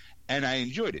 Okay. And I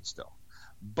enjoyed it still.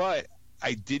 But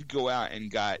I did go out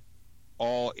and got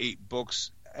all 8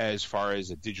 books as far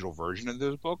as a digital version of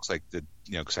those books, like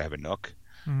because I have a Nook.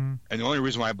 And the only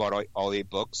reason why I bought all 8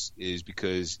 books is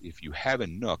because if you have a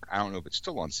Nook, I don't know if it's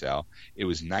still on sale, it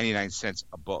was 99 cents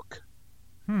a book.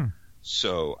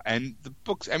 So, and the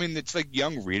books, I mean, it's like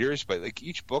young readers, but like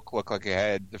each book looked like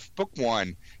the book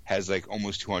 1 has like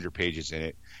almost 200 pages in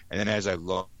it. And then as I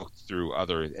looked through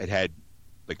it had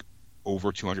like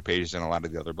over 200 pages in a lot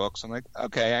of the other books. I'm like,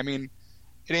 okay, I mean,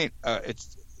 it ain't,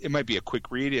 it might be a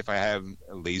quick read if I have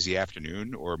a lazy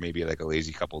afternoon or maybe like a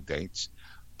lazy couple dates.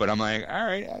 But I'm like, all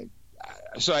right.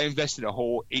 So I invested a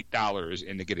whole $8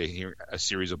 in to get a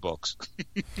series of books.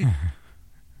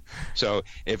 So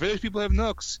if those people have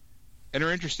Nooks and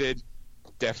are interested,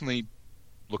 definitely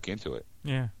look into it.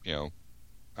 Yeah.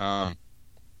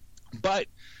 But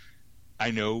I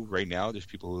know right now there's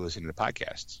people who listen to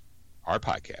our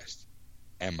podcast.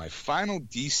 And my final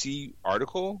DC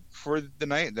article for the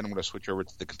night, then I'm going to switch over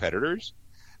to the competitors,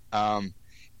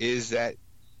 is that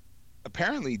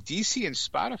apparently DC and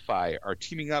Spotify are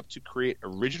teaming up to create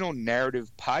original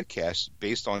narrative podcasts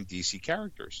based on DC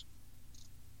characters.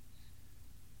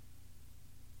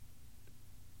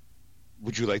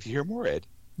 Would you like to hear more, Ed?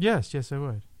 Yes, I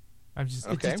would. I'm just,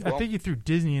 okay, I think you threw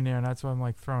Disney in there, and that's why I'm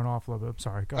like thrown off a little bit. I'm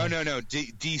sorry. Go ahead. No,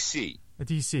 DC.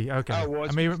 DC. Okay. Oh, well,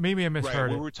 maybe I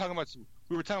misheard it. We were talking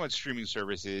about streaming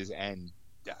services and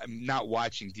not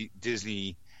watching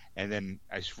Disney, and then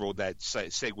I rolled that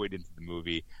segued into the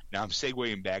movie. Now I'm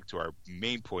segueing back to our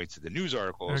main points of the news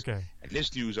articles. Okay. And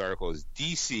this news article is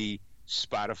DC,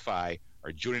 Spotify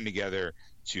are joining together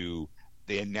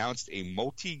they announced a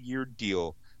multi-year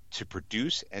deal to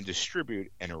produce and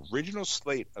distribute an original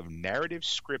slate of narrative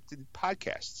scripted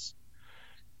podcasts.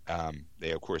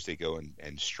 They go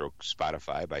and stroke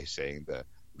Spotify by saying the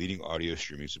leading audio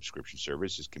streaming subscription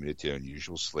service is committed to an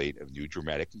unusual slate of new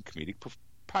dramatic and comedic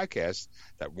podcasts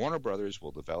that Warner Brothers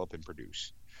will develop and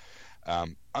produce.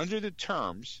 Under the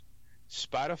terms,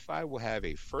 Spotify will have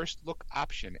a first look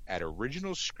option at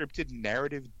original scripted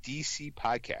narrative DC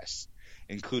podcasts,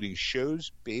 including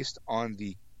shows based on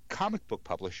the comic book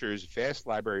publisher's vast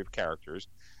library of characters,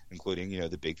 including,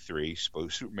 the big 3,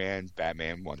 Superman,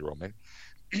 Batman, Wonder Woman.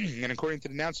 And according to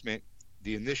the announcement,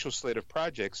 the initial slate of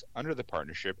projects under the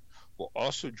partnership will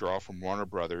also draw from Warner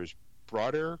Brothers'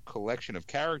 broader collection of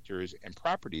characters and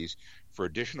properties for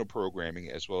additional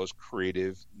programming, as well as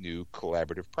creative new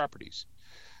collaborative properties.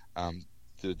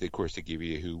 Of course, they give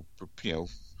you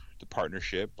the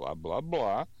partnership, blah, blah,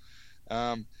 blah.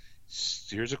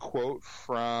 Here's a quote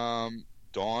from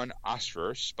Dawn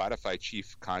Osfer, Spotify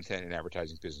Chief Content and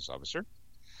Advertising Business Officer.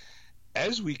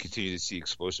 As we continue to see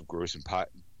explosive growth in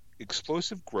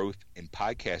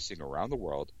podcasting around the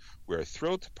world, we are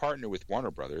thrilled to partner with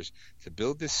Warner Brothers to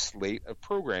build this slate of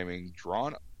programming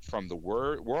drawn from the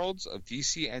worlds of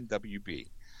DC and WB.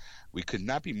 We could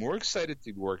not be more excited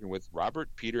to be working with Robert,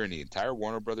 Peter, and the entire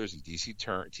Warner Brothers and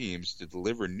DC teams to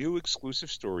deliver new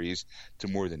exclusive stories to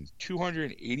more than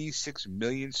 286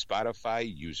 million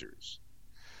Spotify users.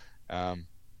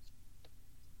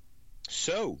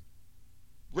 So,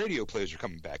 radio plays are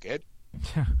coming back, Ed.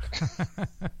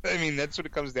 I mean, that's what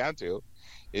it comes down to.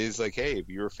 Is like, hey, if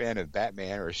you're a fan of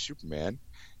Batman or Superman,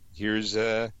 here's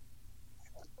an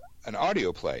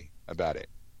audio play about it,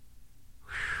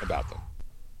 about them.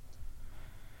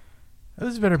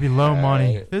 This better be low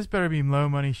money. This better be low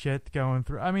money shit going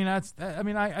through. I mean, I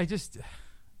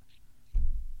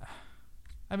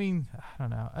don't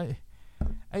know.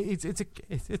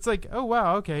 It's like, oh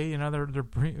wow, okay, you know, they're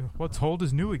what's old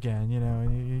is new again, you know,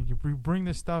 and you bring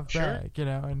this stuff back, you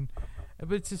know,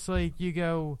 but it's just like you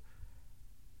go,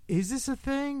 is this a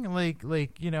thing? Like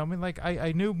you know, I mean, like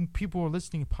I knew people were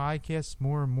listening to podcasts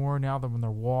more and more now than when they're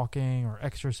walking or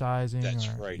exercising. That's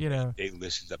right. You know, they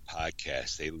listen to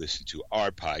podcasts. They listen to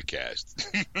our podcast.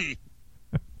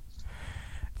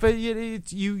 But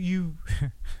it's you.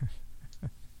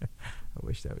 I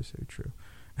wish that was so true.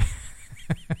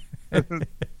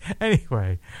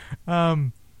 Anyway, but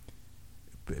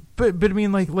I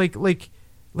mean, like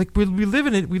we live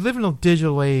in a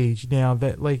digital age now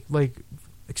that like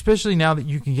especially now that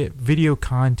you can get video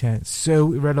content so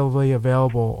readily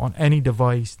available on any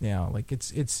device now. Like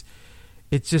it's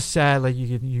just sad. Like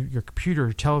you can your computer,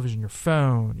 your television, your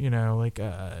phone, you know, like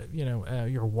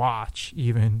your watch,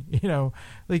 even, you know,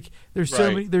 like there's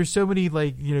so many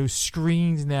like, you know,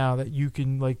 screens now that you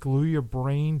can like glue your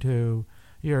brain to,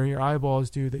 your eyeballs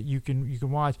do, that you can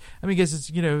watch. I mean, I guess it's,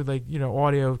 you know, like, you know,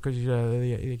 audio, because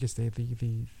I guess the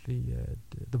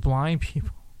blind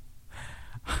people.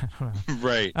 I don't know.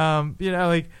 Right. You know,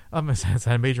 like, is that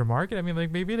a major market? I mean,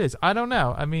 like, maybe it is. I don't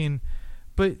know. I mean,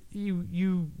 but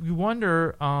you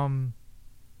wonder,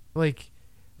 like,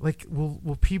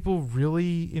 will people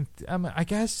really? I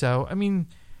guess so. I mean,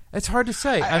 it's hard to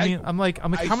say. I mean, I'm like, how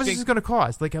much is this going to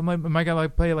cost? Like, am I going to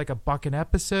like pay like $1 an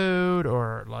episode,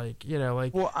 or like, you know,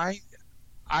 like? Well, I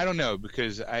don't know,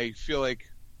 because I feel like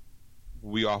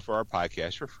we offer our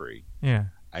podcast for free. Yeah.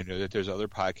 I know that there's other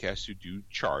podcasts who do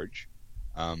charge.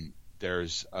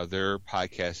 There's other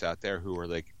podcasts out there who are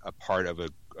like a part of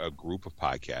a group of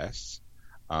podcasts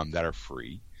that are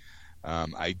free.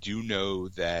 I do know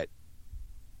that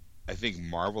I think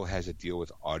Marvel has a deal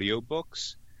with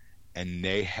audiobooks, and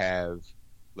they have,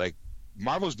 like,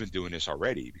 Marvel's been doing this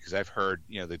already, because I've heard,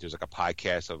 you know, that there's like a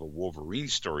podcast of a Wolverine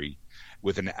story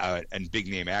with an big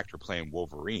name actor playing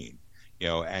Wolverine, you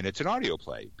know, and it's an audio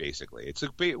play basically. It's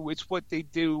what they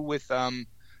do with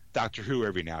Doctor Who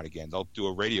every now and again. They'll do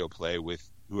a radio play with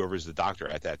whoever's the Doctor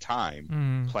at that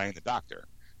time playing the Doctor.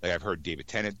 Like, I've heard David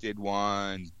Tennant did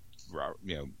one,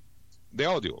 you know, they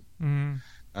all do them.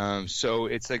 So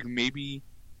it's like, maybe,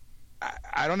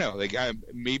 I don't know, like,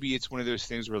 maybe it's one of those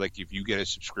things where, like, if you get a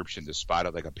subscription to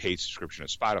Spotify, like a paid subscription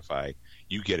to Spotify,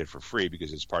 you get it for free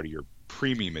because it's part of your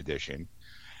premium edition.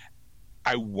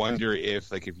 I wonder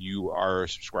if, like, if you are a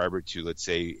subscriber to, let's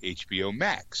say, HBO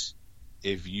Max,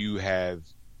 if you have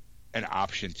an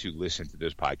option to listen to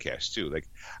those podcasts too. Like,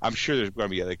 I'm sure there's going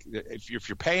to be, like, if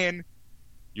you're paying,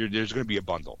 there's going to be a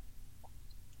bundle.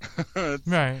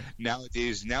 Right.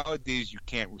 Nowadays you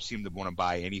can't seem to want to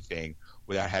buy anything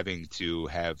without having to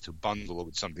bundle it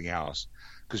with something else,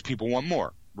 because people want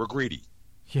more. We're greedy.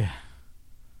 Yeah.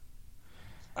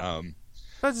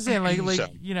 That's the same. Like so,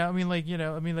 you know, I mean, like, you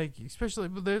know, I mean, like, especially,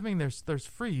 I mean, there's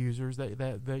free users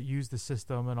that use the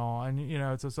system and all, and, you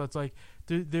know, so it's like,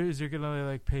 is there gonna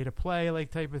like pay to play,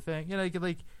 like, type of thing, you know,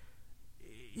 like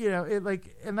you know, it,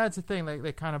 like, and that's the thing, like,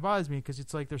 that kind of bothers me, because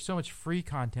it's like there's so much free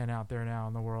content out there now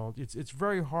in the world. It's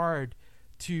very hard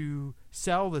to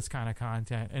sell this kind of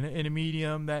content in a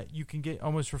medium that you can get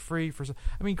almost for free.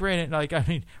 I mean, granted, like, I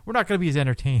mean, we're not going to be as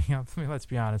entertaining. I mean, let's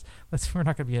be honest. We're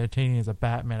not going to be entertaining as a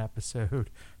Batman episode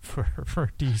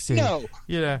for DC. No.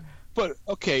 Yeah. But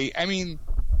okay, I mean,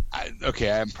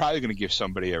 I'm probably going to give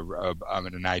somebody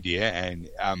an idea, and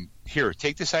here,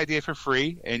 take this idea for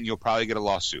free, and you'll probably get a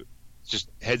lawsuit. Just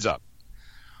heads up.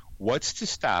 What's to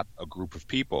stop a group of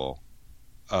people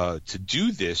to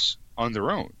do this on their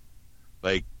own?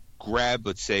 Like, grab,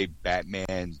 let's say,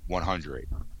 Batman 100,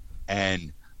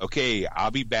 and okay,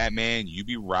 I'll be Batman, you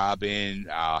be Robin.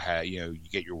 I'll have, you know, you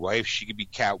get your wife, she could be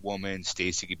Catwoman,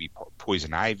 Stacy could be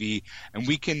Poison Ivy, and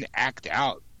we can act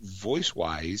out voice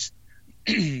wise.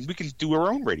 We can do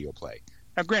our own radio play.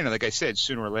 Now, granted, like I said,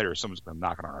 sooner or later, someone's going to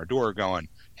knock on our door, going,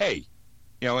 "Hey,"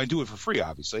 you know, and do it for free,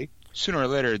 obviously. Sooner or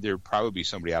later, there'll probably be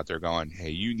somebody out there going, "Hey,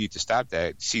 you need to stop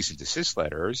that," cease and desist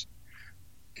letters.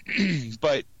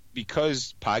 But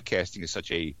because podcasting is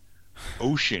such a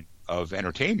ocean of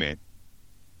entertainment,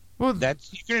 Well, you're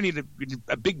going to need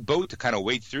a big boat to kind of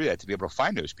wade through that to be able to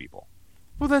find those people.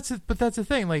 well, that's it. But that's the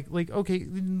thing. Like, okay,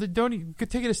 don't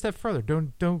take it a step further.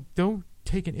 Don't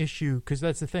take an issue, because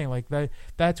that's the thing. Like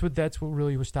that's what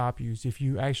really would stop you, is if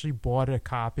you actually bought a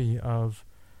copy of,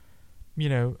 I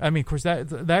mean, of course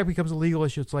that becomes a legal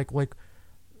issue. It's like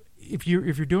if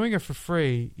you're doing it for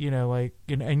free,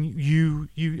 and you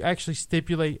actually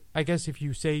stipulate, I guess, if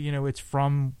you say, it's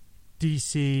from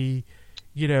DC,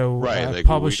 right, like,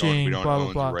 publishing, we don't blah own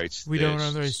blah blah. the rights to We don't this,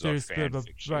 own the rights. this is There's fan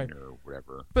fiction right, or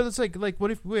whatever. but it's like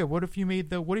what if you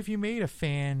made a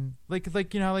fan, like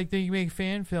they make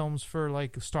fan films for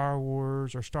like Star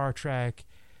Wars or Star Trek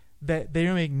that they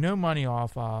don't make no money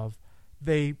off of.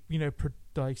 They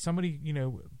like somebody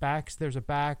backs, there's a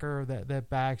backer that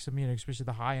backs them, especially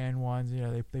the high end ones.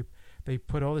 They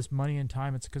put all this money and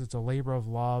time. It's because it's a labor of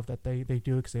love that they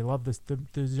do it, because they love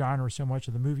the genre so much,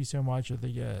 or the movie so much, or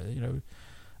the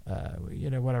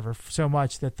whatever, so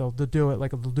much that they'll do it.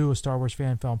 Like, they'll do a Star Wars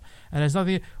fan film, and there's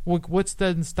nothing. What's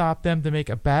doesn't stop them to make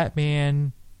a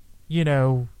Batman,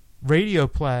 radio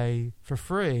play for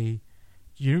free?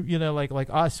 Like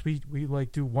us, we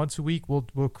like do once a week.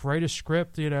 We'll create a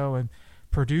script, and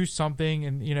produce something,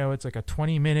 and it's like a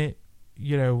 20-minute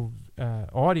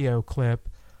audio clip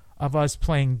of us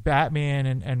playing Batman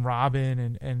and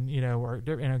Robin, or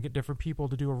get different people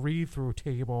to do a read through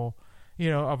table,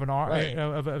 of an right.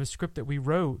 of a script that we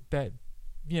wrote that,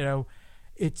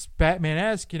 it's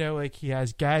Batman-esque, like he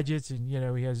has gadgets, and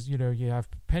he has, you have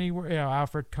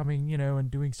Alfred coming, and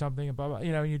doing something, and blah blah,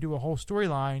 and you do a whole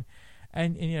storyline.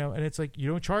 And it's like, you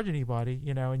don't charge anybody,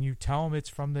 and you tell them it's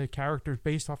from the characters,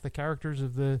 based off the characters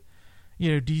of the,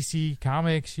 DC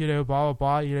comics, blah blah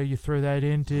blah. You throw that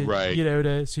into, right.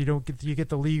 So you get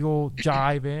the legal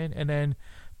jive in, and then,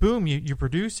 boom, you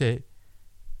produce it.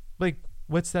 Like,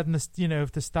 what's that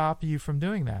to stop you from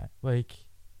doing that? Like,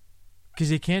 because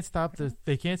they can't stop the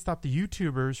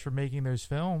YouTubers from making those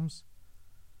films,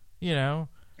 or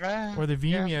the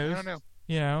Vimeos, yeah, I don't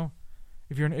know.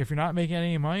 If you're not making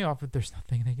any money off it, there's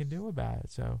nothing they can do about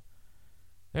it. So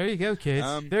there you go, kids.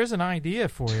 There's an idea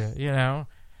for you.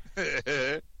 All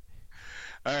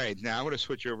right, now I'm going to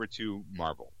switch over to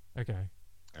Marvel. Okay.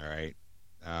 All right.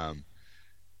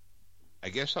 I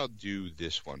guess I'll do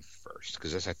this one first,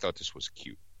 because I thought this was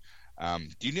cute.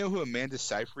 Do you know who Amanda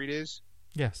Seyfried is?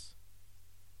 Yes.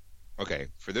 Okay.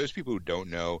 For those people who don't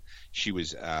know, she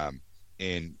was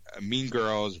in Mean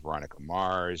Girls, Veronica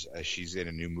Mars. She's in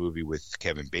a new movie with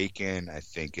Kevin Bacon. I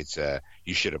think it's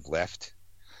You Should Have Left.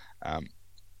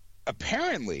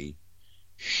 Apparently,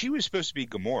 she was supposed to be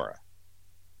Gamora.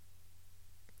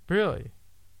 Really?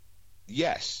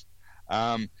 Yes.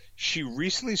 She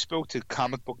recently spoke to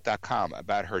comicbook.com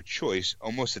about her choice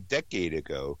almost a decade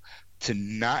ago to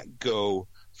not go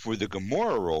for the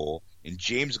Gamora role in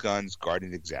James Gunn's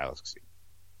Guardians of the Galaxy.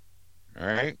 All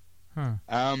right?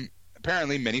 Huh.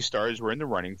 Apparently, many stars were in the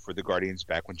running for the Guardians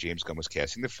back when James Gunn was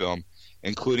casting the film,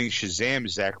 including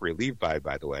Shazam's Zachary Levi,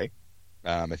 by the way.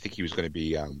 I think he was going to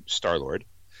be Star-Lord.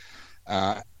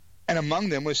 And among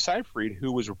them was Seyfried,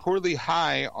 who was reportedly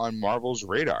high on Marvel's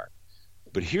radar.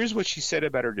 But here's what she said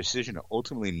about her decision to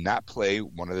ultimately not play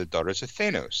one of the daughters of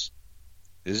Thanos.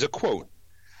 This is a quote.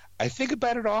 "I think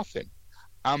about it often.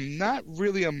 I'm not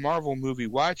really a Marvel movie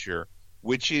watcher,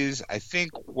 which is, I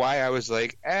think, why I was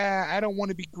like, I don't want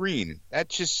to be green.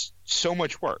 That's just so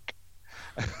much work."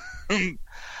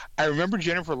 I remember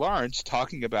Jennifer Lawrence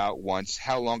talking about once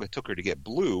how long it took her to get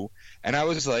blue, and I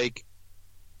was like,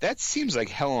 that seems like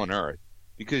hell on earth,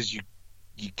 because you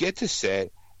get to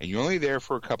set, and you're only there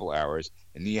for a couple hours,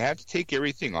 and you have to take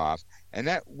everything off, and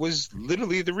that was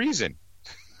literally the reason.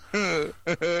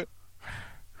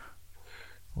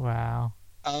 Wow.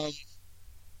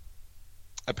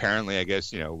 Apparently, I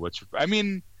guess,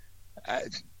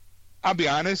 I'll be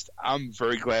honest, I'm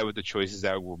very glad with the choices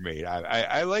that were made.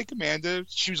 I like Amanda.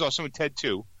 She was also in Ted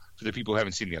 2, for the people who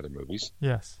haven't seen the other movies.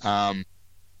 Yes.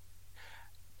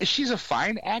 She's a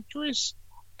fine actress.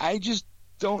 I just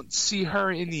don't see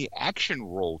her in the action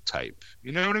role type.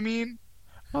 You know what I mean?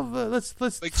 Well, let's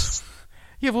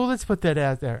yeah. Well, let's put that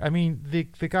out there. I mean,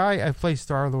 the guy I play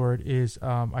Star-Lord is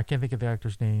I can't think of the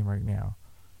actor's name right now.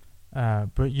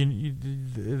 But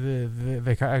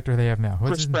the actor they have now,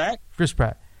 Chris Pratt. Chris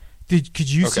Pratt.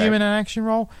 Could you see him in an action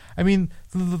role? I mean,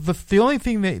 the only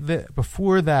thing that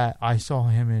before that I saw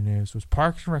him in was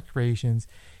Parks and Recreations.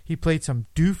 He played some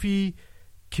doofy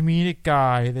comedic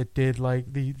guy that did like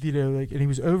and he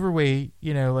was overweight,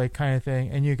 kind of thing.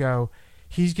 And you go,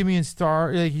 he's gonna be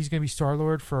he's gonna be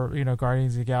Star-Lord for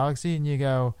Guardians of the Galaxy, and you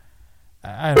go,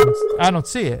 I don't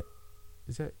see it.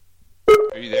 Is it?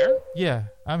 Are you there? Yeah,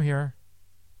 I'm here.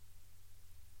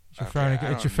 It's your Okay, phone. I It's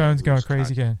don't your phone's know going who's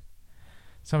crazy again.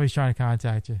 Somebody's trying to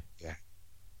contact you. Yeah.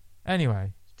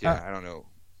 Anyway. Yeah, I don't know.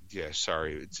 Yeah,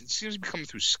 sorry. It seems to be coming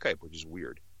through Skype, which is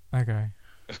weird. Okay.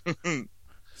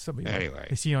 Somebody. Anyway.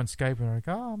 They see you on Skype and they're like,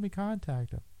 "Oh, let me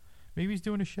contact him. Maybe he's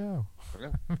doing a show.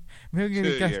 Yeah. Maybe we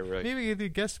get a guest. Yeah, right. Maybe we get a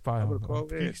guest spot on call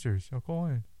in. Geeksters. I'll call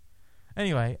in."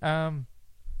 Anyway, what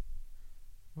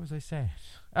was I saying?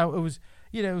 Oh, it was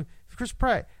Chris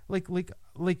Pratt,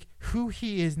 like who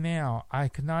he is now. I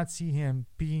could not see him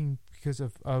being because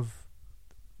of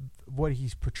what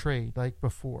he's portrayed like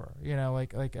before.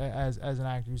 Like as an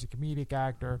actor, he's a comedic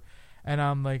actor. And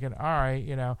I'm like, all right,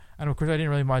 and of course I didn't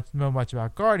really know much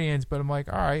about Guardians, but I'm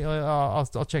like, all right,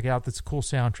 I'll check it out. That's a cool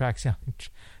soundtrack.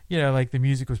 Like the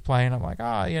music was playing. I'm like,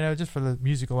 just for the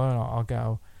music alone, I'll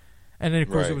go. And then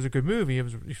of course it was a good movie. It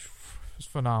was a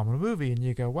phenomenal movie, and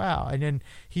you go, wow. And then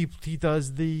he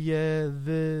does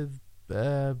the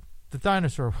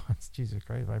dinosaur ones. Jesus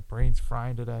Christ, my brain's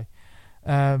frying today.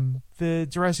 The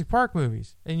Jurassic Park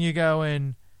movies, and you go,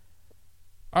 and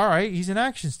all right, he's an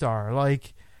action star,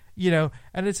 like. And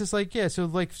it's just like,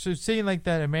 so saying like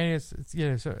that,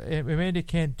 Amanda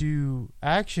can't do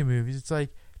action movies. It's like,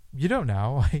 you don't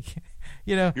know,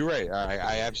 You're right.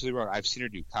 I absolutely wrong. I've seen her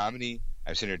do comedy.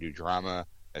 I've seen her do drama.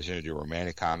 I've seen her do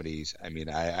romantic comedies. I mean,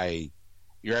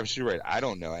 you're absolutely right. I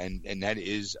don't know, and that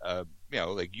is,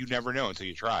 like you never know until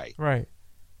you try. Right.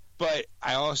 But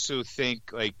I also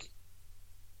think like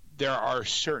there are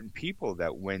certain people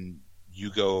that when you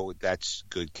go, that's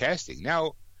good casting.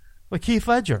 Now. Like Heath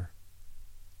Ledger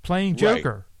playing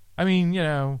Joker. Right. I mean,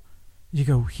 you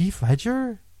go, Heath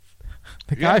Ledger?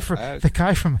 The guy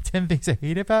from 10 Things I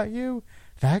Hate About You?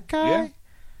 That guy?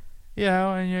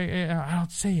 Yeah. And I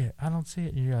don't see it. And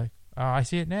you're like, oh, I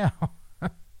see it now.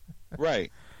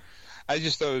 Right. I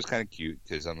just thought it was kind of cute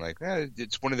because I'm like,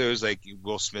 it's one of those, like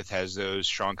Will Smith has those,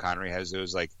 Sean Connery has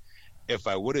those, like, if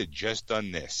I would have just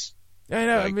done this. I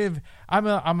know. Like, I mean,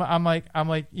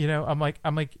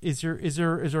 I'm like, is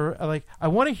there like, I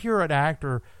want to hear an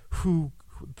actor who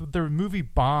the movie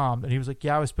bombed and he was like,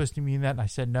 yeah, I was supposed to mean that, and I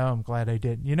said no, I'm glad I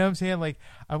didn't. You know what I'm saying? Like,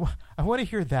 I want to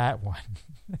hear that one.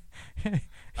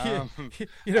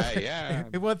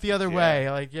 It went the other way,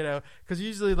 like, because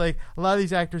usually like a lot of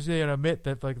these actors, they admit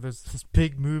that like there's this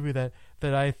big movie that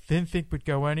I didn't think would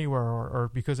go anywhere,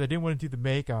 or because I didn't want to do the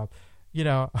makeup.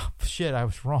 Shit, I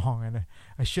was wrong, and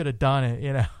I should have done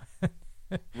it,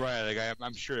 Right, like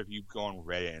I'm sure if you go on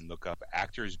Reddit and look up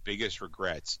actors' biggest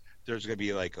regrets, there's going to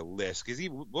be like a list, because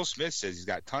Will Smith says he's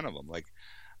got a ton of them. Like,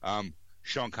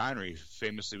 Sean Connery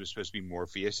famously was supposed to be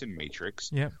Morpheus in Matrix.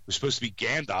 Yep. Was supposed to be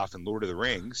Gandalf in Lord of the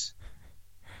Rings.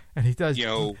 And he does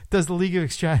the League of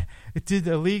It did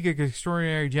the League of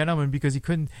Extraordinary Gentlemen because he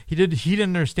didn't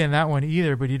understand that one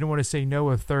either, but he didn't want to say no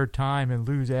a third time and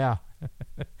lose out.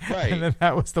 Right. And then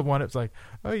that was the one. It was like,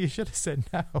 oh, you should have said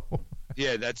no.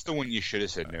 Yeah, that's the one you should have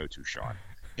said no to, Sean.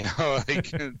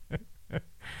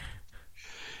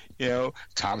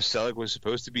 Tom Selleck was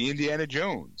supposed to be Indiana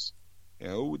Jones.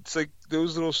 It's like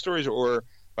those little stories. Or,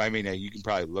 I mean, you can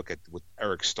probably look at what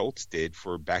Eric Stoltz did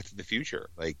for Back to the Future.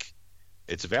 Like,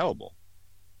 it's available.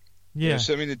 Yeah.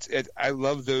 So I mean, I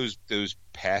love those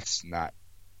paths,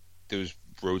 those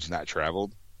roads not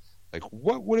traveled. Like,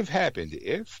 what would have happened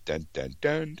if dun dun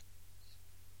dun?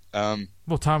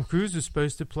 Well, Tom Cruise was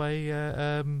supposed to play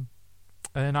an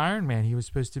Iron Man. He was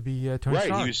supposed to be Tony Stark.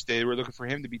 Right. They were looking for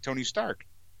him to be Tony Stark.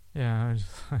 Yeah.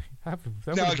 That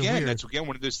now again, that's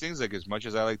one of those things. Like, as much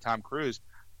as I like Tom Cruise,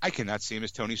 I cannot see him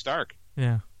as Tony Stark.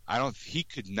 Yeah. He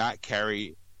could not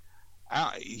carry.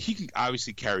 He can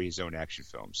obviously carry his own action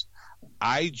films.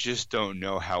 I just don't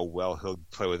know how well he'll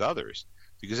play with others,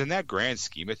 because in that grand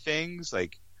scheme of things,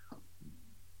 like,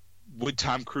 would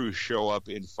Tom Cruise show up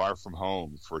in Far From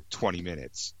Home for 20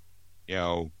 minutes,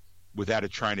 without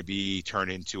it trying to be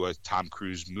turned into a Tom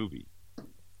Cruise movie?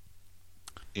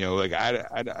 Like,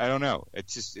 I don't know.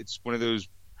 It's one of those.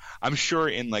 I'm sure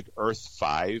in like Earth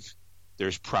 5,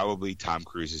 there's probably Tom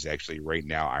Cruise is actually right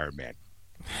now Iron Man.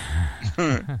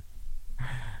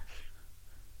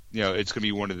 It's gonna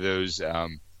be one of those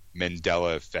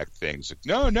Mandela effect things. Like,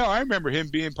 no, I remember him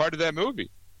being part of that movie.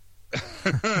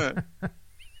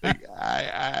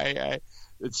 Like,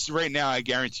 it's right now. I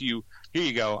guarantee you. Here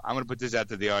you go. I'm gonna put this out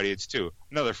to the audience too.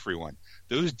 Another free one.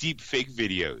 Those deep fake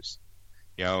videos,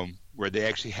 where they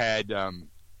actually had,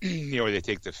 where they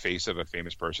take the face of a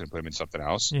famous person and put him in something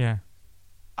else. Yeah.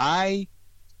 I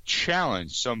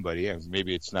challenge somebody,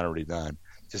 maybe it's not already done,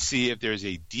 to see if there's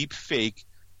a deep fake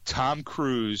Tom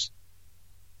Cruise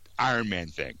Iron Man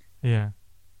thing. Yeah.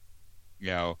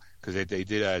 because they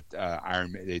did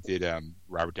Iron Man, they did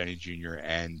Robert Downey Jr.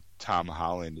 and Tom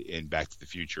Holland in Back to the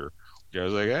Future. I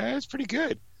was like, it's pretty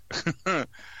good. I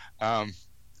was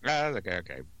like,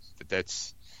 okay, but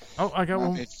that's. Oh, I got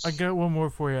one. I got one more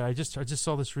for you. I just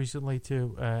saw this recently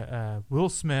too. Will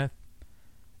Smith,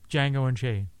 Django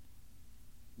Unchained.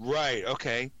 Right.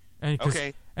 Okay.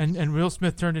 And and Will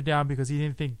Smith turned it down because he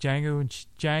didn't think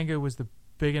Django was the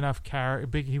big enough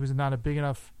he was not a big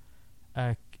enough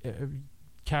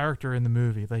character in the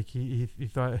movie. Like he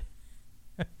thought.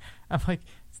 I'm like,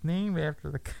 it's named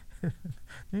after the.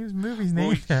 His movie's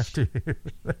named after you.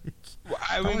 Like, well,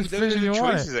 I mean, those are the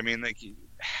choices. I mean, like,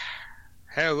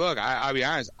 hey, look, I'll be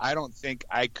honest. I don't think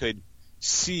I could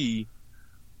see.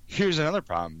 Here's another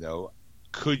problem, though.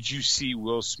 Could you see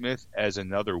Will Smith as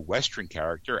another Western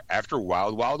character after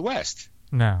Wild Wild West?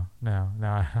 No.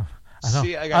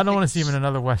 I don't want to see him in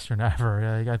another Western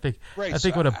ever. Like, I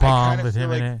think would have bombed with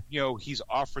him in it. You know, he's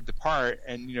offered the part,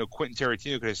 and you know, Quentin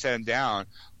Tarantino could have set him down,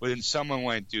 but then someone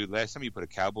went, "Dude, last time you put a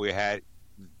cowboy hat,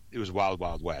 it was Wild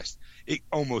Wild West. It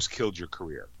almost killed your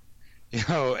career." You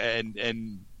know,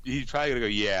 and he's probably gonna go,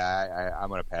 "Yeah, I'm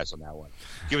gonna pass on that one.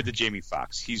 Give it to Jamie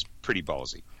Foxx. He's pretty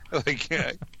ballsy." Like,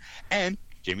 and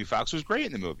Jamie Foxx was great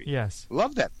in the movie. Yes,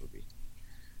 love that movie.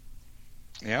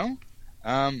 You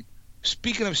know,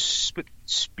 Speaking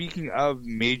of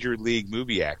major league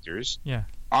movie actors, yeah,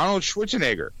 Arnold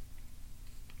Schwarzenegger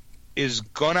is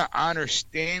gonna honor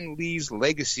Stan Lee's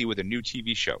legacy with a new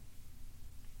TV show.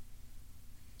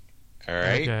 All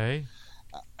right. Okay.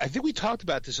 I think we talked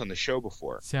about this on the show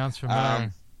before. Sounds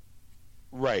familiar.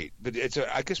 Right, but it's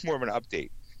I guess more of an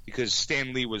update because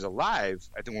Stan Lee was alive.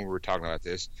 I think when we were talking about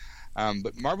this,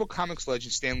 but Marvel Comics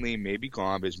legend Stan Lee may be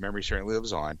gone, but his memory certainly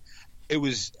lives on. It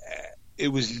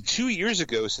was 2 years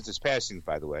ago since his passing,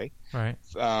 by the way. Right.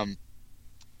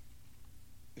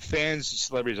 Fans,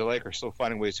 celebrities alike, are still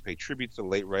finding ways to pay tribute to the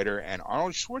late writer, and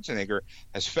Arnold Schwarzenegger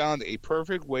has found a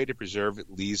perfect way to preserve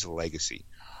Lee's legacy.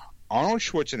 Arnold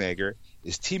Schwarzenegger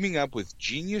is teaming up with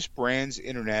Genius Brands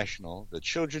International, the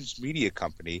children's media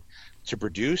company, to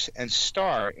produce and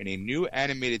star in a new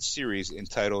animated series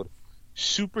entitled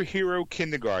Superhero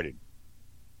Kindergarten.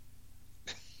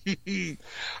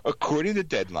 According to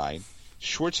Deadline,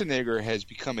 Schwarzenegger has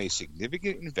become a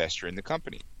significant investor in the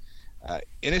company.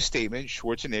 In a statement,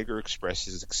 Schwarzenegger expressed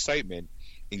his excitement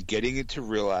in getting it to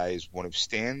realize one of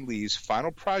Stan Lee's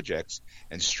final projects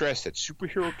and stressed that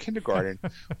Superhero Kindergarten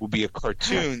will be a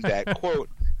cartoon that, quote,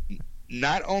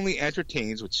 not only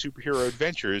entertains with superhero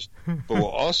adventures, but will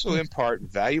also impart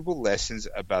valuable lessons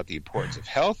about the importance of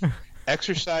health,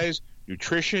 exercise,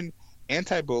 nutrition,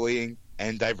 anti-bullying,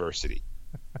 and diversity.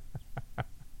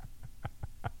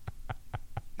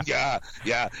 Yeah,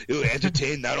 it will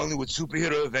entertain not only with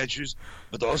superhero adventures,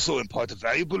 but also impart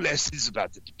valuable lessons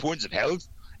about the importance of health,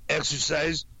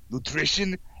 exercise,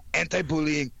 nutrition,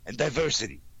 anti-bullying, and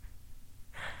diversity.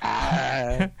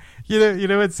 You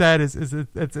know what's sad is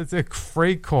it's a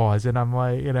great cause, and I'm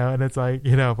like, and it's like,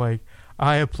 like,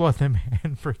 I applaud the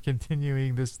man for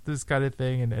continuing this kind of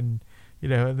thing and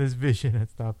this vision and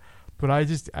stuff, but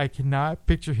I cannot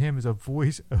picture him as a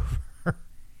voiceover.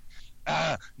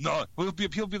 No, he'll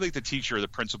be like the teacher or the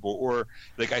principal, or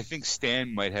like I think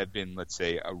Stan might have been, let's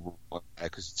say,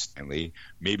 because it's Stan Lee.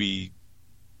 Maybe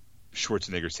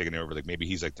Schwarzenegger's taking over. Like maybe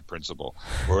he's like the principal,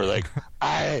 or like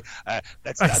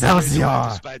that's not the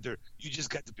spider. You just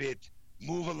got the bit.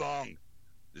 Move along.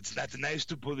 It's not nice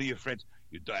to bully your friend.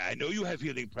 I know you have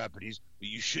healing properties, but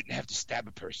you shouldn't have to stab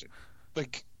a person.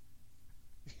 Like,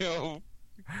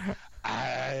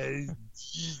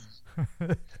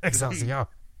 Excelsior.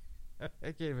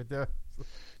 I can't even do it.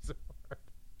 So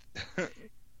hard.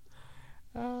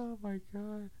 Oh my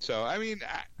god. So I mean,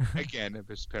 again, if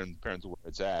it's depends where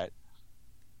it's at,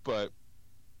 but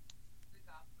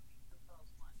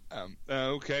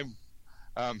okay.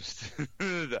 I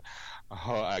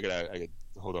gotta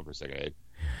hold on for a second.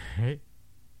 I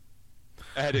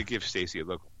had to give Stacy a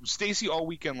look. Stacy, all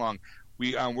weekend long,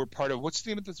 we're part of, what's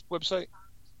the name of this website?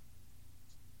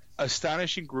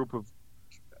 Astonishing group of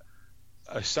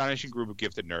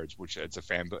gifted nerds, which it's a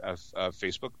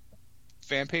Facebook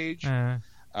fan page. And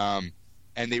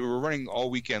they were running all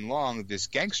weekend long this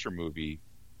gangster movie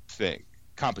thing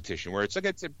competition where it's like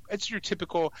it's your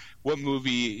typical, what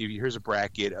movie, here's a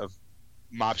bracket of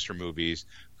mobster movies,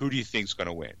 who do you think's going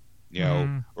to win,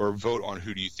 or vote on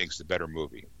who do you think's the better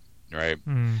movie, right?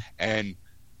 And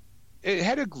it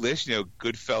had a list,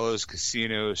 Goodfellas,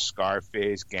 Casino,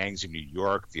 Scarface, Gangs of New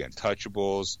York, The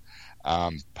Untouchables,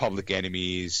 Public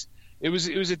Enemies. It was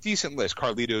a decent list.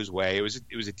 Carlito's Way. It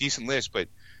was a decent list, but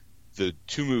the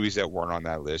two movies that weren't on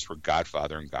that list were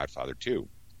Godfather and Godfather 2.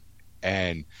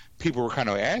 And people were kind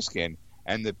of asking,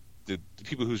 and the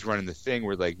people who's running the thing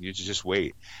were like, you just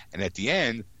wait. And at the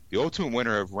end, the ultimate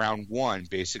winner of round one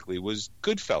basically was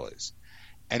Goodfellas.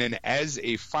 And then as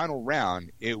a final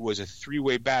round, it was a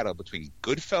three-way battle between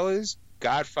Goodfellas,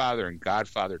 Godfather, and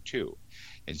Godfather 2.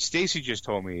 And Stacy just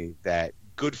told me that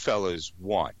Goodfellas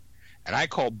won. And I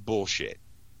call bullshit.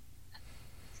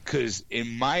 Because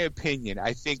in my opinion,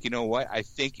 I think, you know what? I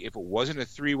think if it wasn't a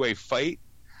three-way fight,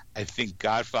 I think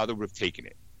Godfather would have taken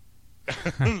it.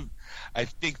 I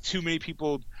think too many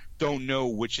people don't know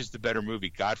which is the better movie,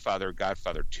 Godfather or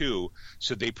Godfather 2,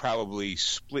 so they probably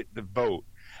split the vote.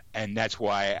 And that's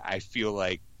why I feel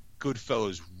like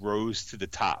Goodfellas rose to the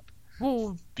top.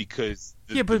 Well, because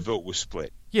the vote was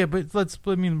split. Yeah, but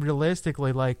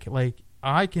realistically, like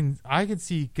I can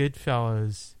see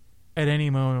Goodfellas at any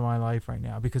moment in my life right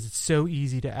now because it's so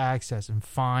easy to access and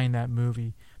find that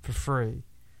movie for free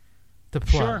to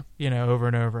play, over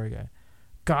and over again.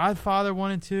 Godfather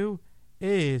 1 and 2, it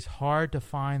is hard to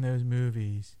find those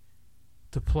movies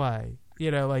to play.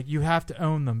 You have to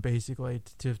own them basically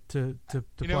to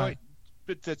play. What?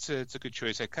 But it's a good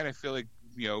choice. I kind of feel like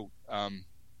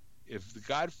if The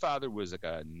Godfather was like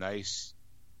a nice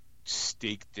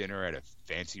steak dinner at a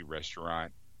fancy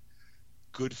restaurant,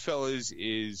 Goodfellas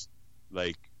is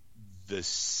like the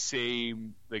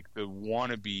same, like the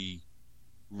wannabe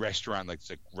restaurant, like it's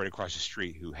like right across the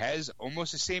street, who has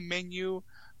almost the same menu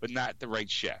but not the right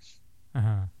chef.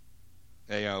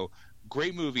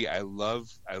 Great movie. I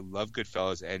love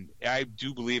Goodfellas, and I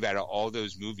do believe out of all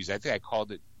those movies, I think I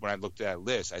called it when I looked at that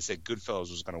list. I said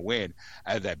Goodfellas was going to win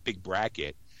out of that big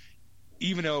bracket,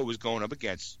 even though it was going up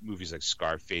against movies like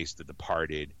Scarface, The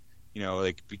Departed,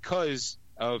 because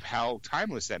of how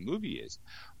timeless that movie is.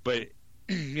 But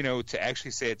to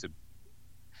actually say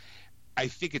I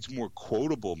think it's more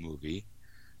quotable movie,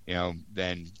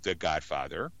 than The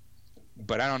Godfather.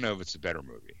 But I don't know if it's a better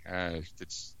movie.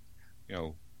 It's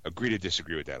agree to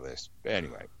disagree with that list. But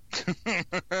anyway,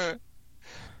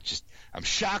 I'm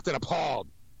shocked and appalled.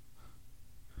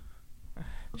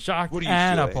 Shocked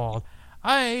and appalled.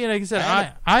 Like I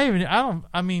said,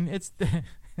 it's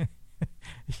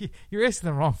you're asking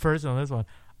the wrong person on this one.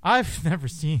 I've never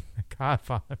seen the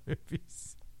Godfather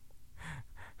movies.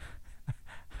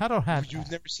 I don't have. You've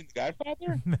never seen the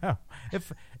Godfather? No.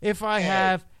 If I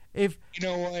have, you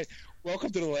know what?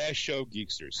 Welcome to the last show,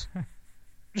 Geeksters.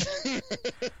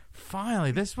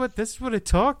 Finally, this is what it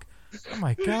took. Oh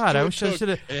my God! I wish I should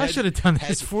have done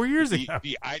this 4 years ago.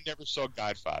 I never saw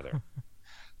Godfather.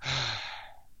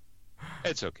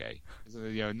 It's okay.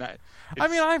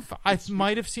 I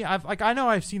might have seen. I know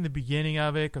I've seen the beginning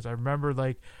of it because I remember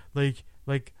like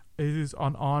it is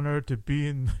an honor to be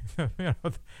in,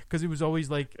 because it was always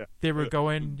like they were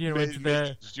going, into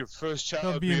the your first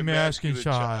child be a masculine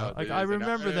child. Like I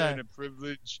remember that. A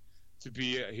privilege to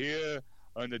be here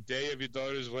on the day of your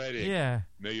daughter's wedding. Yeah.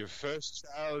 May your first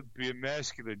child be a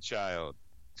masculine child.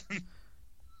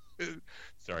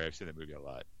 Sorry, I've seen that movie a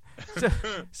lot.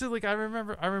 So like I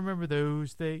remember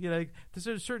those things.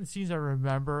 There's certain scenes I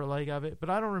remember of it, but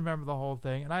I don't remember the whole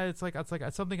thing. And it's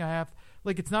something I have.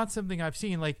 Like it's not something I've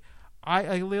seen. Like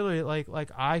I literally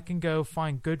like I can go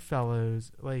find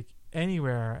Goodfellas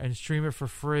anywhere and stream it for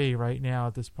free right now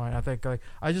at this point. I think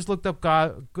I just looked up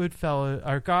Goodfellas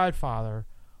or Godfather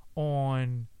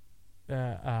on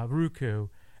Roku,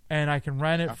 and I can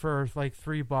rent it for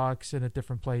 $3 in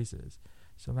different places.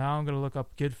 So now I'm gonna look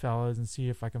up Goodfellas and see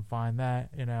if I can find that,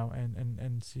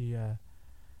 and see. Yeah,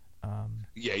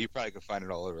 you probably can find it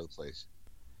all over the place.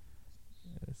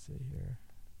 Let's see here.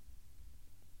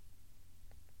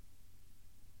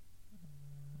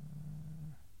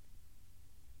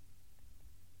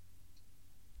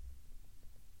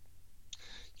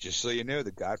 Just so you know,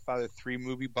 the Godfather 3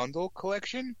 movie bundle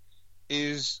collection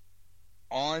is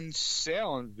on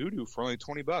sale on Vudu for only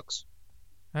 $20.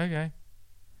 Okay.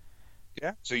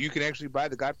 Yeah, so you can actually buy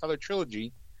the Godfather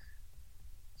trilogy,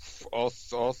 all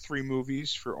three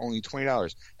movies, for only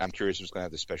 $20. I'm curious if it's going to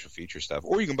have the special feature stuff,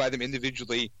 or you can buy them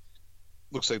individually.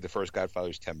 Looks like the first Godfather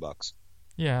is $10.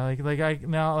 Yeah, I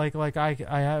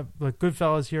have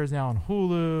Goodfellas here is now on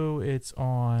Hulu. It's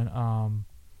on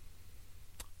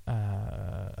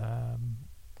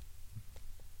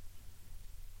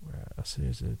where else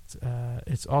is it?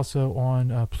 It's also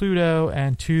on Pluto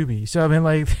and Tubi. So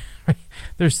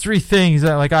there's three things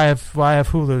that I have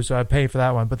Hulu, so I pay for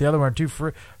that one. But the other one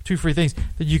are two free things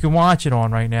that you can watch it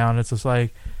on right now, and it's just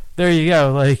there you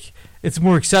go. It's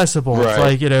more accessible.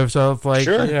 Right. It's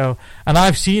sure. And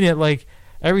I've seen it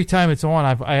every time it's on.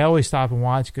 I always stop and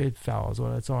watch Goodfellas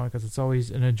when it's on because it's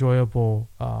always an enjoyable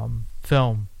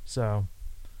film. So,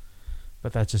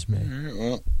 but that's just me.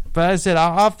 Well, But as I said,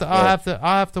 I'll have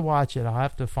to watch it. I'll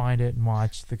have to find it and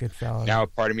watch the Goodfellas. Now,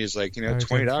 part of me is like,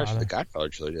 $20 for the Godfather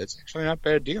trilogy. That's actually not a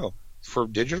bad deal for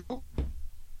digital.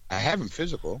 I have them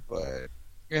physical, but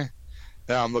yeah.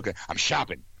 Now I'm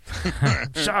shopping.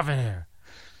 Shopping here.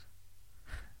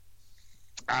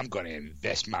 I'm going to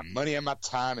invest my money and my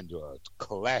time into a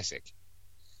classic.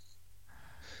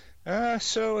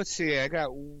 So let's see.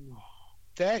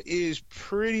 That is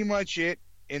pretty much it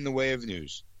in the way of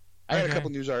news. I got a couple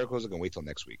news articles. I can wait till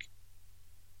next week.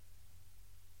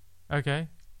 Okay.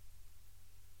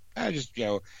 I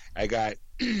got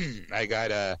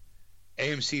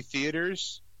AMC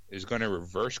Theaters is going to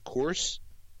reverse course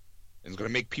and is going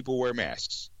to make people wear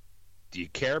masks. Do you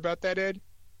care about that, Ed?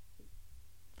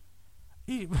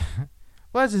 Well,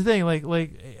 that's the thing.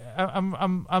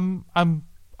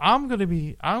 I'm gonna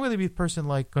be the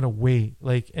person gonna wait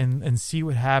and see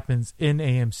what happens in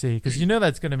AMC, because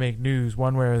that's gonna make news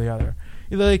one way or the other.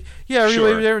 Everybody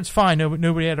there, it's fine.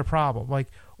 Nobody had a problem.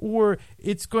 Or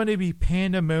it's going to be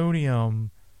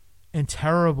pandemonium and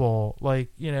terrible.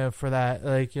 For that.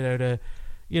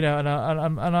 And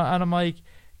I'm like,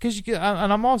 because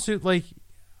I'm also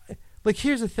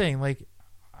here's the thing.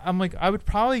 I would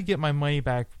probably get my money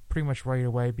back pretty much right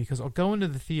away, because I'll go into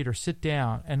the theater, sit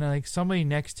down, and somebody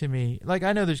next to me,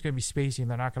 I know there's going to be spacing.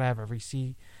 They're not going to have every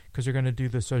seat because they're going to do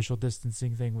the social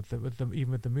distancing thing with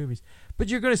even with the movies. But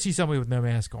you're going to see somebody with no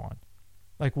mask on,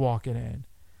 walking in,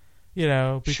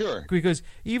 Sure. Because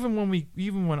even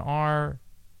when our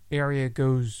area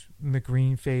goes in the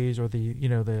green phase, or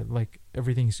the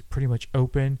everything's pretty much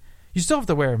open, you still have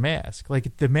to wear a mask.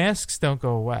 The masks don't go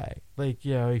away.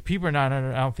 People are not. I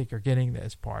don't think are getting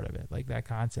this part of it. That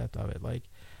concept of it.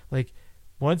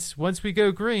 Once we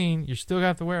go green, you still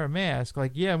have to wear a mask.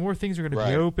 More things are going to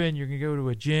be open. You can go to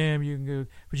a gym. You can go,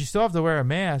 but you still have to wear a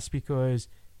mask because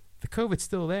the COVID's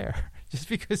still there. Just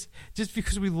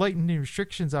because we lighten the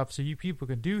restrictions up so you people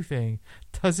can do things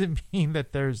doesn't mean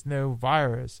that there's no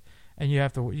virus. And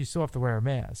you still have to wear a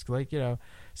mask,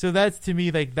 So that's, to me,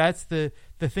 that's the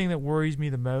thing that worries me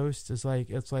the most. Is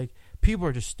it's people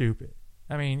are just stupid.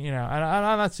 I mean, and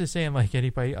I'm not just saying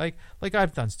anybody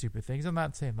I've done stupid things. I'm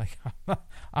not saying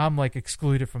I'm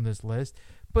excluded from this list,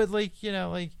 but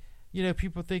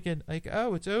people thinking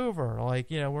oh, it's over,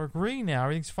 we're green now,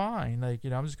 everything's fine,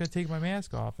 I'm just gonna take my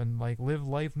mask off and live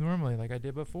life normally like I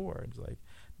did before. It's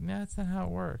nah, that's not how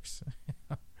it works.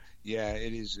 Yeah,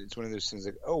 it is. It's one of those things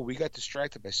we got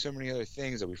distracted by so many other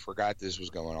things that we forgot this was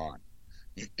going on.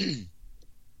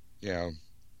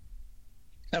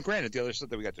 Now, granted, the other stuff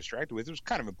that we got distracted with, it was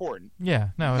kind of important. Yeah,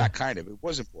 no. Not kind of. It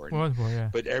was important. It was important, yeah.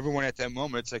 But everyone at that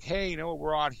moment, it's hey,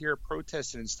 we're out here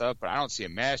protesting and stuff, but I don't see a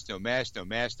mask, no mask, no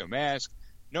mask, no mask,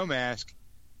 no mask.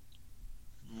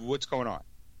 What's going on?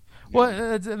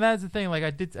 Well, that's the thing.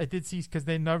 I did see, because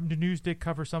the news did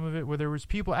cover some of it, where there was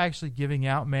people actually giving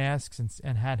out masks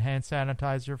and had hand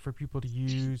sanitizer for people to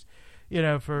use,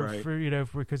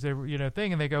 because they were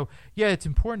thing, and they go, yeah, it's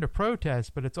important to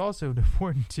protest, but it's also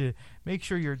important to make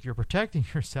sure you're protecting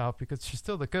yourself, because there's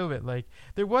still the COVID.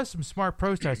 There was some smart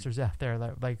protesters out there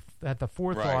that had the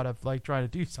forethought of trying to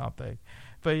do something.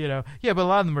 But but a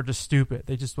lot of them are just stupid.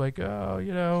 They just right.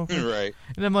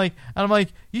 And I'm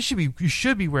like, you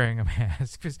should be wearing a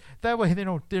mask, because that way they're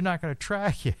not going to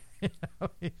track you.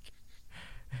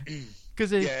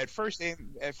 Because at first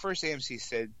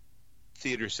AMC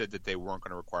theaters said that they weren't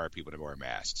going to require people to wear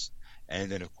masks,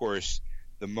 and then of course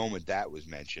the moment that was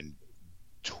mentioned,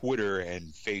 Twitter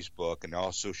and Facebook and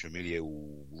all social media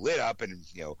lit up, and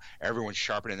everyone's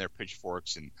sharpening their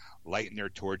pitchforks and lighting their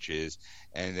torches,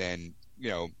 and then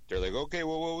they're like, okay,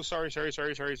 well, sorry.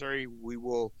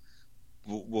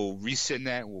 We'll rescind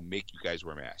that, and we'll make you guys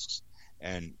wear masks.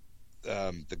 And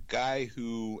the guy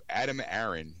Adam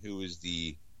Aaron, who is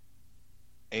the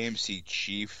AMC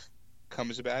chief,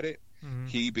 comes about it. Mm-hmm.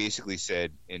 He basically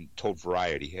said and told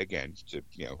Variety, again, to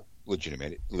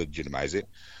legitimize it,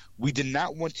 we did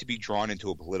not want to be drawn into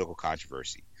a political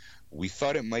controversy. We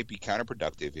thought it might be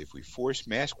counterproductive if we forced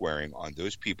mask wearing on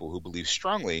those people who believe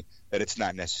strongly that it's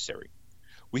not necessary.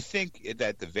 We think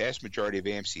that the vast majority of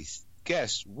AMC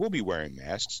guests will be wearing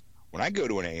masks. When I go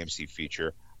to an AMC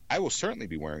feature, I will certainly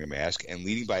be wearing a mask and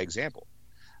leading by example.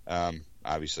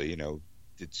 Obviously,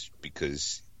 it's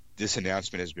because this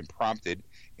announcement has been prompted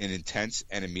an intense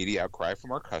and immediate outcry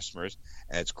from our customers,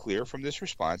 and it's clear from this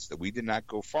response that we did not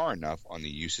go far enough on the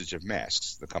usage of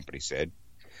masks, the company said.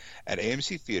 At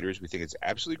AMC Theaters, we think it's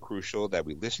absolutely crucial that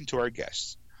we listen to our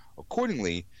guests.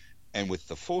 Accordingly, and with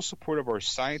the full support of our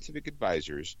scientific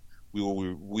advisors, we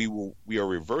are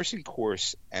reversing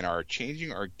course and are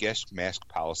changing our guest mask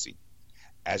policy.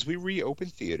 As we reopen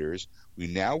theaters, we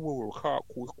now will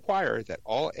require that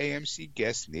all AMC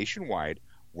guests nationwide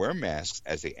wear masks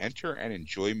as they enter and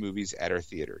enjoy movies at our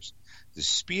theaters. The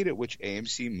speed at which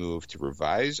AMC moved to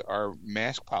revise our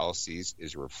mask policies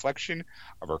is a reflection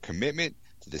of our commitment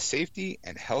to the safety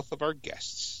and health of our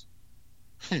guests.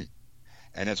 And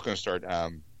that's going to start,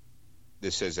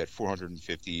 this says that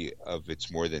 450 of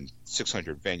its more than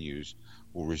 600 venues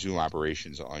will resume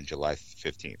operations on July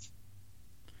 15th.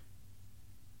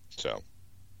 So,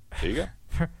 there you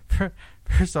go.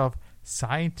 First off,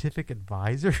 scientific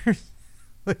advisors?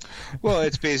 Well,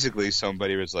 it's basically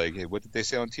somebody was like, hey, what did they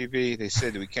say on TV? They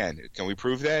said we can. Can we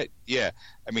prove that? Yeah.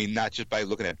 I mean, not just by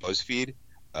looking at BuzzFeed.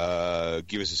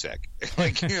 Give us a sec.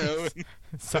 Like, you know.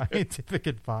 Scientific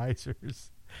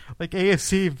advisors. Like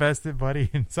AFC invested money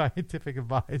in scientific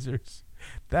advisors.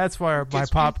 That's why my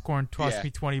popcorn cost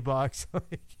me $20.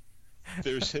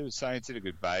 There's a scientific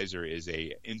advisor is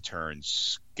a intern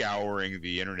scouring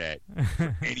the internet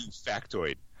for any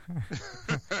factoid.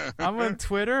 I'm on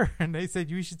Twitter, and they said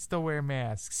you should still wear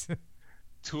masks.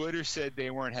 Twitter said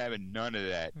they weren't having none of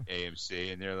that,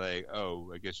 AMC, and they're like,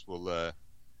 oh, I guess we'll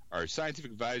our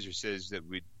scientific advisor says that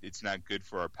it's not good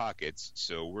for our pockets,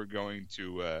 so we're going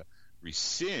to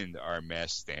rescind our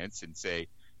mask stance and say,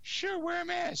 sure, wear a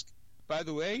mask. By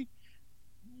the way,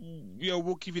 you know,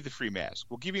 we'll give you the free mask.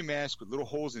 We'll give you a mask with little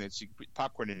holes in it so you can put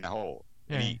popcorn in the hole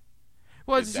and eat.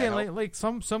 Well, it's like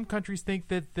some countries think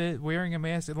that wearing a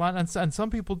mask, and some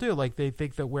people do. Like they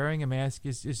think that wearing a mask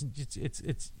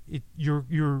you're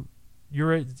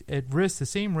at risk, the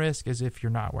same risk as if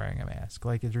you're not wearing a mask.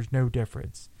 Like there's no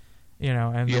difference, you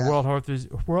know. And the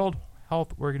World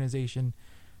Health Organization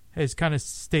has kind of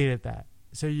stated that.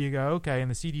 So you go, okay, and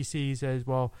the CDC says,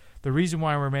 well, the reason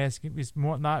why we're masking is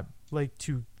not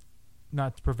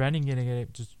preventing getting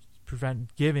it, just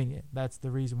prevent giving it. That's the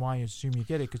reason why you assume you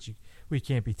get it, because we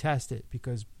can't be tested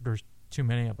because there's too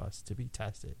many of us to be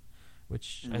tested.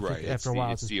 Which I think after a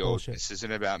while it's bullshit. This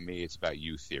isn't about me; it's about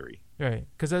you theory. Right?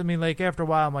 Because I mean, like after a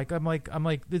while, I'm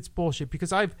like, it's bullshit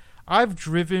because I've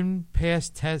driven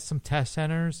past some test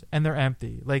centers and they're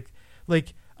empty. Like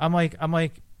I'm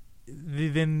like.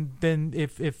 Then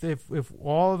if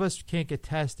all of us can't get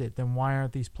tested, then why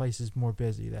aren't these places more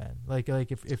busy then? Like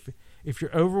if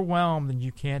you're overwhelmed and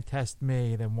you can't test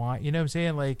me, then why? You know what I'm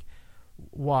saying? Like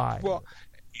why? Well,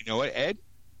 you know what, Ed?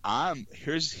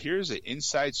 Here's an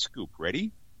inside scoop.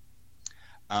 Ready?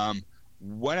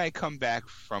 When I come back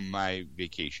from my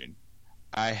vacation,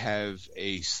 I have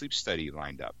a sleep study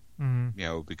lined up. Mm-hmm. You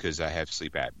know, because I have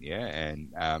sleep apnea,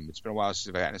 and it's been a while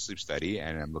since I've gotten a sleep study,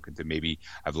 and I'm looking to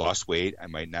I've lost weight. I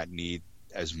might not need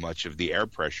as much of the air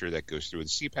pressure that goes through the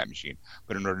CPAP machine,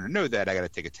 but in order to know that, I got to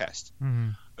take a test. Mm-hmm.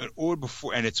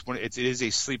 It is a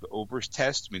sleep over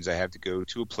test, means I have to go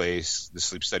to a place. The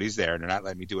sleep study's there, and they're not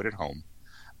letting me do it at home.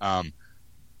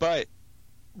 But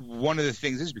one of the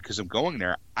things is because I'm going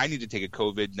there, I need to take a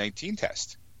COVID-19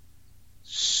 test.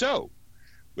 So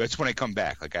that's when I come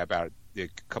back, like about a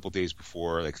couple days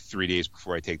before, like 3 days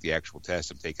before I take the actual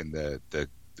test, I'm taking the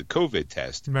COVID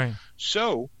test. Right.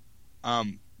 So,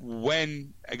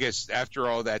 when I guess after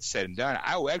all that's said and done,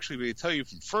 I will actually be able to tell you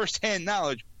from firsthand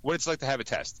knowledge what it's like to have a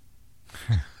test.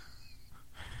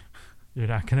 You're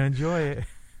not going to enjoy it.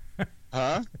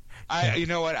 Huh? You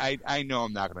know what? I know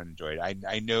I'm not going to enjoy it.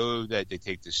 I know that they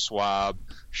take the swab,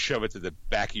 shove it to the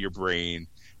back of your brain,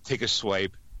 take a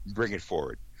swipe, bring it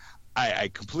forward. I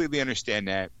completely understand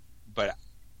that.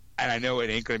 And I know it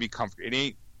ain't going to be comfortable. It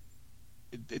ain't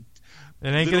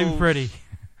going to be pretty.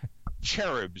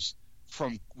 Cherubs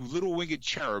from Little Winged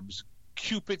Cherubs,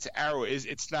 Cupid's arrow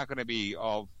it's not going to be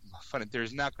all fun.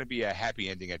 There's not going to be a happy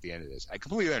ending at the end of this. I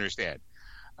completely understand.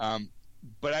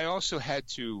 But I also had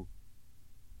to,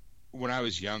 when I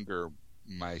was younger,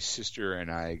 my sister and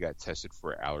I got tested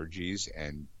for allergies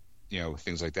and, you know,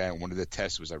 things like that. And one of the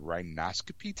tests was a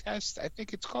rhinoscopy test, I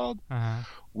think it's called,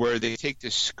 where they take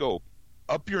this scope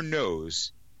up your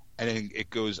nose, and then it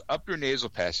goes up your nasal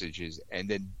passages and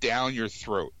then down your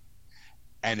throat.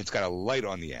 And it's got a light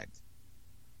on the end.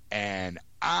 And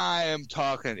I am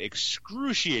talking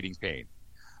excruciating pain.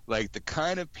 Like the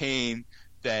kind of pain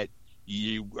that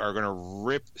you are going to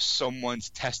rip someone's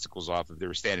testicles off if they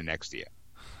were standing next to you.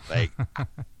 Like,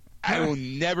 I will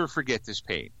never forget this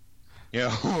pain. You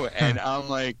know, and I'm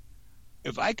like,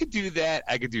 if I could do that,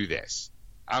 I could do this.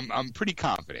 I'm pretty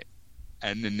confident.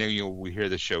 And then we hear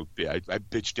the show. I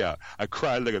bitched out. I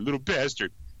cried like a little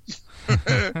bastard.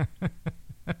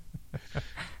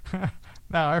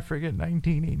 Now I forget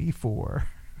 1984.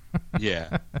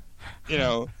 Yeah, you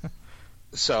know.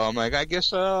 So I'm like, I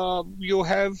guess you'll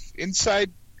have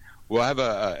inside. We'll have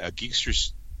a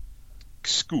Geekster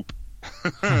scoop.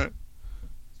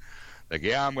 Like,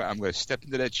 yeah, I'm going to step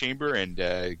into that chamber and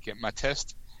get my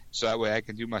test, so that way I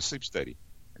can do my sleep study,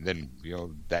 and then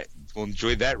that we'll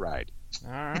enjoy that ride.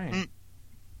 All right.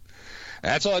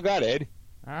 That's all I got, Ed.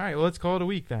 All right. Well, let's call it a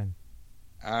week then.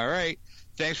 All right.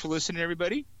 Thanks for listening,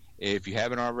 everybody. If you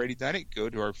haven't already done it, go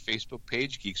to our Facebook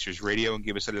page, Geeksters Radio, and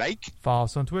give us a like. Follow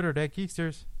us on Twitter,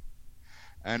 @Geeksters.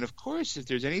 And, of course, if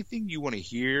there's anything you want to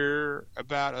hear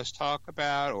about us talk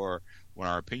about or want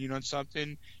our opinion on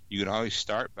something, you can always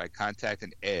start by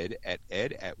contacting Ed at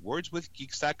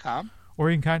wordswithgeeks.com. Or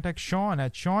you can contact Sean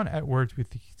at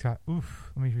wordswithgeeks.com.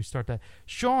 Oof, let me restart that.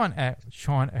 Sean at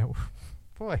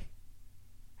boy,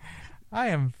 I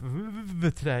am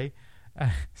today.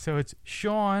 So it's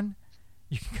Sean.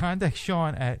 You can contact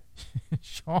Sean at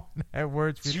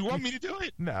wordswithgeeks. Do you want me to do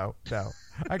it? No.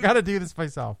 I got to do this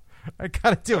myself. I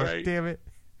got to do it. Right. Damn it.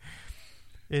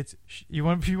 If you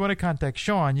want to contact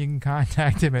Sean, you can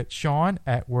contact him at Sean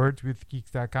at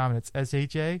wordswithgeeks.com, and it's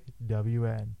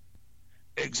SHAWN.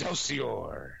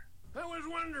 Excelsior. That was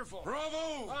wonderful.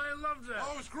 Bravo! I loved that.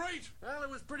 Oh, it was great. Well, it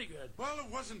was pretty good. Well,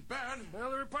 it wasn't bad. Well,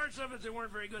 there were parts of it that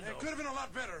weren't very good, though. It could have been a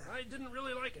lot better. I didn't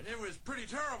really like it. It was pretty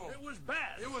terrible. It was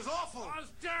bad. It was awful. It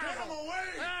was terrible. Get him away!